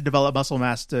had to develop muscle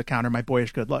mass to counter my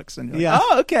boyish good looks. And you're like,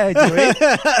 oh, okay, Dewey.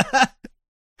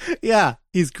 Yeah,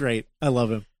 he's great. I love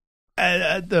him.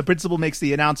 The principal makes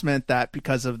the announcement that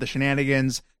because of the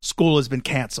shenanigans, school has been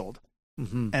canceled.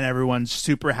 And everyone's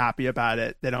super happy about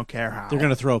it. They don't care how. They're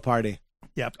going to throw a party.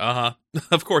 Yep.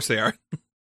 Of course they are.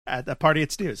 At the party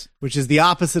at Stu's. Which is the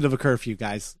opposite of a curfew,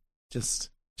 guys. Just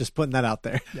putting that out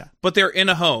there. Yeah. But they're in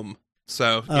a home,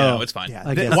 so it's fine.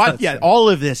 Yeah, all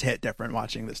of this hit different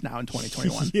watching this now in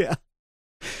 2021. Yeah.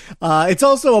 It's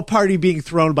also a party being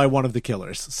thrown by one of the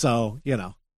killers. So,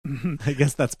 I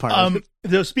guess that's part of it.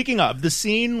 Though, speaking of the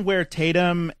scene where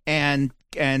Tatum and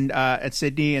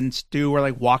Sydney and Stu were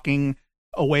like walking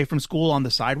away from school on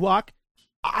the sidewalk,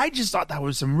 I just thought that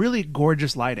was some really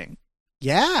gorgeous lighting.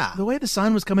 Yeah. The way the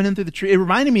sun was coming in through the tree, it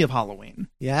reminded me of Halloween.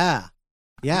 Yeah.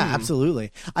 Yeah,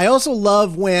 absolutely. I also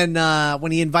love when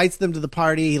he invites them to the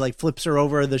party, he like flips her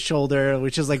over the shoulder,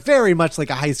 which is like very much like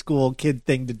a high school kid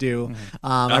thing to do.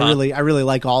 I really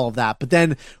like all of that. But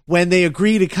then when they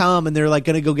agree to come and they're like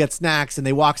going to go get snacks and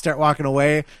they start walking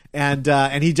away and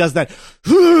he does that,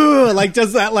 like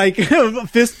does that like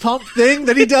fist pump thing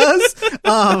that he does,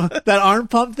 that arm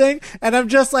pump thing. And I'm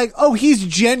just like, oh, he's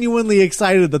genuinely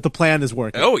excited that the plan is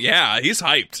working. Oh yeah, he's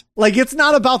hyped. Like, it's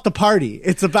not about the party.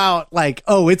 It's about like,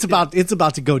 oh, it's about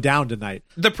to go down tonight.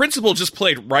 The principal just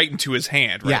played right into his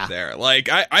hand right there. Like,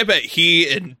 I bet he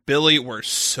and Billy were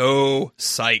so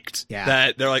psyched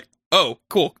that they're like, oh,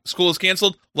 cool, school is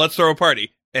canceled. Let's throw a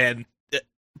party. And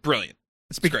brilliant.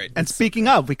 It's great. And speaking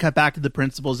of, we cut back to the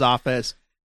principal's office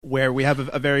where we have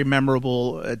a very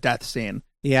memorable death scene.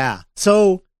 Yeah.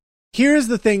 So here's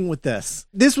the thing with this.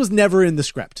 This was never in the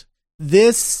script.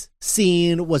 This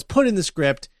scene was put in the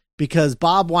script because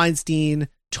Bob Weinstein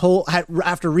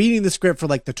after reading the script for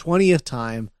like the 20th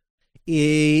time,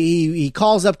 he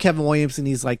calls up Kevin Williamson.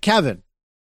 He's like, Kevin,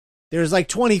 there's like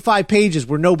 25 pages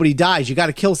where nobody dies. You got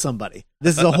to kill somebody.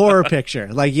 This is a horror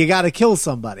picture. Like, you got to kill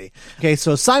somebody. Okay,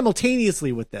 so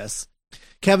simultaneously with this,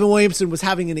 Kevin Williamson was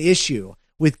having an issue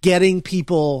with getting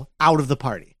people out of the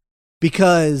party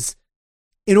because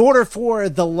in order for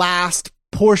the last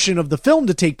portion of the film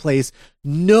to take place,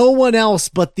 no one else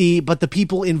but the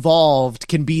people involved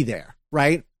can be there,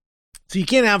 right? So you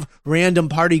can't have random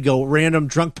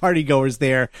drunk party goers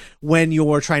there when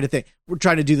you're trying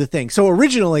to do the thing. So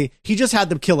originally he just had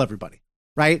them kill everybody,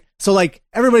 right? So like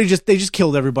they just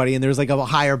killed everybody and there's like a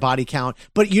higher body count,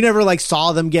 but you never like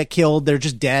saw them get killed. They're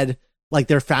just dead, like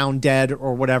they're found dead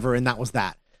or whatever. And that was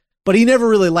that. But he never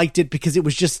really liked it because it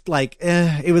was just like,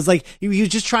 it was like, he was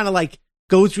just trying to like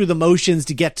go through the motions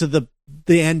to get to the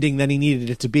ending that he needed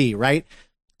it to be, right?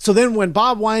 So then when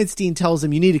Bob Weinstein tells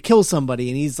him you need to kill somebody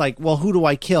and he's like, well, who do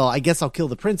I kill? I guess I'll kill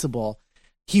the principal.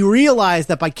 He realized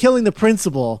that by killing the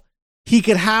principal, he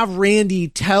could have Randy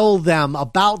tell them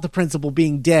about the principal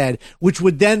being dead, which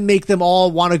would then make them all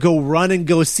want to go run and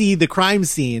go see the crime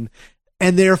scene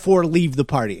and therefore leave the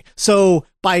party. So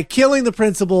by killing the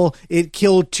principal, it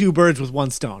killed two birds with one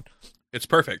stone. It's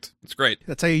perfect. It's great.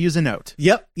 That's how you use a note.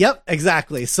 Yep,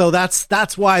 exactly. So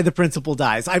that's why the principal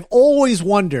dies. I've always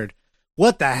wondered,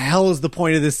 what the hell is the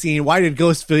point of this scene? Why did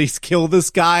Ghostface kill this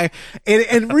guy?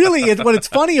 And really, what it's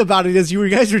funny about it is you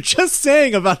guys were just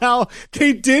saying about how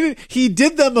he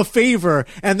did them a favor,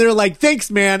 and they're like,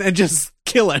 thanks, man, and just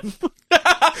kill him.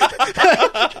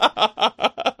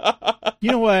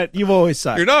 You know what? You've always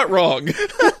sucked. You're not wrong.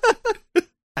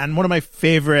 And one of my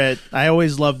favorite, I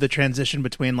always love the transition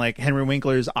between like Henry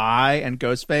Winkler's eye and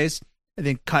Ghostface, and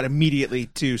then cut immediately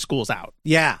to School's Out.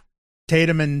 Yeah.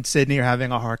 Tatum and Sydney are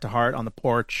having a heart-to-heart on the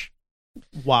porch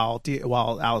while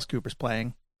Alice Cooper's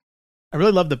playing. I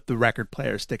really love the record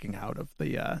player sticking out of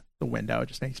the window. It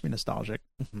just makes me nostalgic.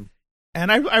 Mm-hmm.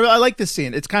 And I like this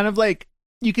scene. It's kind of like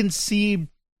you can see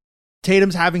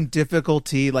Tatum's having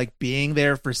difficulty like being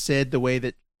there for Sid the way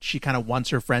that she kind of wants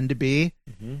her friend to be,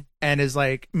 and is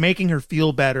like making her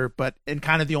feel better, but in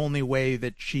kind of the only way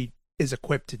that she is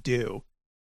equipped to do,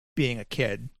 being a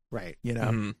kid, right? You know.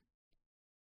 Mm-hmm.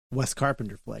 Wes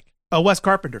Carpenter flick. A Wes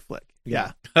Carpenter flick.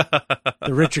 Yeah.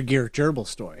 The Richard Gere gerbil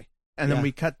story. And then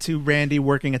we cut to Randy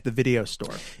working at the video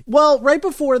store. Well, right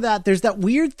before that, there's that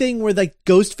weird thing where like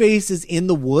Ghostface is in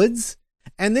the woods.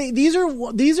 And these are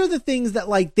the things that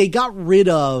like they got rid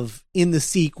of in the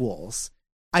sequels,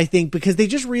 I think, because they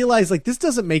just realized like this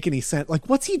doesn't make any sense. Like,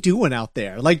 what's he doing out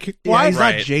there? Like, why he's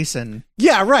not Jason?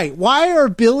 Yeah, right. Why are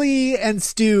Billy and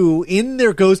Stu in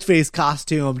their Ghostface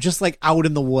costume just like out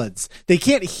in the woods? They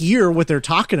can't hear what they're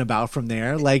talking about from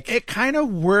there. Like, it kind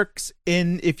of works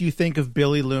in if you think of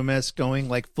Billy Loomis going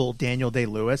like full Daniel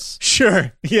Day-Lewis.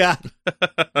 Sure. Yeah.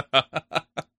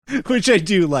 Which I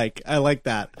do like. I like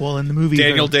that. Well, in the movie,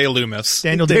 Daniel Day-Loomis.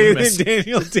 Daniel Day-Loomis.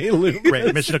 Daniel Day-Loomis.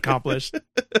 Great. Mission accomplished.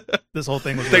 This whole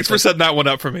thing was. Thanks for setting that one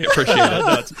up for me. Appreciate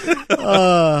it.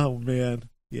 Oh man.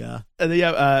 Yeah. And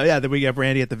then, then we have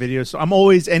Randy at the video store. I'm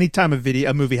always, anytime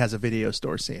a movie has a video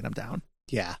store scene, I'm down.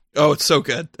 Yeah. Oh, it's so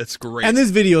good. It's great. And this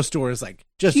video store is like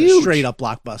just huge. A straight up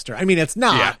blockbuster. I mean, it's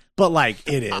not, but like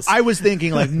it is. I was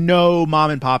thinking like no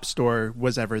mom and pop store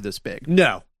was ever this big.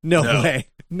 No way.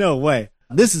 No way.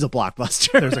 This is a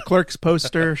blockbuster. There's a Clerks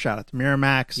poster. Shout out to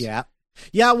Miramax. Yeah.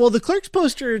 Yeah, well, the Clerks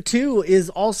poster, too, is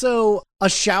also a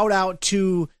shout out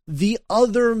to the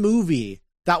other movie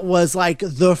that was like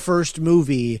the first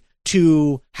movie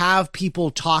to have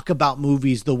people talk about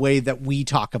movies the way that we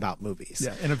talk about movies.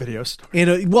 Yeah, in a video store.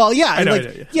 Well, yeah. I know,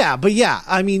 like, yeah, but yeah,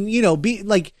 I mean, you know,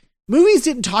 movies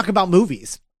didn't talk about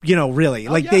movies. really.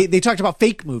 Oh, Like yeah. they talked about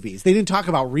fake movies. They didn't talk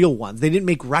about real ones. They didn't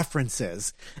make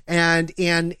references. And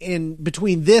in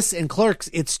between this and Clerks,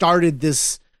 it started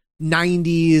this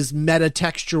 90s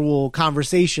metatextual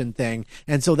conversation thing.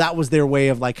 And so that was their way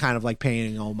of like kind of like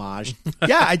paying homage.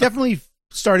 Yeah, I definitely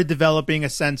started developing a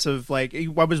sense of like I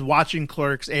was watching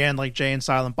Clerks and like Jay and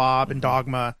Silent Bob and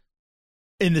Dogma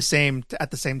at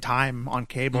the same time on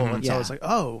cable, and so Yeah. I was like,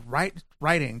 oh,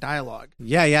 writing dialogue,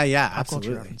 Yeah, pop culture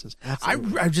absolutely. references.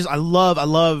 Absolutely.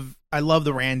 I love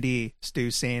the Randy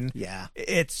Stu scene. Yeah.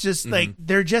 It's just like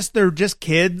they're just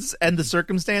kids, and the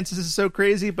circumstances is so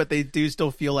crazy, but they do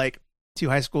still feel like two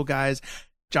high school guys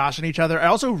joshing each other. I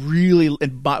also really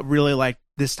like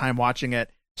this time watching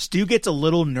it. Stu gets a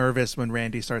little nervous when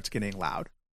Randy starts getting loud.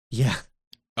 Yeah.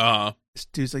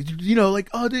 Stu's like, like,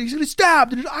 oh, he's gonna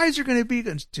stab, and his eyes are gonna be.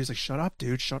 And Stu's like, shut up,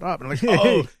 dude, shut up. And I'm like,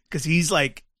 oh, because he's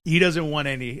like, he doesn't want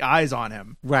any eyes on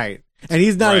him. Right. And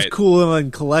he's not as Right. cool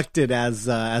and collected as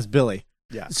Billy.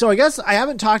 Yeah. So I guess I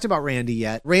haven't talked about Randy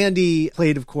yet. Randy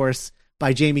played, of course,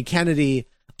 by Jamie Kennedy.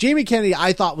 Jamie Kennedy,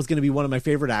 I thought was going to be one of my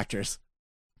favorite actors.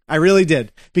 I really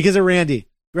did because of Randy.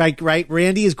 Right.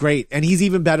 Randy is great, and he's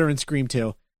even better in Scream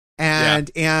 2.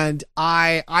 And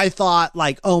I thought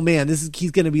like, oh man,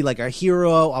 he's going to be like a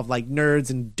hero of like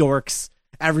nerds and dorks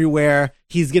everywhere.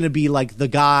 He's going to be like the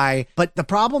guy. But the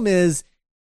problem is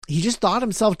he just thought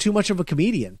himself too much of a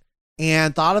comedian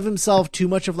and thought of himself too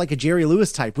much of like a Jerry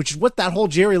Lewis type, which is what that whole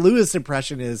Jerry Lewis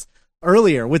impression is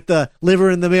earlier with the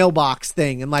liver in the mailbox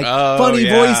thing and like funny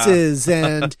voices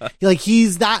and like he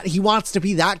wants to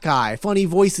be that guy, funny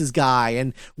voices guy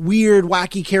and weird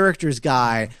wacky characters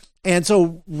guy. And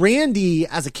so Randy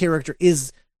as a character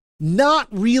is not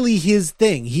really his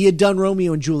thing. He had done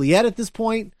Romeo and Juliet at this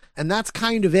point, and that's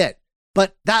kind of it.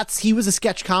 But he was a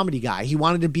sketch comedy guy. He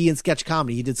wanted to be in sketch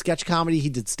comedy. He did sketch comedy. He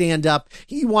did stand up.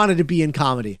 He wanted to be in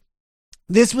comedy.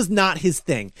 This was not his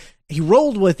thing. He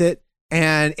rolled with it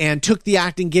and took the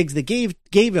acting gigs that gave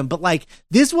him. But like,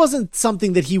 this wasn't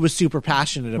something that he was super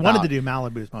passionate about. He wanted to do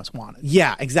Malibu's Most Wanted.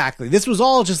 Yeah, exactly. This was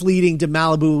all just leading to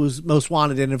Malibu's Most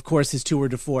Wanted and, of course, his tour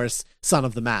de force, Son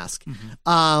of the Mask.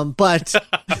 But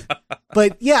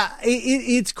yeah,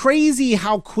 it's crazy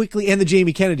how quickly, and the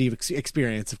Jamie Kennedy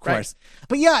experience, of course. Right.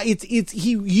 But yeah,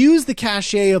 he used the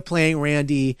cachet of playing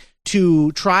Randy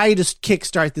to try to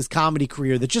kickstart this comedy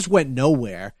career that just went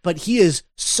nowhere. But he is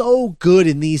so good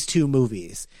in these two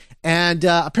movies. And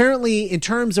apparently, in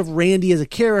terms of Randy as a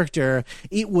character,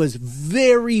 it was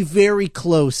very, very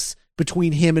close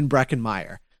between him and Breckin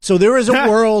Meyer. So there is a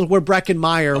world where Breckin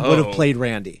Meyer would have played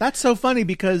Randy. That's so funny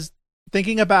because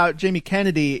thinking about Jamie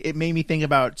Kennedy, it made me think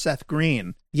about Seth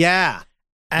Green. Yeah.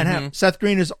 And Seth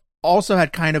Green has also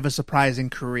had kind of a surprising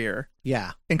career.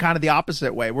 Yeah. In kind of the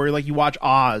opposite way, where like you watch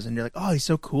Oz and you're like, oh, he's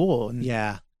so cool. And,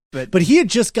 yeah. But he had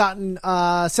just gotten,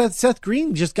 Seth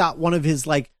Green just got one of his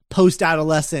like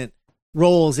post-adolescent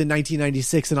roles in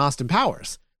 1996 in Austin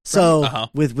Powers. So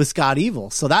with Scott Evil.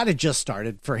 So that had just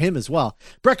started for him as well.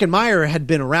 Breckin Meyer had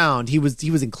been around. He was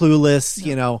in Clueless,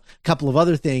 a couple of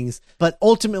other things. But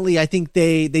ultimately, I think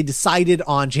they decided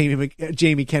on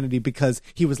Jamie Kennedy because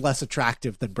he was less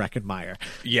attractive than Breckin Meyer.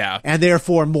 Yeah. And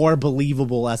therefore more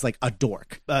believable as like a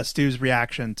dork. Stu's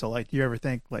reaction to like, you ever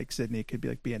think like Sydney could be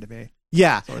like be into me?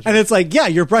 Yeah. And it's like, yeah,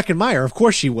 you're Breckin Meyer. Of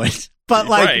course she would. But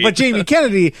like, but Jamie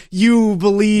Kennedy, you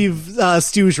believe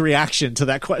Stu's reaction to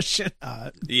that question.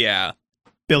 Yeah.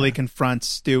 Billy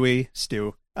confronts Stewie.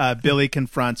 Billy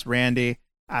confronts Randy,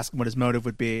 asks him what his motive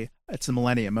would be. It's the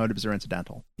Millennium. Motives are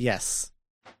incidental. Yes.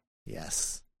 We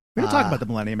don't talk about the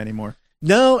Millennium anymore.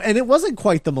 No, and it wasn't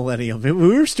quite the Millennium. We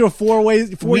were still 4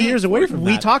 years away from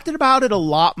that. We talked about it a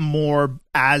lot more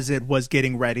as it was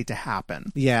getting ready to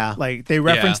happen. Yeah. Like, they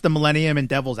referenced the Millennium in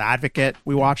Devil's Advocate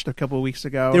we watched a couple of weeks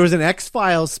ago. There was an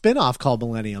X-Files spinoff called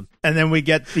Millennium. And then we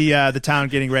get the town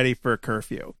getting ready for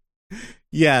curfew.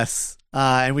 Yes.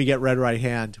 And we get Red Right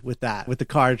Hand with that, with the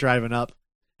car driving up.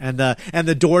 And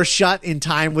the door shut in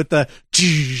time with the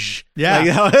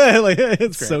yeah, like,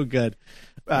 it's so good.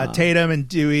 Tatum and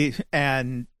Dewey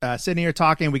and Sydney are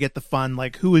talking. We get the fun,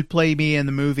 like, who would play me in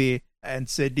the movie? And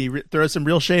Sydney throws some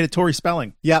real shade at Tori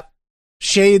Spelling. Yep.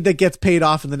 Shade that gets paid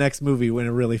off in the next movie in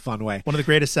a really fun way. One of the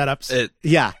greatest setups.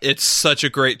 It's such a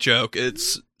great joke.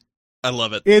 I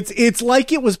love it. It's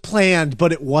like it was planned,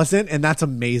 but it wasn't, and that's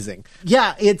amazing.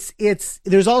 Yeah,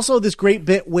 there's also this great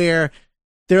bit where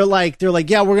they're like,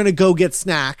 yeah, we're gonna go get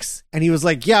snacks. And he was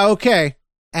like, yeah, okay.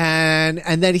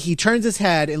 And then he turns his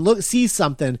head and sees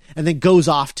something and then goes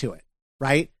off to it,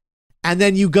 right? And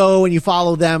then you go and you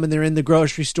follow them and they're in the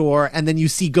grocery store and then you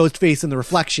see Ghostface in the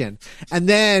reflection. And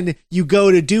then you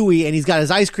go to Dewey and he's got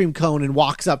his ice cream cone and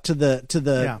walks up to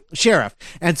the sheriff.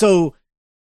 And so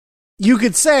you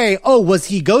could say, oh, was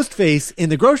he Ghostface in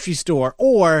the grocery store,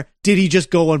 or did he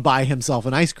just go and buy himself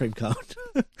an ice cream cone?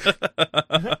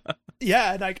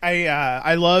 Yeah, like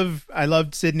I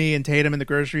loved Sydney and Tatum in the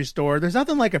grocery store. There's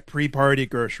nothing like a pre-party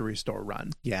grocery store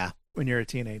run Yeah. when you're a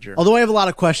teenager. Although I have a lot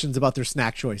of questions about their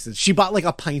snack choices. She bought like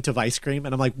a pint of ice cream,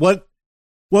 and I'm like, what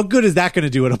good is that going to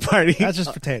do at a party? That's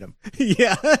just for Tatum.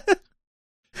 Yeah.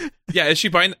 Yeah, is she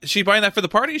buying that for the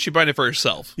party? Or is she buying it for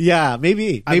herself? Yeah,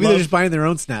 maybe they're just buying their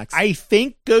own snacks. I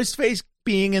think Ghostface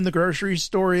being in the grocery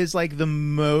store is like the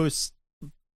most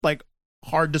like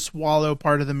hard to swallow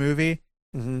part of the movie.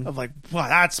 Mhm. Of like, wow,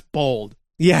 that's bold.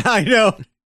 Yeah, I know.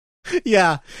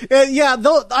 Yeah.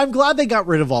 Though I'm glad they got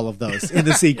rid of all of those in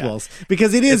the sequels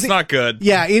because It's not good.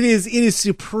 Yeah, it is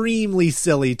supremely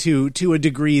silly to a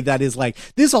degree that is like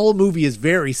this whole movie is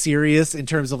very serious in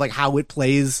terms of like how it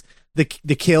plays the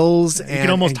kills. You can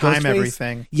almost time Ghostface.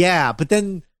 everything. Yeah, but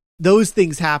then those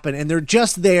things happen and they're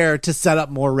just there to set up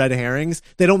more red herrings.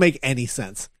 They don't make any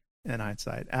sense. In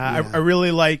hindsight, Yeah. I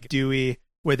really like Dewey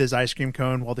with his ice cream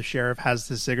cone while the sheriff has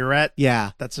the cigarette.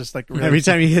 Yeah. That's just like really Every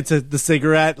time he hits the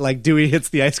cigarette, like Dewey hits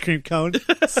the ice cream cone.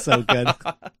 So good.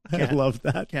 I love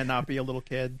that. cannot be a little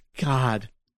kid. God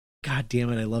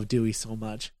damn it. I love Dewey so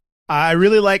much. I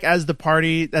really like as the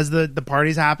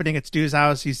party's happening at Stu's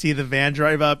house, you see the van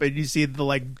drive up and you see the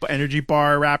like energy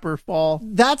bar wrapper fall.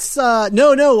 That's Who's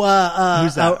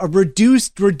that? a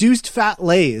reduced fat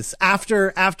Lays after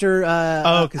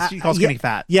Because she calls Kenny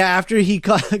fat. Yeah, after he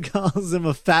calls him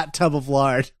a fat tub of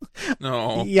lard.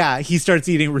 No. Yeah, he starts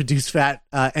eating reduced fat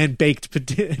and baked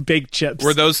chips.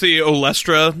 Were those the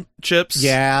Olestra chips?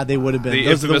 Yeah, they would have been The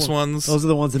Those are infamous ones? Those are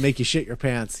the ones that make you shit your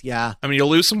pants. Yeah, I mean, you'll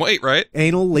lose some weight, right?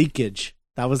 anal leakage.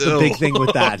 That was the big thing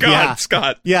with that. Oh, God, Yeah,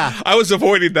 Scott. yeah. I was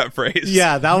avoiding that phrase.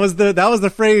 Yeah, that was the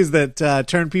phrase that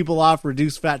turned people off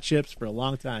reduced fat chips for a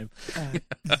long time.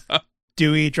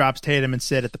 Dewey drops Tatum and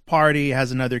Sid at the party,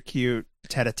 has another cute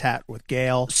tete-a-tete with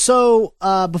Gail. So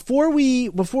before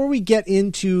we get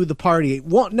into the party, I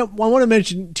want to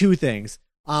mention two things.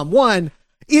 One,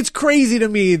 it's crazy to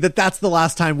me that that's the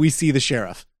last time we see the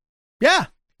sheriff. Yeah.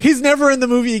 He's never in the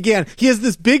movie again. He has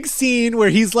this big scene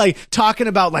where he's like talking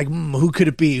about like, who could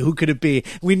it be? Who could it be?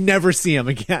 We never see him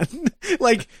again.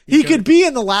 Like he could be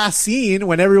in the last scene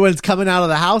when everyone's coming out of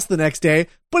the house the next day,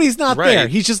 but he's not there.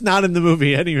 He's just not in the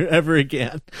movie ever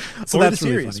again. So Or that's the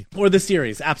really series. funny. Or the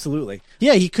series. Absolutely.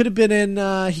 Yeah. He could have been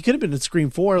in Scream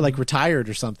 4, like retired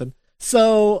or something.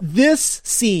 So this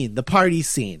scene, the party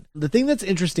scene, the thing that's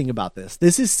interesting about this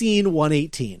is scene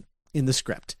 118 in the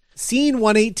script. Scene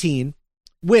 118,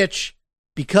 which,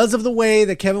 because of the way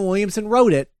that Kevin Williamson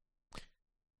wrote it,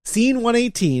 scene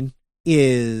 118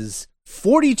 is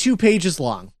 42 pages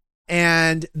long.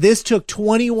 And this took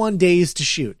 21 days to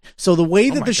shoot. So the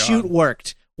way that the shoot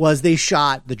worked was they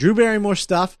shot the Drew Barrymore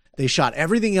stuff, they shot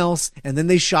everything else, and then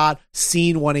they shot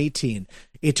scene 118.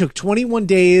 It took 21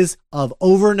 days of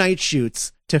overnight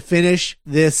shoots to finish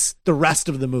the rest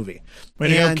of the movie. Way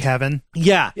to go, Kevin.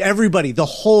 Yeah, everybody, the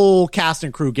whole cast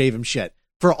and crew gave him shit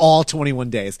for all 21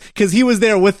 days because he was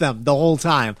there with them the whole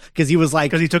time because he was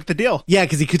like, Because he took the deal. yeah,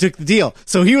 because he took the deal.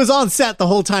 So he was on set the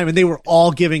whole time and they were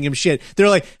all giving him shit. They're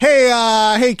like,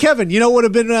 hey, Kevin, you know what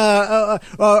would have been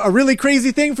a really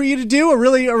crazy thing for you to do? A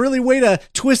really way to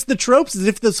twist the tropes is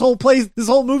if this whole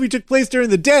movie took place during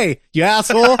the day, you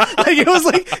asshole. Like it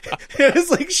was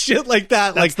like shit like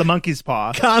that. That's Like the monkey's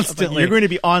paw. constantly. Like, you're going to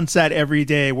be on set every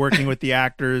day working with the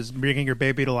actors, bringing your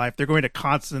baby to life. They're going to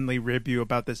constantly rib you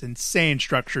about this insane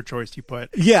structure choice you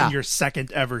put in your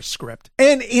second ever script.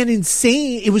 And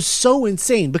insane. It was so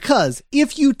insane because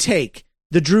if you take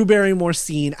the Drew Barrymore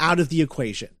scene out of the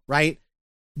equation, right?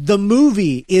 The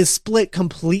movie is split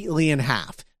completely in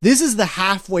half. This is the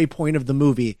halfway point of the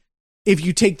movie if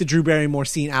you take the Drew Barrymore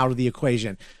scene out of the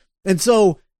equation. And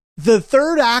so the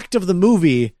third act of the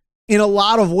movie in a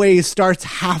lot of ways starts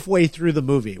halfway through the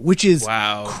movie, which is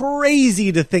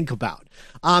crazy to think about.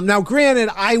 Now, granted,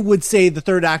 I would say the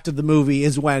third act of the movie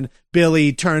is when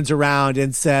Billy turns around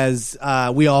and says,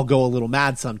 we all go a little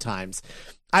mad sometimes.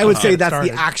 I would say that's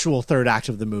the actual third act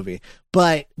of the movie.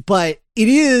 But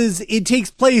it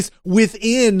takes place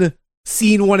within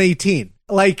scene 118.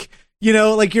 Like, you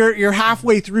know, like you're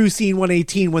halfway through scene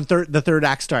 118 when the third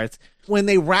act starts. When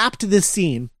they wrapped this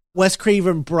scene, Wes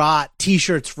Craven brought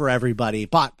t-shirts for everybody,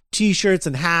 bought t-shirts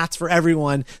and hats for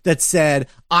everyone that said,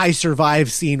 I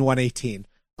survived scene 118.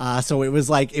 So it was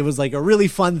like a really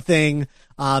fun thing,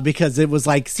 because it was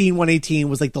like scene 118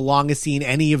 was like the longest scene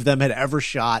any of them had ever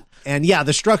shot. And yeah,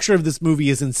 the structure of this movie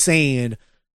is insane,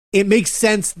 it makes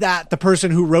sense that the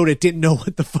person who wrote it didn't know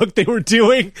what the fuck they were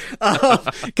doing,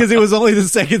 because it was only the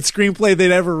second screenplay they'd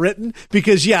ever written.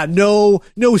 Because no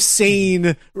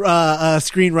sane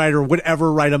screenwriter would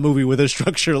ever write a movie with a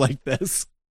structure like this.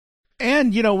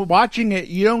 And watching it,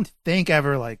 you don't think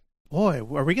ever like, boy,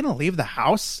 are we going to leave the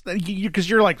house? Because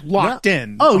you're like locked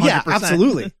in. Oh 100%.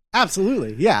 yeah,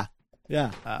 absolutely, yeah.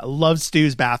 Love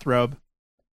Stu's bathrobe.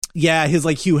 Yeah, his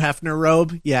like Hugh Hefner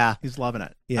robe. Yeah, He's loving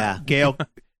it. Yeah.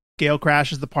 Gail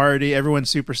crashes the party. Everyone's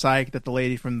super psyched that the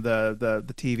lady from the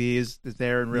TV is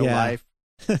there in real life.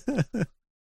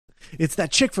 It's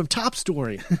that chick from Top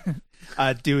Story.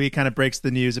 Dewey kind of breaks the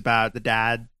news about the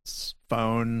dad's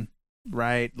phone,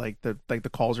 right? Like the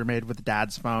calls are made with the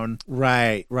dad's phone.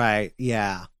 Right.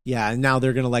 Yeah. And now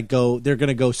they're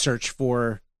gonna go search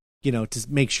for, to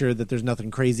make sure that there's nothing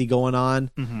crazy going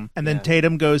on. Mm-hmm. And then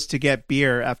Tatum goes to get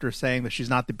beer after saying that she's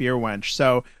not the beer wench.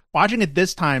 So watching it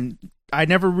this time, I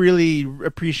never really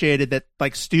appreciated that,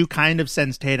 like, Stu kind of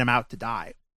sends Tatum out to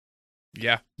die.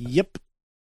 Yeah. Yep.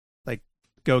 Like,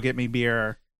 go get me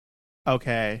beer.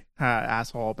 Okay,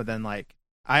 asshole. But then, like,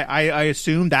 I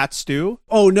assume that's Stu.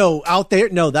 Oh, no, out there.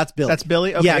 No, that's Billy. That's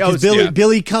Billy? Okay. Yeah, because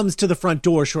Billy comes to the front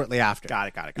door shortly after. Got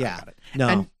it. Got it.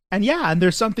 No. And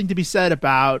there's something to be said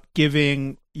about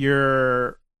giving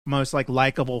your most like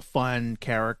likable, fun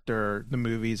character the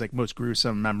movie's like most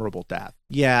gruesome, memorable death.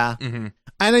 Yeah. Mm-hmm.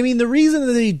 And I mean, the reason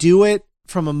that they do it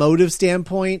from a motive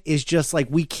standpoint is just like,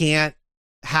 we can't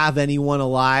have anyone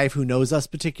alive who knows us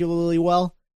particularly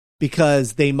well,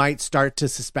 because they might start to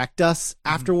suspect us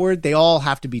afterward. They all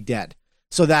have to be dead,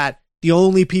 so that the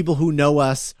only people who know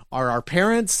us are our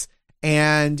parents,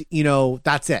 and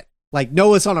that's it. Like,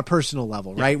 know us on a personal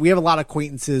level, right? We have a lot of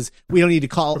acquaintances. We don't need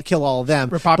to kill all of them.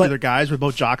 We're popular guys. We're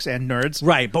both jocks and nerds.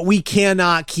 Right, but we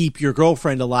cannot keep your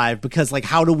girlfriend alive, because, like,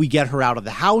 how do we get her out of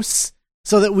the house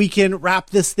so that we can wrap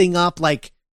this thing up?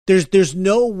 Like, there's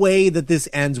no way that this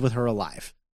ends with her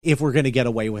alive if we're going to get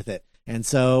away with it. And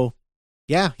so,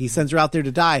 yeah, he sends her out there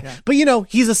to die. Yeah. But,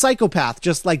 he's a psychopath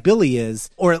just like Billy is,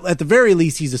 or at the very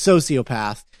least, he's a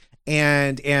sociopath.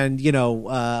 And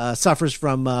suffers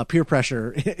from peer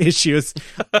pressure issues.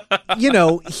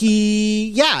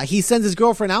 He sends his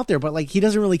girlfriend out there, but like, he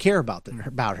doesn't really care about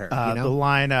her. The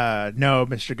line, "No,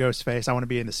 Mr. Ghostface, I want to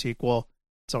be in the sequel."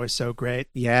 It's always so great.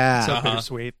 Yeah, so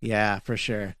bittersweet. Yeah, for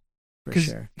sure.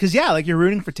 Because like, you're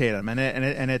rooting for Tatum, and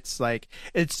it's like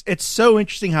it's so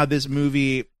interesting how this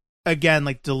movie again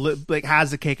like has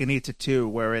the cake and eats it too,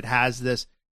 where it has this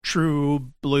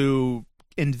true blue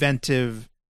inventive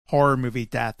horror movie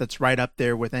death that's right up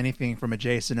there with anything from a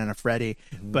Jason and a Freddy,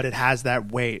 but it has that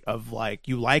weight of like,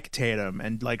 you like Tatum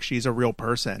and like, she's a real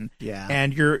person. Yeah.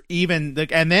 And you're even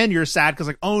like, and then you're sad because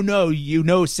like, oh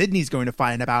no, Sydney's going to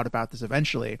find out about this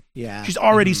eventually. Yeah. She's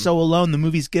already so alone. The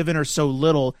movie's given her so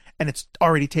little, and it's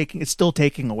still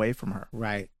taking away from her.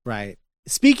 Right.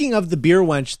 Speaking of the beer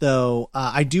wench though,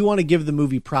 I do want to give the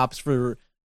movie props for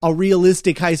a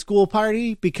realistic high school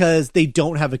party, because they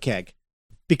don't have a keg.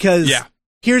 Because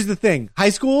here's the thing. High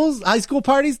school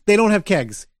parties, they don't have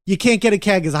kegs. You can't get a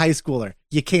keg as a high schooler.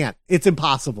 You can't. It's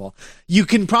impossible. You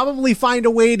can probably find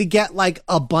a way to get like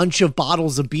a bunch of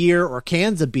bottles of beer or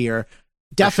cans of beer.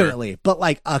 Definitely. Sure. But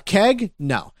like a keg,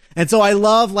 no. And so I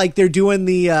love, like, they're doing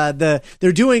they're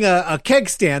doing a keg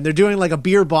stand. They're doing like a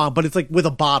beer bomb, but it's like with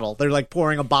a bottle. They're like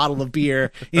pouring a bottle of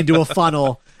beer into a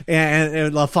funnel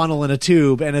and a funnel in a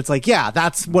tube. And it's like, yeah,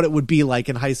 that's what it would be like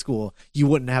in high school. You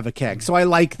wouldn't have a keg. So I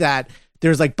like that.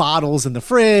 There's like bottles in the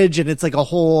fridge, and it's like a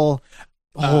whole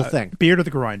thing. Beer to the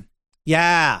groin.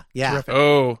 Yeah. Terrific.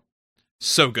 Oh,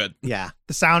 so good. Yeah.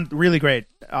 The sound, really great,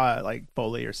 like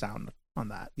Foley or sound on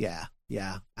that. Yeah,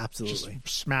 absolutely.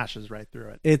 Just smashes right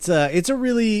through it. It's a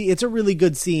really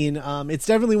good scene. It's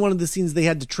definitely one of the scenes they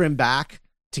had to trim back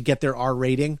to get their R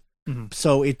rating. Mm-hmm.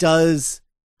 So it does.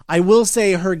 I will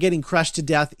say her getting crushed to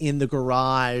death in the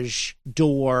garage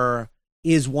door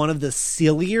is one of the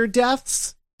sillier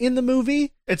deaths in the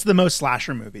movie. It's the most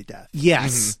slasher movie death.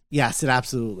 Yes. Yes, it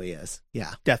absolutely is.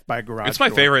 Yeah. Death by garage It's my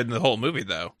door. favorite in the whole movie,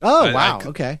 though. Oh, wow.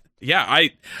 Okay. Yeah,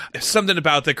 something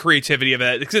about the creativity of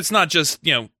it, because it's not just,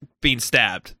 being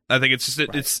stabbed. I think it's just,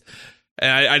 it's,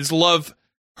 and I just love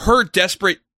her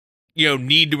desperate,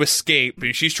 need to escape.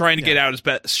 She's trying to get out as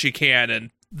best she can, and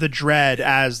the dread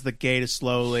as the gate is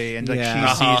slowly, and like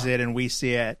she sees it and we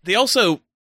see it. They also,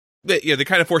 they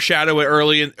kind of foreshadow it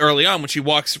early on when she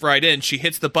walks right in. She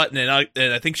hits the button, and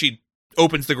I think she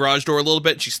opens the garage door a little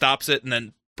bit, and she stops it, and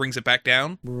then brings it back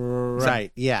down.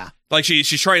 Right. Yeah. Like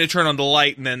she's trying to turn on the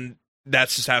light, and then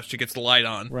that's just how she gets the light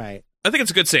on. Right. I think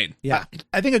it's a good scene. Yeah.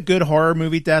 I think a good horror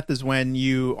movie death is when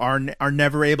you are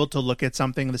never able to look at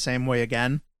something the same way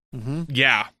again. Mm-hmm.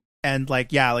 Yeah. And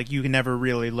like, yeah, like you can never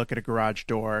really look at a garage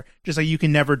door. Just like you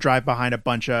can never drive behind a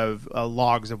bunch of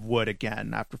logs of wood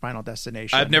again after Final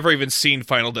Destination. I've never even seen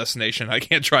Final Destination. I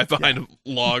can't drive behind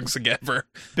logs again.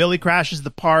 Billy crashes the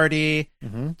party,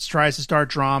 tries to start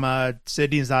drama.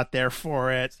 Sydney's not there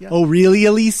for it. Yeah. Oh, really,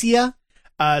 Alicia?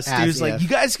 Stu's like, you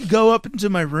guys can go up into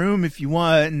my room if you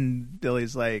want. And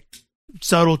Billy's like,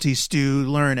 subtlety, Stu,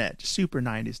 learn it. Super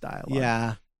 90s dialogue.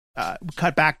 Yeah. We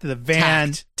cut back to the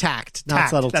van. Tact, not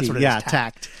subtlety. That's what it is,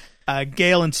 tact.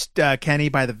 Gail and Kenny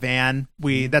by the van.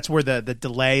 That's where the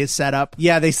delay is set up.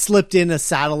 Yeah, they slipped in a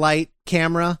satellite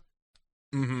camera.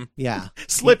 Mm-hmm. Yeah.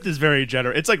 Slipped is very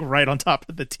generous. It's like right on top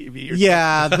of the TV.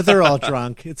 Yeah, but they're all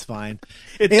drunk. It's fine.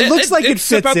 It looks like it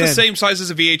fits about in. the same size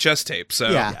as a VHS tape. So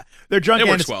yeah. They're drunk. It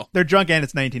works well. They're drunk and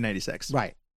it's 1996.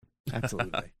 Right.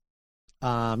 Absolutely.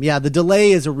 Yeah, the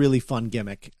delay is a really fun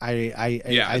gimmick. I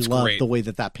love great. the way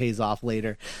that pays off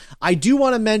later. I do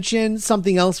want to mention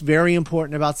something else very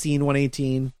important about Scene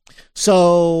 118.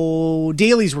 So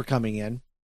dailies were coming in,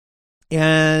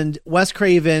 and Wes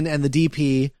Craven and the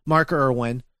DP, Mark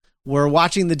Irwin, were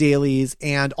watching the dailies,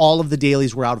 and all of the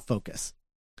dailies were out of focus.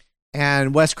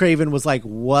 And Wes Craven was like,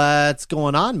 "What's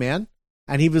going on, man?"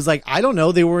 And he was like, "I don't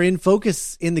know. They were in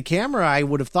focus in the camera. I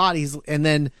would have thought." And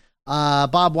then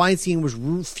Bob Weinstein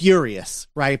was furious,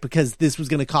 right? Because this was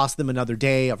going to cost them another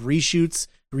day of reshoot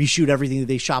everything that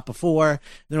they shot before. And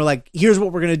they're like, here's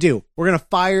what we're going to do. We're going to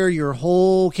fire your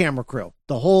whole camera crew,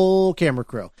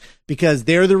 because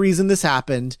they're the reason this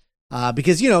happened.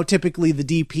 Because, typically the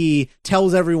DP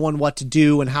tells everyone what to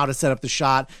do and how to set up the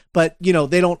shot, but,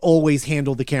 they don't always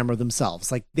handle the camera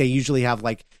themselves. Like they usually have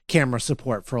like camera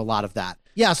support for a lot of that.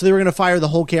 Yeah, so they were going to fire the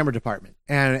whole camera department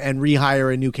and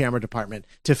rehire a new camera department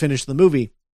to finish the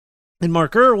movie. And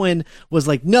Mark Irwin was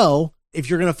like, no, if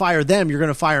you're going to fire them, you're going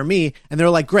to fire me. And they're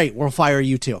like, great, we'll fire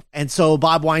you too. And so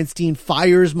Bob Weinstein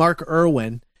fires Mark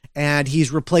Irwin, and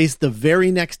he's replaced the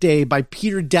very next day by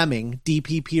Peter Deming,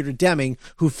 DP Peter Deming,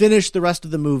 who finished the rest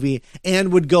of the movie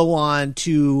and would go on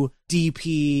to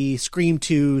DP Scream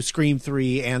 2, Scream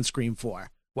 3, and Scream 4.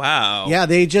 Wow. Yeah,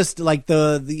 they just like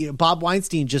the Bob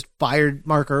Weinstein just fired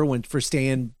Mark Irwin for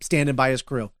standing by his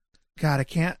crew. God, I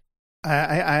can't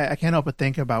help but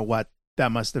think about what that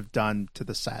must have done to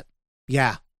the set.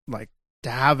 Yeah. Like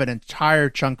to have an entire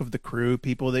chunk of the crew,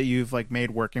 people that you've like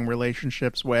made working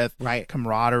relationships with, right?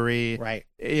 Camaraderie, right?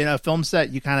 A film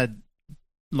set, you kind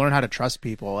of learn how to trust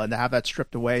people, and to have that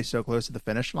stripped away so close to the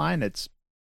finish line, it's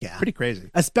pretty crazy.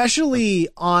 Especially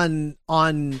on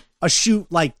a shoot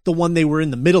like the one they were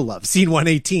in the middle of, Scene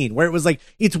 118, where it was like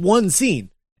it's one scene,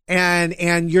 and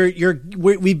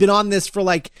we've been on this for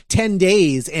like 10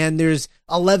 days, and there's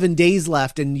 11 days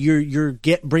left, and you're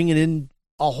bringing in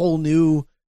a whole new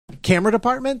camera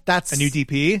department. That's a new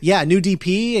DP. Yeah, new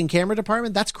DP and camera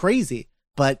department. That's crazy.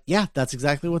 But yeah, that's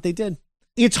exactly what they did.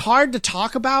 It's hard to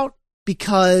talk about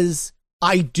because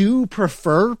I do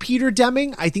prefer Peter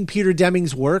Deming. I think Peter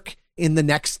Deming's work in the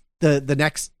next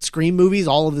Scream movies,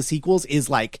 all of the sequels, is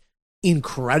like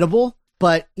incredible.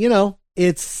 But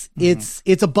it's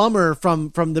a bummer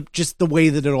from the way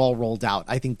that it all rolled out.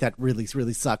 I think that really,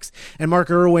 really sucks. And Mark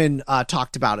Irwin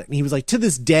talked about it, and he was like, to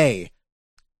this day,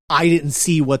 I didn't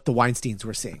see what the Weinsteins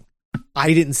were seeing.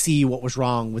 I didn't see what was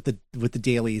wrong with the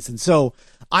dailies. And so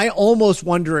I almost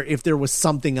wonder if there was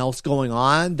something else going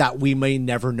on that we may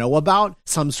never know about,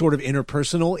 some sort of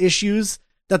interpersonal issues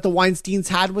that the Weinsteins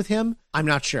had with him. I'm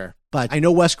not sure, but I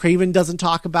know Wes Craven doesn't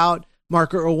talk about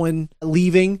Mark Irwin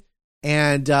leaving,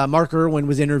 and Mark Irwin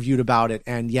was interviewed about it.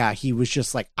 And yeah, he was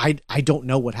just like, I don't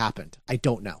know what happened. I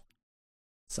don't know.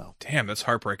 So damn, that's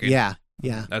heartbreaking. Yeah.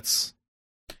 It's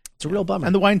a real bummer.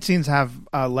 And the Weinsteins have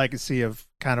a legacy of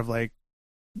kind of like,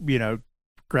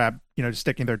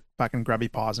 sticking their fucking grubby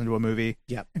paws into a movie.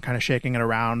 Yep. And kind of shaking it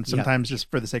around, sometimes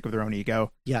just for the sake of their own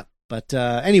ego. Yeah. But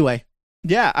anyway.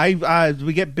 Yeah,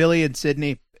 we get Billy and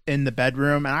Sydney in the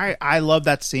bedroom, and I love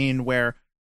that scene where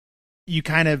you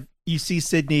see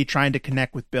Sydney trying to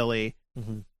connect with Billy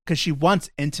because she wants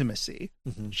intimacy.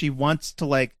 Mm-hmm. She wants to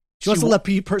let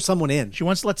someone in. She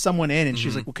wants to let someone in, and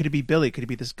she's like, well, could it be Billy? Could it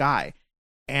be this guy?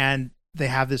 And they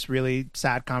have this really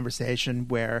sad conversation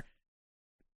where,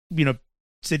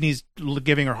 Sydney's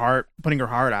putting her heart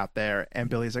out there, and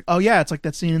Billy's like, oh yeah, it's like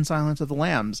that scene in Silence of the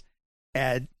Lambs.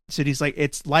 And Sydney's like,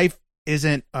 it's life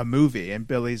isn't a movie. And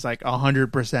Billy's like,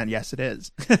 100% yes, it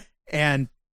is. And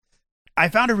I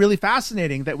found it really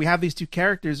fascinating that we have these two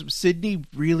characters. Sydney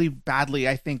really badly,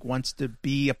 I think, wants to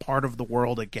be a part of the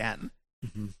world again.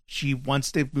 Mm-hmm. She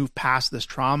wants to move past this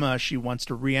trauma. She wants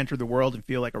to re-enter the world and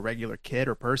feel like a regular kid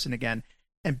or person again.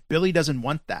 And Billy doesn't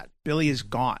want that. Billy is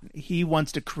gone. He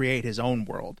wants to create his own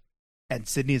world. and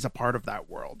Sydney is a part of that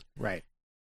world. Right.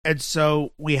 And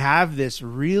so we have this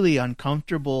really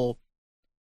uncomfortable,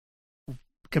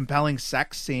 compelling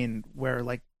sex scene where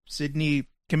like Sydney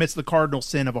commits the cardinal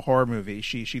sin of a horror movie.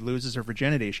 She loses her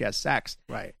virginity. She has sex.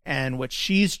 Right. And what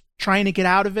she's trying to get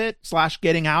out of it /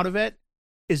 getting out of it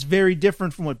is very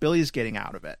different from what Billy's getting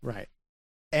out of it. Right.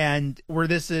 And where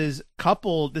this is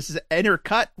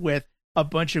intercut with a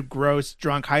bunch of gross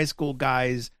drunk high school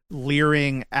guys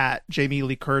leering at Jamie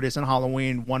Lee Curtis in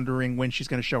Halloween, wondering when she's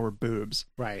going to show her boobs.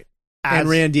 Right. And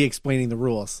Randy explaining the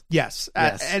rules. Yes.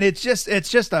 Yes. And it's just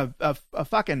a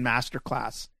fucking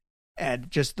masterclass.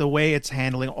 And just the way it's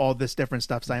handling all this different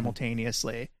stuff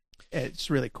simultaneously. It's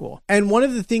really cool. And one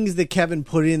of the things that Kevin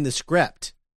put in the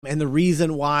script, and the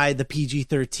reason why the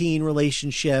PG-13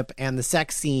 relationship and the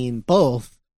sex scene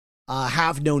both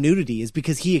have no nudity, is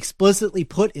because he explicitly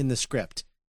put in the script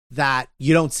that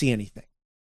you don't see anything.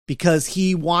 Because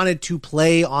he wanted to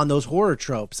play on those horror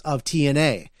tropes of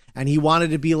TNA. And he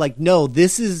wanted to be like, no,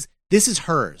 this is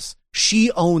hers.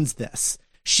 She owns this.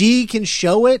 She can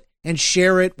show it and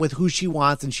share it with who she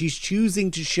wants, and she's choosing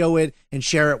to show it and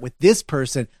share it with this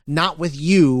person, not with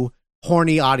you,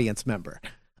 horny audience member.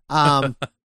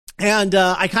 And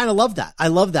I kind of love that. I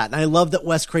love that. And I love that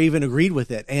Wes Craven agreed with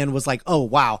it and was like, oh,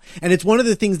 wow. And it's one of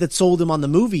the things that sold him on the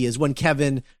movie is when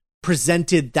Kevin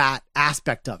presented that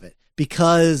aspect of it,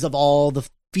 because of all the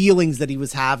feelings that he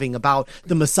was having about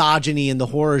the misogyny in the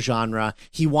horror genre.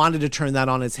 He wanted to turn that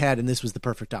on its head, and this was the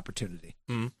perfect opportunity.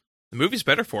 The movie's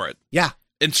better for it. Yeah.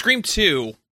 In Scream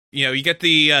 2, you get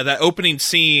the that opening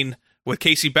scene with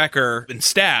Casey Becker in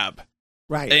Stab.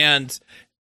 Right. And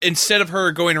instead of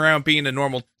her going around being a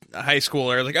normal high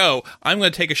schooler, like, oh, I'm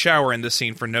going to take a shower in this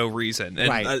scene for no reason. And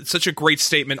right. Such a great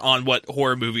statement on what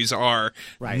horror movies are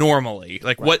right. normally.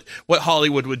 Like right. what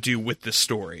Hollywood would do with this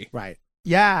story. Right.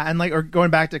 Yeah, and like, or going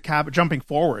back to jumping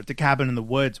forward to Cabin in the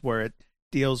Woods, where it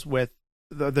deals with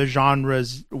the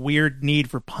genre's weird need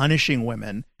for punishing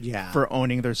women for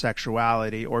owning their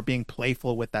sexuality or being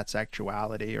playful with that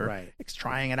sexuality or right.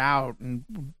 trying it out and,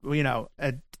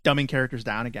 dumbing characters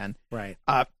down again. Right.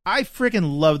 I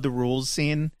freaking love the rules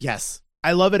scene. Yes.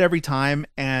 I love it every time.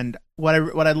 And what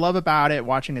I love about it,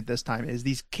 watching it this time, is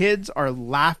these kids are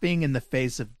laughing in the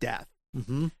face of death.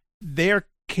 Mm-hmm. They're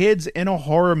kids in a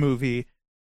horror movie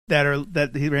that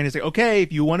Randy's like, okay,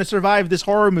 if you want to survive this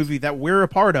horror movie that we're a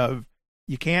part of,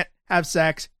 you can't have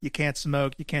sex, you can't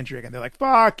smoke, you can't drink. And they're like,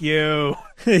 fuck you.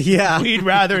 Yeah. We'd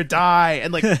rather die.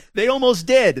 And like, they almost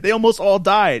did. They almost all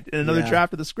died in another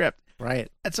draft of the script. Right.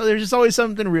 And so there's just always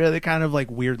something really kind of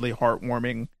like weirdly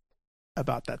heartwarming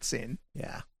about that scene.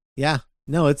 Yeah. Yeah.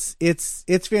 No, it's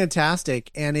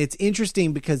fantastic. And it's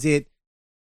interesting because it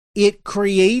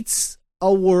creates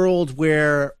a world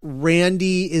where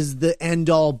Randy is the end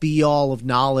all be all of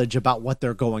knowledge about what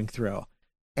they're going through.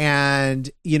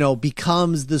 And,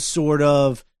 becomes the sort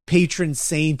of patron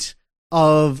saint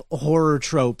of horror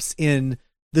tropes in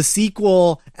the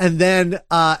sequel. And then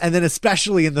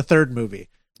especially in the third movie,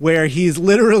 where he's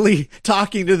literally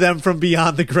talking to them from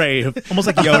beyond the grave. Almost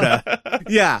like Yoda.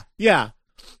 Yeah.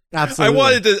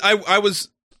 Absolutely. I was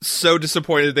so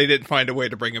disappointed they didn't find a way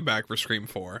to bring him back for Scream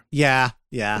 4. Yeah.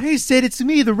 Hey, Sid, it's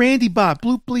me, the Randy Bot.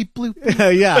 Bloop, bleep, bloop.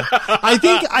 Yeah.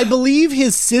 I believe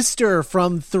his sister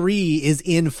from 3 is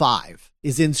in 5,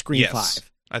 is in Scream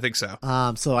 5. I think so.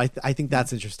 So I think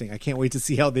that's interesting. I can't wait to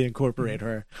see how they incorporate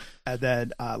her. And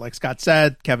then, like Scott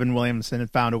said, Kevin Williamson had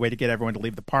found a way to get everyone to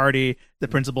leave the party. The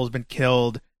principal's been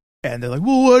killed. And they're like,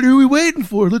 well, what are we waiting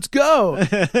for? Let's go.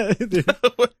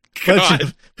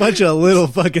 bunch of little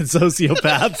fucking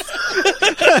sociopaths.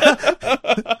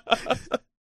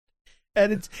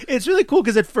 And it's really cool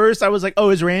because at first I was like, oh,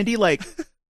 is Randy like,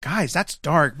 guys, that's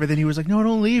dark. But then he was like, no,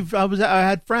 don't leave. I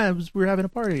had friends. We were having a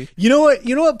party. You know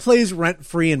what plays rent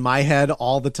free in my head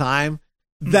all the time?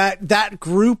 That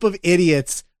group of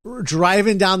idiots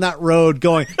driving down that road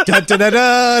going da da da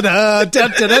da da da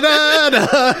da da da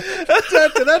da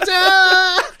da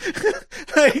da.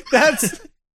 Like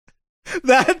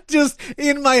that just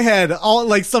in my head all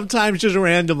like sometimes just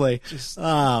randomly.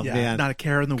 Man, not a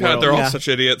care in the God, world. they're all such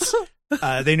idiots.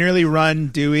 They nearly run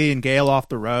Dewey and Gale off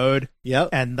the road. Yep.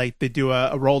 And like they do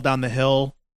a roll down the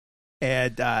hill,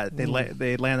 and they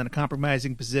land in a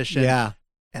compromising position. Yeah.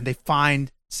 And they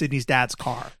find Sydney's dad's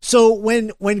car. So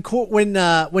when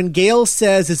Gale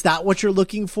says, "Is that what you're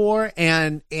looking for?"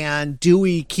 and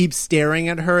Dewey keeps staring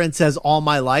at her and says, "All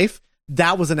my life,"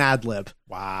 that was an ad lib.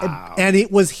 Wow. And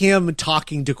it was him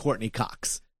talking to Courtney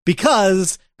Cox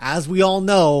because, as we all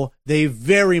know, they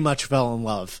very much fell in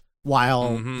love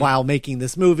while making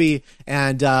this movie,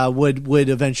 and would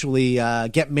eventually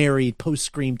get married post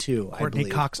Scream 2. Courtney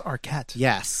Cox Arquette.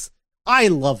 Yes. I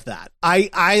love that.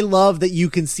 I love that you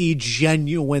can see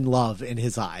genuine love in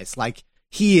his eyes. Like,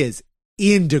 he is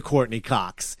into Courtney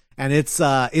Cox, and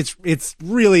it's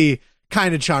really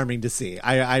kind of charming to see.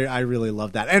 I really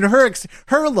love that. And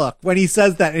her look when he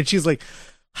says that, and she's like,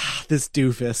 this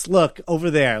doofus, look over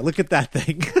there, look at that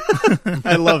thing.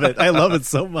 I love it. I love it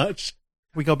so much.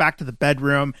 We go back to the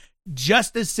bedroom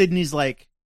just as Sydney's like,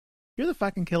 you're the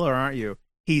fucking killer, aren't you?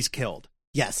 He's killed.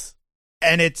 Yes.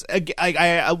 And it's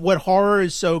what horror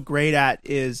is so great at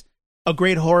is a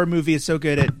great horror movie is so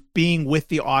good at being with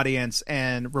the audience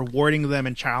and rewarding them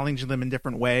and challenging them in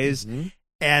different ways. Mm-hmm.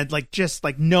 And like, just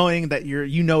like knowing that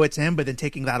it's him, but then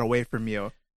taking that away from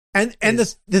you. And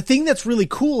the thing that's really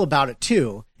cool about it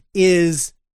too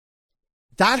is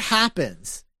that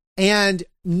happens. And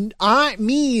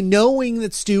me knowing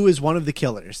that Stu is one of the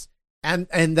killers and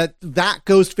that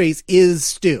Ghostface is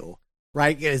Stu,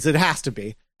 right? As it has to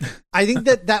be. I think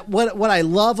that what I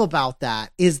love about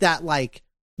that is that, like,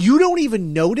 you don't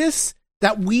even notice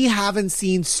that we haven't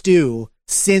seen Stu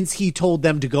since he told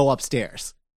them to go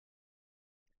upstairs.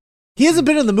 He hasn't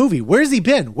been in the movie. Where's he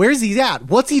been? Where's he at?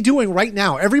 What's he doing right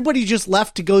now? Everybody just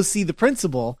left to go see the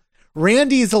principal.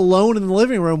 Randy is alone in the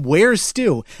living room. Where's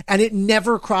Stu? And it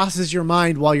never crosses your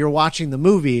mind while you're watching the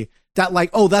movie that, like,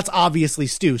 oh, that's obviously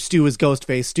Stu. Stu is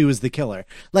Ghostface. Stu is the killer.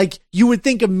 Like, you would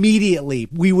think immediately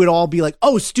we would all be like,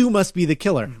 oh, Stu must be the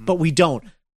killer, but we don't.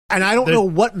 And I don't know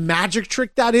what magic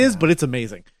trick that is, but it's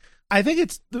amazing. I think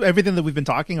it's everything that we've been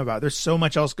talking about. There's so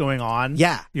much else going on.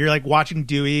 Yeah. You're like watching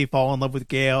Dewey fall in love with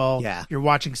Gail. Yeah. You're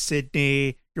watching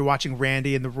Sydney. You're watching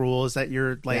Randy and the rules that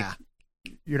you're like,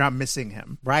 you're not missing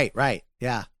him. Right.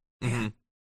 Yeah. Mm-hmm.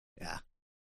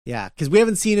 Yeah. Because we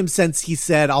haven't seen him since he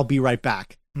said, I'll be right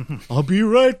back. I'll be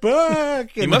right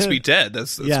back. He must be dead.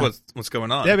 That's what's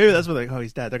going on. Yeah, maybe that's what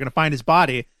he's dead. They're going to find his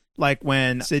body. Like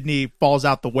when Sydney falls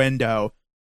out the window,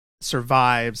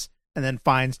 survives, and then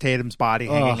finds Tatum's body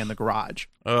hanging in the garage.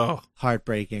 Oh,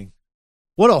 heartbreaking.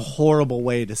 What a horrible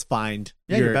way to find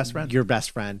your best friend. Your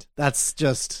best friend. That's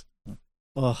just,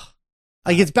 like,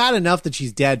 it's bad enough that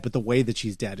she's dead, but the way that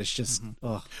she's dead is just,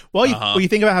 Well, you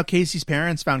think about how Casey's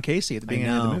parents found Casey at the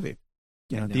beginning of the movie.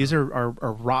 These are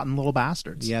rotten little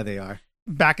bastards. Yeah, they are.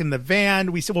 Back in the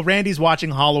van, we see, Randy's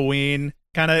watching Halloween,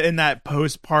 kind of in that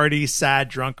post-party sad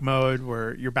drunk mode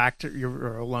where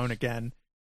you're alone again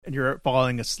and you're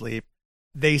falling asleep.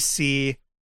 They see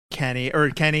Kenny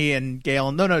and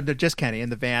Gail. No, just Kenny in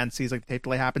the van. Sees like the tape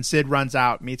delay happen. Sid runs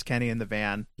out, meets Kenny in the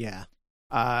van. Yeah.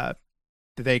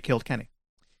 They killed Kenny.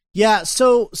 Yeah.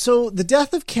 So the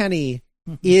death of Kenny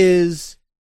is,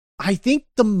 I think,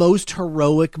 the most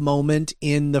heroic moment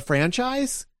in the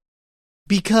franchise,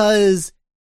 because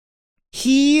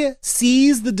he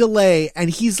sees the delay and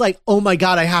he's like, oh my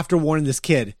God, I have to warn this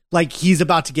kid. Like, he's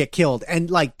about to get killed. And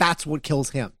like, that's what kills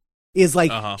him, is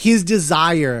like his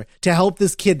desire to help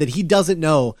this kid that he doesn't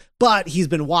know, but he's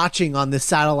been watching on this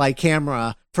satellite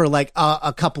camera for like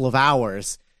a couple of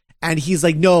hours. And he's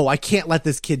like, no, I can't let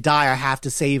this kid die. I have to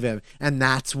save him. And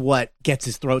that's what gets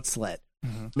his throat slit,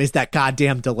 is that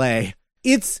goddamn delay.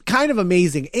 It's kind of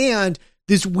amazing. And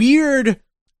this weird,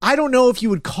 I don't know if you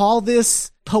would call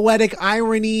this poetic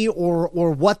irony or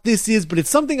what this is, but it's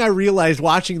something I realized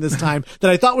watching this time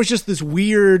that I thought was just this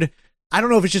weird, I don't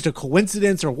know if it's just a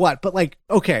coincidence or what, but like,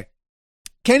 okay,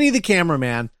 Kenny the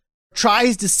cameraman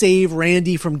tries to save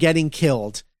Randy from getting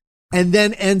killed and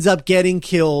then ends up getting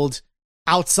killed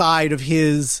outside of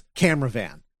his camera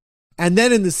van. And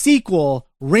then in the sequel,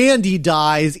 Randy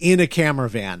dies in a camera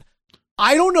van.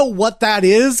 I don't know what that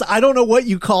is. I don't know what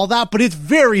you call that, but it's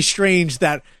very strange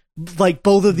that like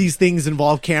both of these things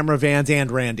involve camera vans and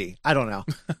Randy. I don't know.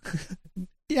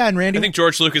 Yeah, and Randy, I think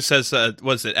George Lucas says,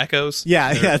 was it Echoes?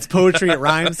 Yeah, it's poetry, it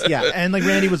rhymes. Yeah. And like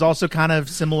Randy was also kind of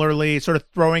similarly sort of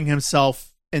throwing himself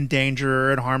in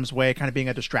danger and harm's way, kind of being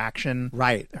a distraction.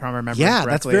 Right. If I remember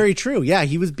correctly. That's very true. Yeah,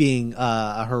 he was being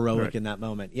heroic in that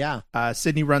moment. Yeah.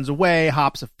 Sydney runs away,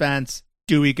 hops a fence.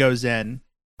 Dewey goes in,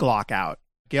 Glock out.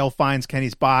 Gail finds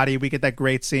Kenny's body. We get that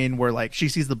great scene where like she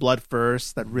sees the blood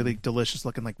first, that really delicious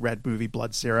looking like red movie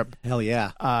blood syrup. Hell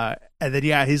yeah. And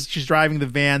then she's driving the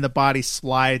van. The body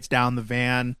slides down the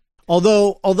van.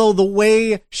 Although the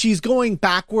way she's going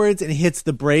backwards and hits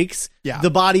the brakes, the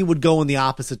body would go in the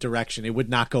opposite direction. It would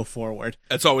not go forward.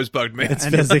 That's always bugged me. It's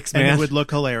physics, man. And it would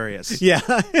look hilarious. Yeah.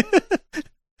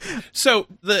 So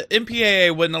the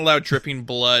MPAA wouldn't allow dripping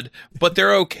blood, but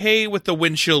they're okay with the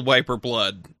windshield wiper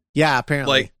blood. Yeah,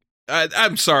 apparently. Like,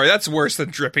 I'm sorry, that's worse than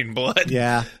dripping blood.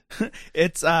 Yeah.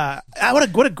 It's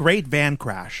what a great van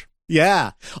crash.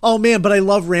 Yeah. Oh man, but I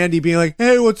love Randy being like,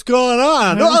 "Hey, what's going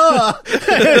on?"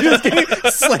 Just getting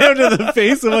slammed in the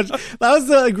face so much. That was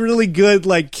like really good,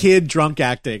 like kid drunk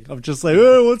acting of just like,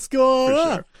 "Oh, what's going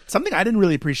on?" Sure. Something I didn't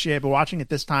really appreciate, but watching it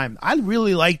this time, I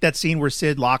really like that scene where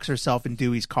Sid locks herself in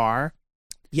Dewey's car.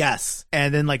 Yes.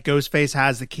 And then like Ghostface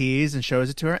has the keys and shows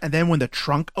it to her. And then when the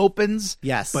trunk opens,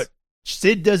 Yes. but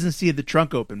Sid doesn't see the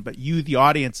trunk open, but you, the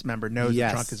audience member, knows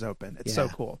Yes. the trunk is open. It's Yeah. so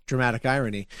cool. Dramatic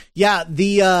irony. Yeah,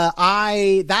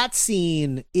 that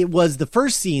scene, it was the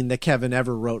first scene that Kevin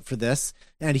ever wrote for this,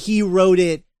 and he wrote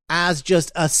it as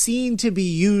just a scene to be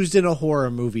used in a horror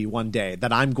movie one day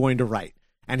that I'm going to write.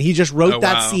 And he just wrote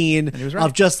that wow. scene And he was right.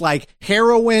 of just like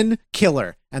heroine,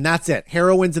 killer, and that's it.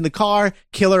 Heroine's in the car,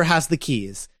 killer has the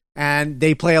keys, and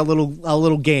they play a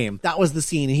little game. That was the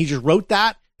scene, and he just wrote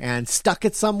that and stuck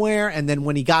it somewhere. And then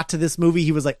when he got to this movie,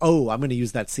 he was like, "Oh, I'm going to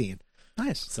use that scene."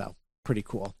 Nice. So pretty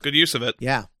cool. Good use of it.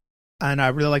 Yeah. And I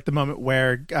really like the moment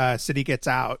where Sidney gets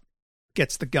out,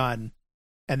 gets the gun,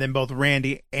 and then both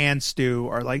Randy and Stu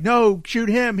are like, "No, shoot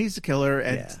him! He's the killer."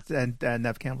 And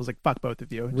Nev Campbell's like, "Fuck both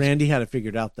of you." Randy had it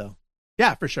figured out though.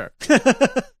 Yeah, for sure.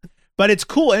 But it's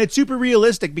cool and it's super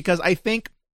realistic because I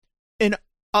think in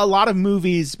a lot of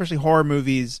movies, especially horror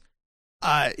movies,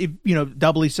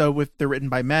 doubly so if they're written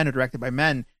by men or directed by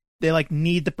men, they like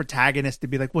need the protagonist to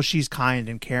be like, "Well, she's kind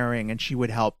and caring and she would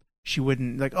help." She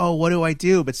wouldn't like, "Oh, what do I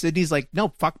do?" But Sidney's like,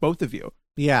 "No, fuck both of you.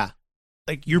 Yeah.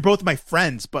 Like, you're both my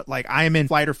friends, but like I am in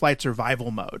fight or flight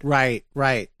survival mode." Right.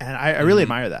 And I really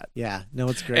admire that. Yeah. No,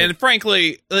 it's great. And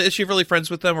frankly, is she really friends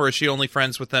with them, or is she only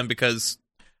friends with them because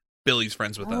Billy's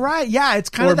friends with them? Right. Yeah. It's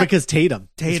kind or of that, because Tatum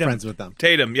is Tatum. friends with them.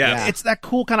 Tatum, yeah. Yeah. it's that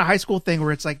cool kind of high school thing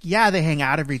where it's like, yeah, they hang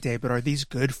out every day, but are these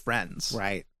good friends?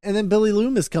 Right. And then Billy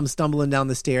Loomis comes stumbling down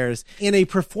the stairs in a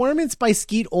performance by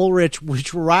Skeet Ulrich,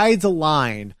 which rides a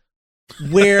line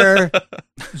where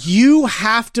you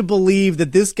have to believe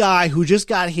that this guy who just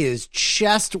got his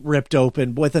chest ripped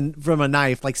open from a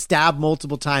knife, like stabbed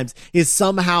multiple times, is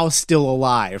somehow still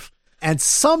alive. And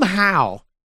somehow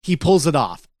he pulls it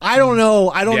off. I don't know.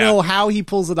 I don't know how he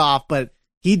pulls it off, but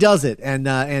he does it and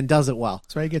does it well.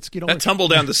 That's why he gets Skeet That Ulrich. tumble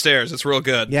down the stairs, it's real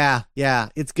good. Yeah.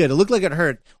 It's good. It looked like it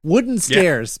hurt. Wooden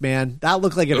stairs, man. That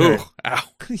looked like it Ooh, hurt. ow.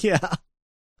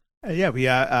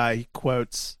 Yeah. He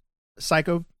quotes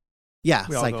Psycho. Yeah.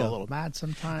 We all Psycho. go a little mad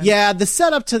sometimes. Yeah, the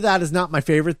setup to that is not my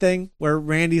favorite thing, where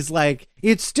Randy's like,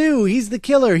 "It's Stu, he's the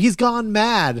killer, he's gone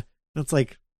mad." And it's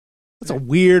like, that's a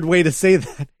weird way to say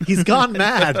that. He's gone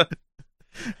mad.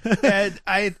 And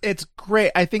it's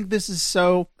great. I think this is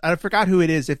so. I forgot who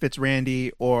it is. If it's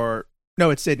Randy or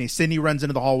no, it's Sidney. Sidney runs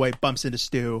into the hallway, bumps into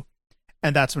Stu,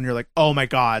 and that's when you're like, "Oh my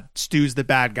god, Stu's the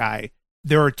bad guy.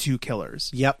 There are two killers."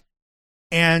 Yep.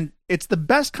 And it's the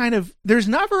best kind of. There's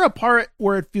never a part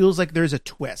where it feels like there's a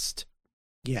twist,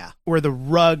 Yeah. where the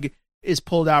rug is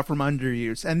pulled out from under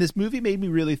you. And this movie made me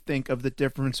really think of the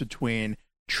difference between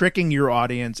tricking your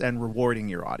audience and rewarding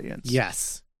your audience.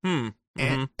 Yes.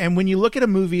 And when you look at a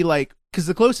movie like, because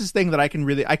the closest thing that I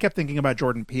kept thinking about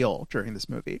Jordan Peele during this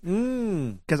movie,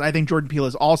 because I think Jordan Peele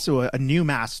is also a new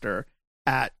master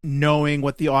at knowing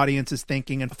what the audience is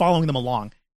thinking and following them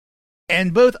along.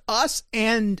 And both Us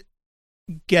and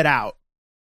Get Out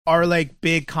are like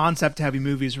big concept heavy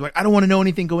movies. We're like, I don't want to know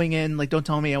anything going in. Like, don't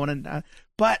tell me. I want to,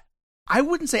 but I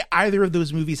wouldn't say either of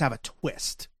those movies have a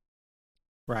twist.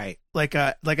 Right. Like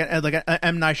a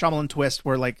M. Night Shyamalan twist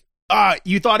where like,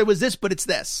 you thought it was this, but it's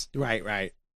this.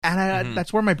 Right. And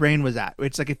that's where my brain was at.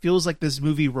 It's like, it feels like this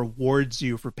movie rewards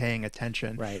you for paying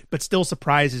attention, Right. but still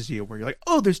surprises you where you're like,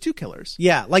 oh, there's two killers.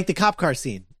 Yeah, like the cop car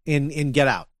scene in Get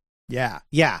Out. Yeah.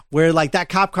 Yeah, where like that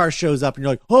cop car shows up and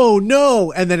you're like, "Oh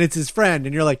no," and then it's his friend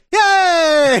and you're like,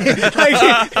 "Yay!"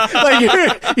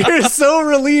 like you're so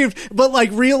relieved, but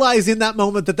like realize in that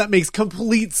moment that makes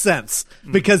complete sense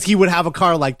because he would have a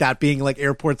car like that, being like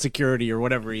airport security or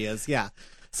whatever he is. Yeah.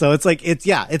 So it's like it's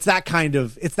that kind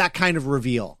of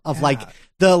reveal of like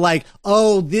the like,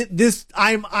 oh, this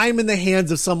I'm in the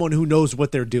hands of someone who knows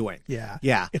what they're doing.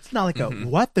 Yeah. It's not like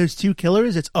what? There's two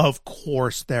killers? It's of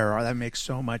course there are. That makes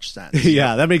so much sense.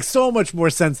 Yeah, that makes so much more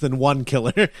sense than one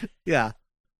killer. Yeah.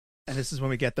 And this is when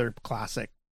we get the classic.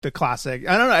 I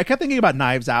don't know. I kept thinking about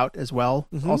Knives Out as well.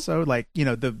 Also, like,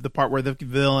 the part where the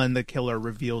villain, the killer,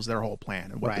 reveals their whole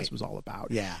plan and what this was all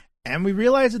about. Yeah. And we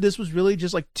realized that this was really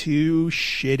just like two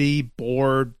shitty,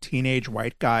 bored teenage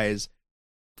white guys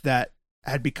that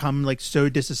had become like so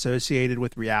disassociated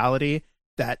with reality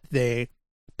that they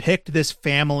picked this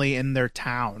family in their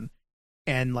town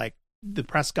and like the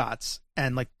Prescotts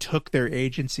and like took their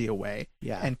agency away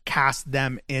and cast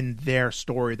them in their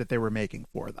story that they were making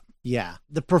for them. Yeah.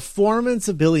 The performance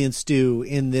of Billy and Stu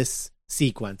in this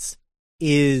sequence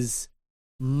is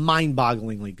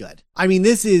mind-bogglingly good. I mean,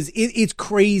 it's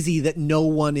crazy that no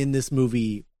one in this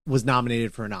movie was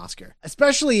nominated for an Oscar,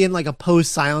 especially in like a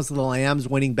post Silence of the Lambs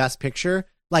winning Best Picture.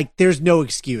 Like, there's no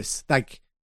excuse. Like,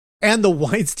 and the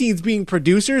Weinsteins being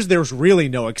producers, there's really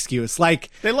no excuse.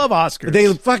 Like, they love Oscars.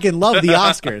 They fucking love the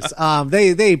Oscars.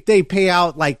 They pay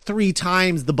out like 3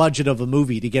 times the budget of a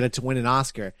movie to get it to win an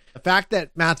Oscar. The fact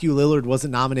that Matthew Lillard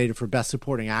wasn't nominated for Best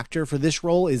Supporting Actor for this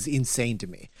role is insane to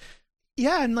me.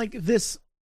 Yeah, and like this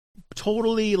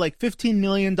totally like $15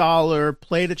 million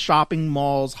played at shopping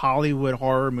malls Hollywood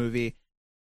horror movie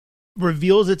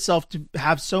reveals itself to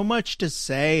have so much to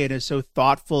say and is so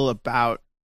thoughtful about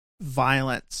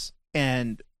violence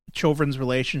and children's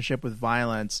relationship with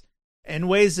violence in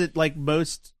ways that like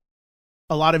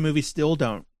a lot of movies still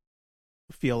don't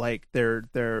feel like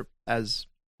they're as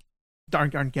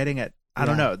aren't getting it. I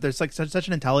don't know. There's like such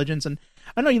an intelligence, and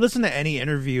I know you listen to any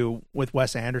interview with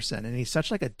Wes Anderson, and he's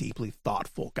such like a deeply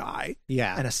thoughtful guy,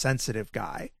 and a sensitive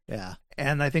guy,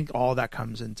 And I think all that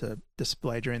comes into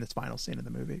display during this final scene of the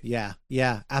movie.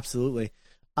 Yeah, absolutely.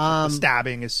 The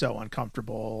stabbing is so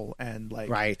uncomfortable, and like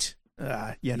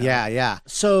Yeah.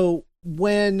 So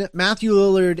when Matthew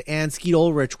Lillard and Skeet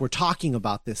Ulrich were talking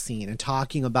about this scene and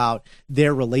talking about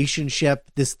their relationship,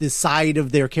 this side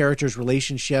of their character's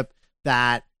relationship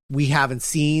that we haven't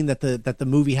seen, that the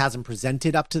movie hasn't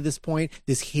presented up to this point,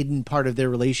 this hidden part of their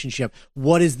relationship.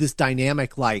 What is this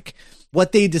dynamic like?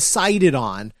 What they decided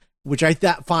on, which I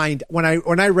find when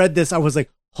I read this, I was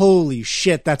like, holy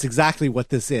shit, that's exactly what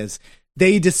this is.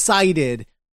 They decided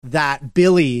that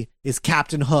Billy is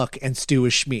Captain Hook and Stu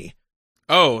is Shmi.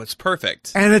 Oh, it's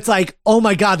perfect. And it's like, oh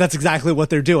my God, that's exactly what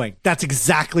they're doing. That's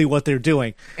exactly what they're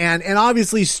doing. And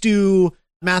obviously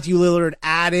Matthew Lillard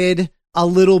added a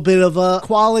little bit of a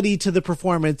quality to the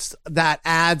performance that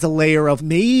adds a layer of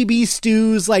maybe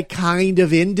Stu's like kind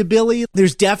of into Billy.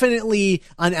 There's definitely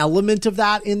an element of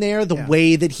that in there, the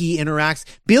way that he interacts.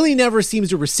 Billy never seems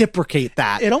to reciprocate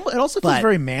that. It also feels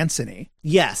very Manson-y.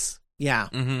 Yes. Yeah.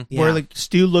 Mm-hmm. Yeah. Where like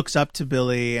Stu looks up to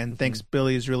Billy and thinks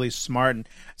Billy is really smart. And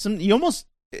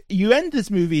you end this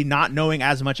movie not knowing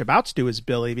as much about Stu as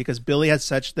Billy, because Billy has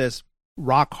such this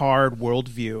rock hard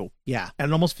worldview. Yeah. And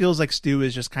it almost feels like Stu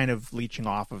is just kind of leeching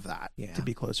off of that to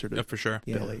be closer to for sure.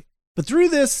 Billy. But through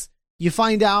this, you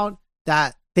find out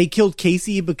that they killed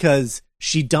Casey because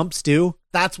she dumped Stu.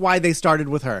 That's why they started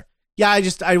with her. Yeah,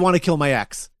 I want to kill my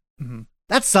ex. Mm-hmm.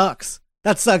 That sucks.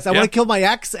 I want to kill my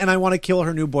ex and I want to kill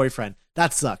her new boyfriend.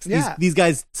 That sucks. Yeah. These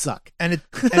guys suck. And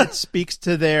it speaks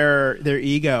to their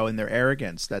ego and their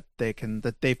arrogance that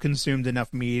they've consumed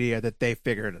enough media that they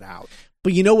figured it out.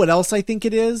 But you know what else I think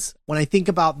it is? When I think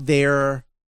about their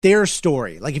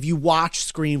story, like if you watch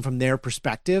Scream from their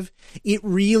perspective, it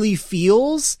really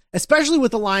feels, especially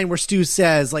with the line where Stu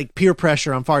says like peer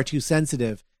pressure, I'm far too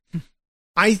sensitive.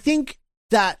 I think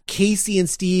that Casey and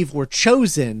Steve were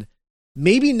chosen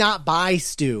maybe not by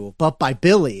Stu, but by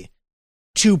Billy,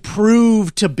 to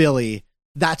prove to Billy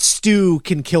that Stu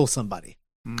can kill somebody.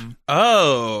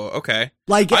 Oh, okay.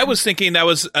 Like I was thinking that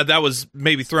was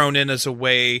maybe thrown in as a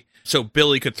way so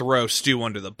Billy could throw Stu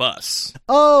under the bus.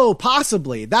 Oh,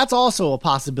 possibly. That's also a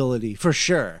possibility for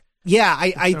sure. Yeah,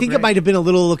 I think it might have been a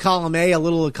little of column A, a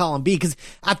little of column B, because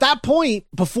at that point,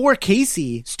 before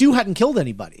Casey, Stu hadn't killed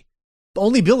anybody.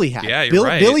 Only Billy had. Yeah, you're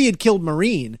right. Billy had killed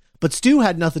Maureen, but Stu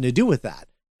had nothing to do with that.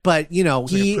 But, you know,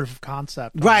 like a proof of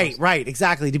concept. Right,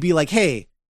 exactly. To be like, hey,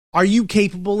 are you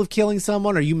capable of killing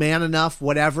someone? Are you man enough?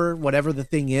 Whatever the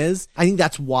thing is. I think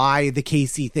that's why the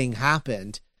Casey thing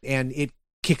happened, and it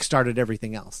kickstarted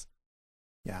everything else.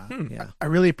 Yeah. I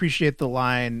really appreciate the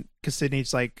line, because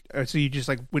Sydney's like, so you just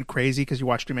like went crazy because you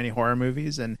watched too many horror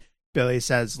movies, and Billy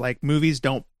says like, movies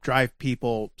don't drive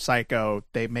people psycho,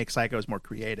 they make psychos more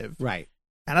creative. Right.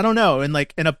 And I don't know, and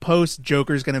like in a post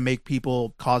Joker's going to make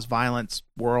people cause violence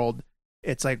world,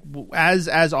 it's like as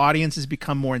audiences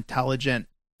become more intelligent,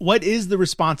 what is the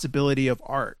responsibility of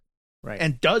art? Right.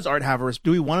 And does art have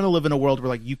do we want to live in a world where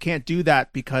like you can't do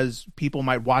that because people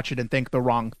might watch it and think the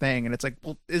wrong thing? And it's like,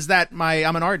 well,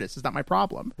 I'm an artist. Is that my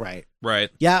problem? Right.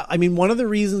 Yeah. I mean, one of the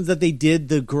reasons that they did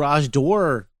the garage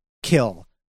door kill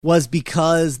was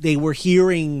because they were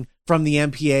hearing from the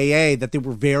MPAA that they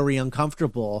were very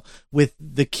uncomfortable with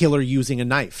the killer using a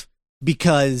knife,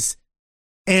 because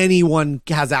anyone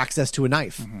has access to a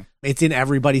knife. Mm-hmm. It's in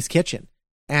everybody's kitchen.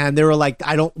 And they were like,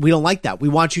 we don't like that. We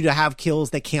want you to have kills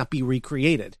that can't be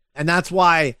recreated. And that's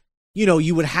why, you know,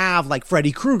 you would have like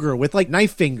Freddy Krueger with like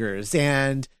knife fingers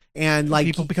and like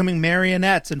people becoming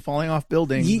marionettes and falling off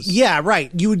buildings. Yeah,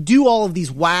 right. You would do all of these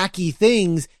wacky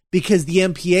things because the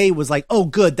MPA was like, oh,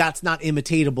 good, that's not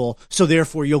imitatable, so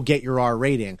therefore you'll get your R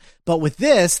rating. But with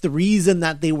this, the reason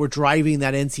that they were driving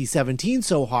that NC-17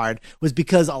 so hard was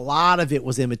because a lot of it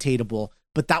was imitatable,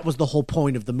 but that was the whole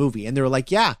point of the movie. And they were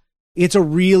like, yeah, it's a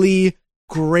really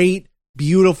great,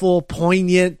 beautiful,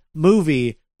 poignant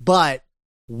movie, but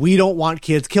we don't want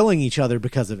kids killing each other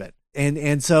because of it.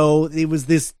 And so it was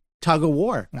this tug of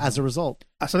war as a result.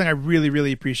 Something I really,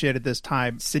 really appreciated this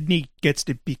time, Sydney gets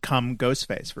to become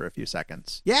Ghostface for a few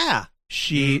seconds. Yeah.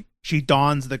 She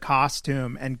dons the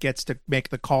costume and gets to make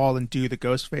the call and do the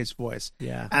Ghostface voice.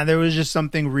 Yeah. And there was just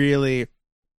something really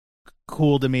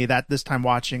cool to me that this time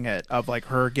watching it, of like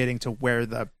her getting to wear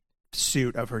the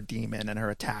suit of her demon and her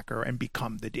attacker and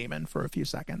become the demon for a few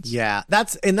seconds. Yeah.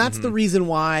 That's the reason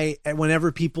why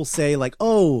whenever people say like,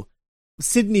 oh,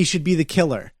 Sydney should be the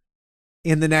killer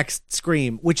in the next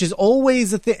Scream, which is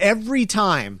always a thing. Every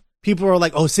time people are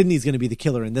like, oh, Sydney's going to be the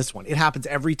killer in this one. It happens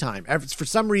every time. For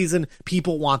some reason,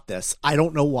 people want this. I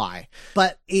don't know why.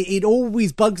 But it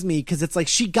always bugs me because it's like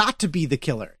she got to be the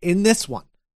killer in this one.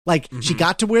 Like, she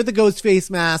got to wear the ghost face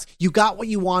mask. You got what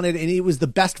you wanted, and it was the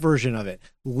best version of it.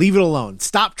 Leave it alone.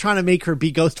 Stop trying to make her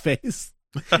be Ghostface.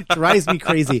 It drives me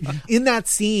crazy. In that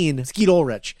scene, Skeet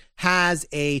Ulrich has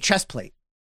a chest plate.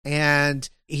 And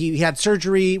he had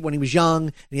surgery when he was young,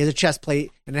 and he has a chest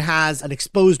plate, and it has an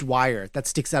exposed wire that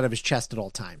sticks out of his chest at all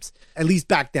times. At least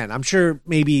back then. I'm sure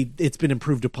maybe it's been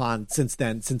improved upon since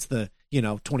then, since the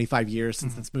 25 years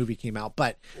since this movie came out.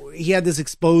 But he had this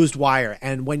exposed wire,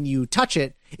 and when you touch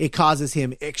it, it causes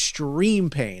him extreme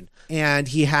pain. And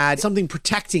he had something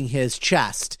protecting his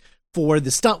chest for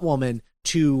the stunt woman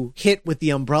to hit with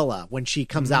the umbrella when she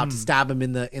comes out to stab him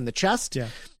in the chest. Yeah.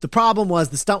 The problem was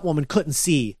the stunt woman couldn't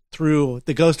see through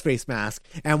the ghost face mask,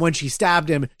 and when she stabbed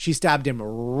him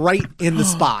right in the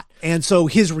spot. And so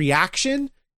his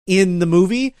reaction in the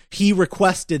movie, he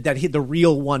requested that the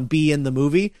real one be in the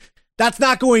movie. That's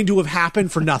not going to have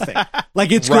happened for nothing.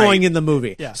 Like, it's going in the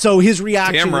movie. Yeah. So his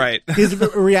reaction, his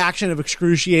reaction of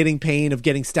excruciating pain of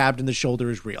getting stabbed in the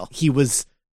shoulder is real. He was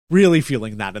really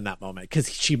feeling that in that moment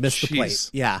because she missed the plate.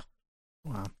 Yeah.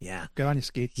 Wow. Yeah. Good on you,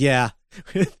 Skeet. Yeah.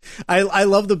 I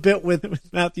love the bit with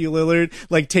Matthew Lillard,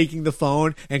 like taking the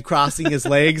phone and crossing his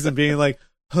legs and being like,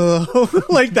 oh,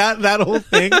 like that whole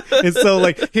thing is so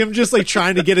like him just like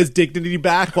trying to get his dignity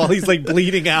back while he's like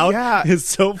bleeding out. Yeah. Is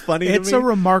so funny. It's a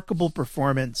remarkable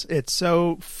performance. It's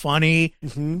so funny,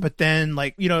 but then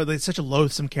like, it's such a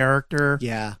loathsome character.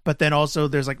 Yeah. But then also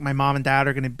there's like, my mom and dad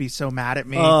are going to be so mad at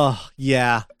me. Oh,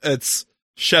 yeah. It's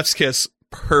chef's kiss.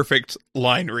 Perfect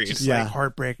line read. Just like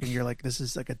heartbreaking. You're like, this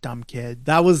is like a dumb kid.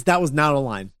 That was not a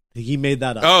line. He made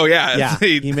that up. Oh, yeah. Yeah,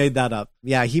 he made that up.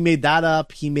 Yeah, he made that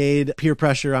up. He made Peer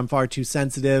Pressure, I'm Far Too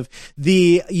Sensitive.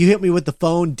 You Hit Me With the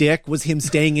Phone, Dick, was him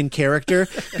staying in character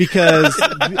because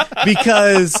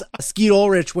Skeet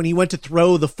Ulrich, when he went to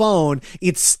throw the phone,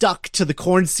 it stuck to the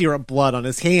corn syrup blood on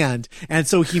his hand. And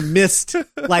so he missed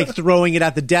like throwing it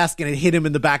at the desk, and it hit him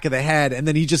in the back of the head. And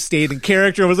then he just stayed in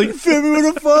character and was like, "You hit me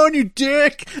with the phone, you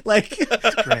dick." Like,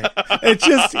 that's great.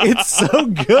 It's so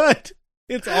good.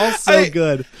 It's all so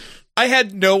good. I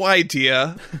had no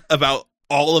idea about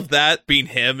all of that being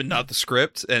him and not the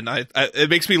script, and it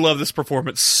makes me love this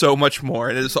performance so much more.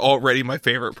 And it is already my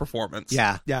favorite performance.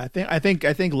 Yeah. I think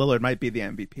Lillard might be the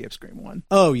MVP of Scream 1.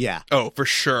 Oh yeah. Oh, for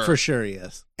sure. For sure he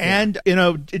is. And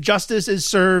justice is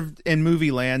served in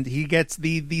movie land. He gets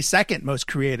the second most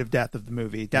creative death of the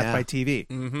movie, Death by TV.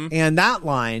 Mm-hmm. And that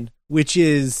line, which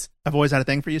is, I've always had a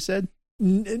thing for you, Sid.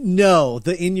 No,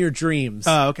 the In Your Dreams.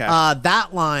 Oh, okay. That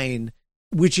line,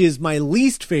 which is my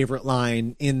least favorite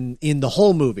line in the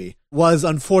whole movie, was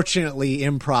unfortunately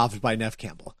improv by Neve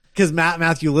Campbell. Because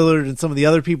Matthew Lillard and some of the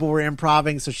other people were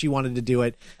improvising, so she wanted to do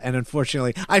it. And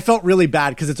unfortunately, I felt really bad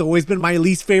because it's always been my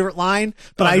least favorite line,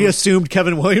 but I assumed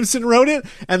Kevin Williamson wrote it.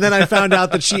 And then I found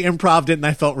out that she improv'd it, and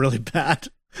I felt really bad.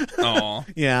 Oh.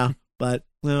 Yeah, but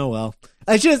oh well.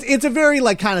 It's a very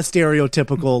like kind of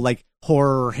stereotypical like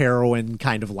horror heroine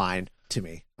kind of line to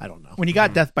me. I don't know. When you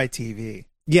got Death by TV.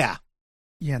 Yeah.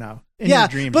 In your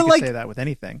dream, you could say that with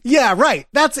anything. Yeah, right.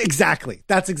 That's exactly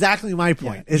my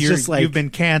point. Yeah, it's just like, you've been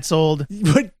canceled.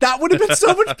 But that would have been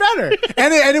so much better,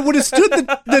 and it would have stood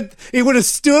it would have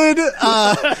stood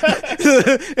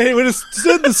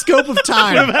the scope of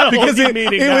time because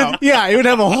it would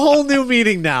have a whole new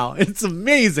meaning now. It's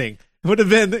amazing. It would have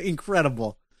been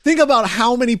incredible. Think about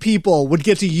how many people would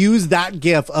get to use that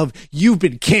gif of "you've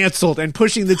been canceled" and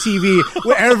pushing the TV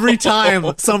every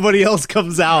time somebody else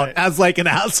comes out as like an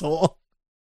asshole.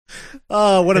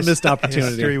 Oh, what a missed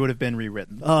opportunity. History would have been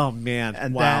rewritten. Oh, man.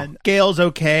 And then Gail's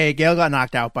okay. Gail got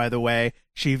knocked out, by the way.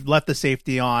 She left the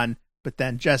safety on. But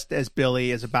then just as Billy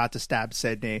is about to stab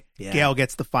Sidney, Yeah. Gale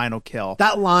gets the final kill.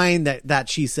 That line that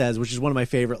she says, which is one of my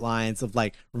favorite lines of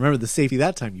like, remember the safety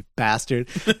that time, you bastard.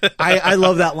 I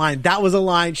love that line. That was a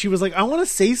line. She was like, I want to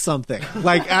say something.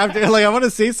 Like after, like I want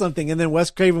to say something. And then Wes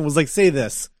Craven was like, say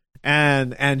this.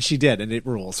 And she did. And it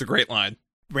rules. It's a great line.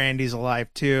 Randy's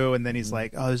alive too. And then he's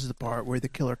like, oh, this is the part where the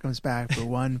killer comes back for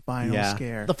one final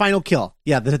scare. The final kill.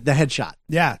 Yeah. The headshot.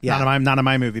 Yeah. Not in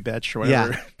my movie, bitch, or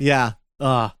whatever. Yeah.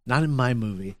 Not in my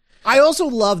movie. I also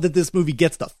love that this movie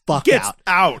gets the fuck Gets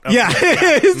out. Yeah.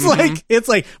 It's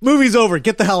like movie's over.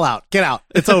 Get the hell out. Get out.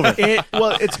 It's over.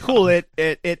 It's cool.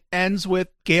 It ends with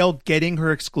Gale getting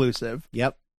her exclusive.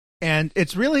 Yep. And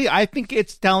it's really, I think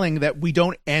it's telling that we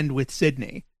don't end with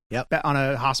Sidney. Yep. On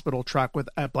a hospital truck with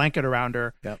a blanket around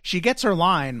her. Yep. She gets her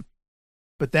line,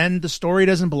 but then the story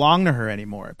doesn't belong to her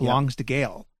anymore. It belongs to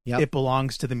Gale. Yep. It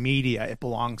belongs to the media. It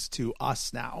belongs to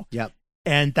us now. Yep.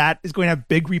 And that is going to have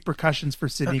big repercussions for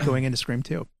Sidney going into Scream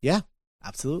 2. Yeah,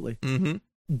 absolutely. Mm-hmm.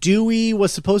 Dewey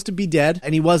was supposed to be dead,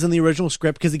 and he was in the original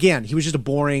script because, again, he was just a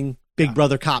boring Big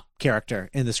Brother cop character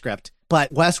in the script.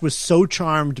 But Wes was so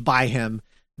charmed by him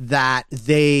that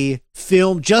they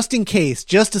filmed, just in case,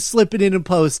 just to slip it in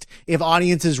post, if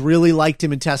audiences really liked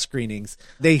him in test screenings,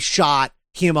 they shot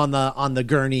him on the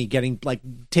gurney getting like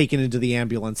taken into the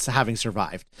ambulance, having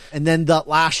survived. And then the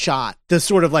last shot, the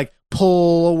sort of like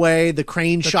pull away, the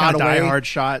crane shot away. Die Hard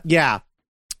shot. Yeah.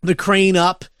 The crane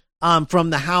up from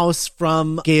the house,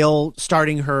 from Gale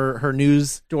starting her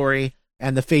news story,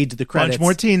 and the fade to the credits. Bunch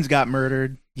more teens got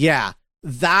murdered. Yeah.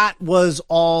 That was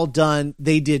all done.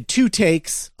 They did 2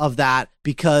 takes of that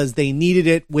because they needed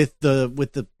it with the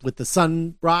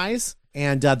sunrise,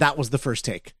 and that was the first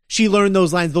take. She learned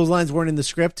those lines. Those lines weren't in the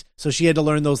script, so she had to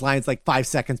learn those lines like 5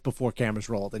 seconds before cameras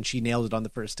rolled, and she nailed it on the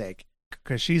first take.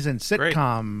 Because she's in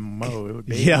sitcom mode,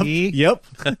 baby. Yep.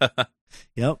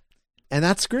 Yep. And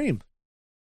that's Scream.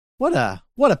 What a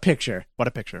picture. What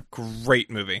a picture.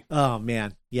 Great movie. Oh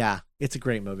man. Yeah, it's a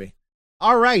great movie.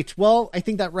 All right. Well, I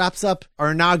think that wraps up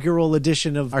our inaugural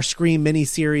edition of our Scream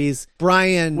miniseries.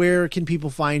 Brian, where can people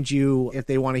find you if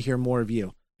they want to hear more of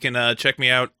you? You can check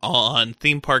me out on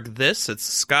Theme Park This. It's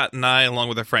Scott and I, along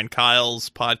with our friend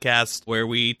Kyle's podcast, where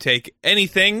we take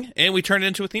anything and we turn it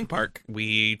into a theme park.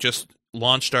 We just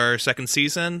launched our 2nd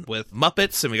season with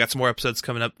Muppets, and we got some more episodes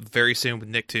coming up very soon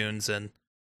with Nicktoons and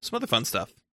some other fun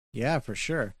stuff. Yeah, for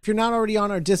sure. If you're not already on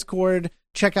our Discord,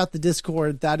 check out the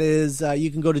Discord. That is,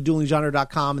 you can go to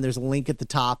duelinggenre.com, and there's a link at the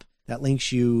top that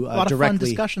links you a lot directly. of fun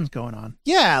discussions going on.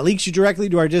 Yeah, links you directly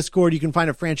to our Discord. You can find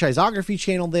a franchisography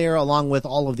channel there, along with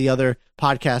all of the other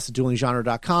podcasts at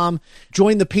duelinggenre.com.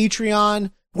 Join the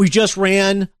Patreon. We just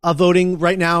ran a voting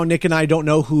right now. Nick and I don't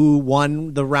know who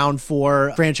won the round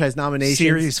 4 franchise nominations.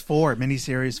 Series 4,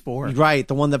 miniseries 4. Right,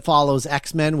 the one that follows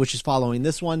X-Men, which is following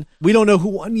this one. We don't know who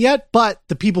won yet, but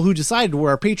the people who decided were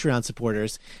our Patreon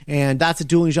supporters. And that's at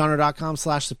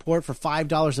duelinggenre.com/support for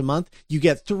 $5 a month. You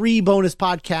get 3 bonus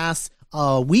podcasts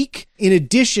a week, in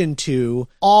addition to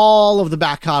all of the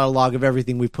back catalog of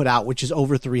everything we've put out, which is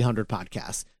over 300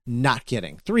 podcasts. Not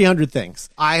kidding. 300 things.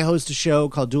 I host a show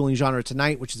called Dueling Genre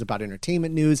Tonight, which is about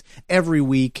entertainment news every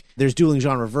week. There's Dueling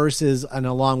Genre Versus, and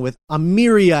along with a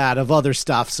myriad of other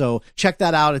stuff. So check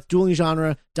that out at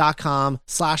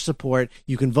duelinggenre.com/support.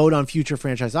 You can vote on future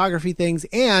franchisography things.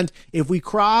 And if we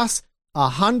cross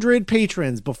 100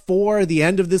 patrons before the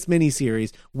end of this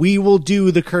miniseries, we will do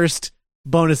the Cursed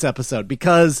bonus episode,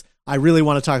 because I really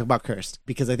want to talk about Cursed,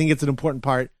 because I think it's an important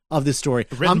part of this story.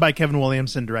 Written by Kevin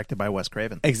Williamson, directed by Wes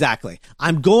Craven. Exactly.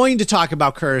 I'm going to talk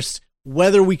about Cursed,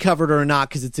 whether we cover it or not,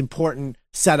 because it's important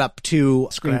setup to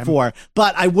Scream 4.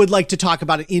 But I would like to talk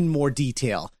about it in more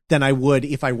detail than I would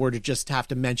if I were to just have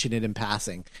to mention it in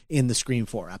passing in the Scream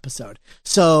 4 episode.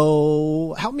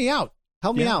 So help me out.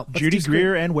 Help me out. Judy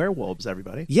Greer and werewolves,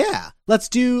 everybody. Yeah. Let's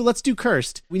do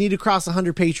Cursed. We need to cross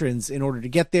 100 patrons in order to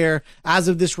get there. As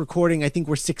of this recording, I think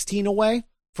we're 16 away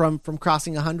from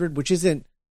crossing 100, which isn't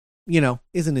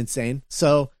insane.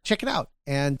 So check it out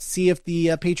and see if the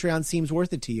Patreon seems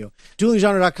worth it to you.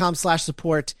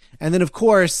 duelinggenre.com/support. And then, of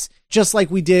course, just like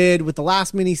we did with the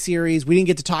last miniseries, we didn't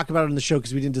get to talk about it on the show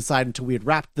because we didn't decide until we had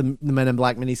wrapped the Men in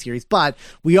Black miniseries, but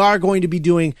we are going to be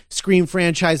doing Scream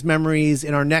franchise memories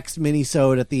in our next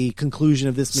minisode at the conclusion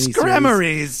of this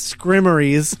miniseries.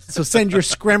 Scrimmeries. So send your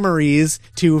scrimmeries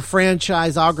to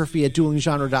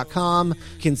franchisography@duelinggenre.com. You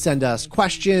can send us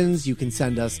questions. You can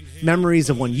send us memories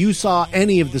of when you saw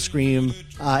any of the Scream,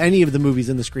 any of the movies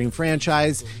in the Scream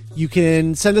franchise. You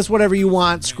can send us whatever you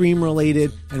want, Scream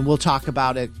related, and we'll talk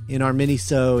about it in our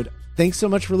minisode. thanks so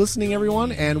much for listening,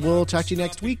 everyone, and we'll talk to you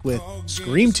next week with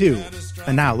Scream 2.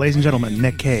 And now, ladies and gentlemen,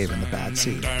 Nick Cave in the bad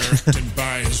seat. Directed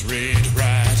by his red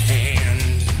ride.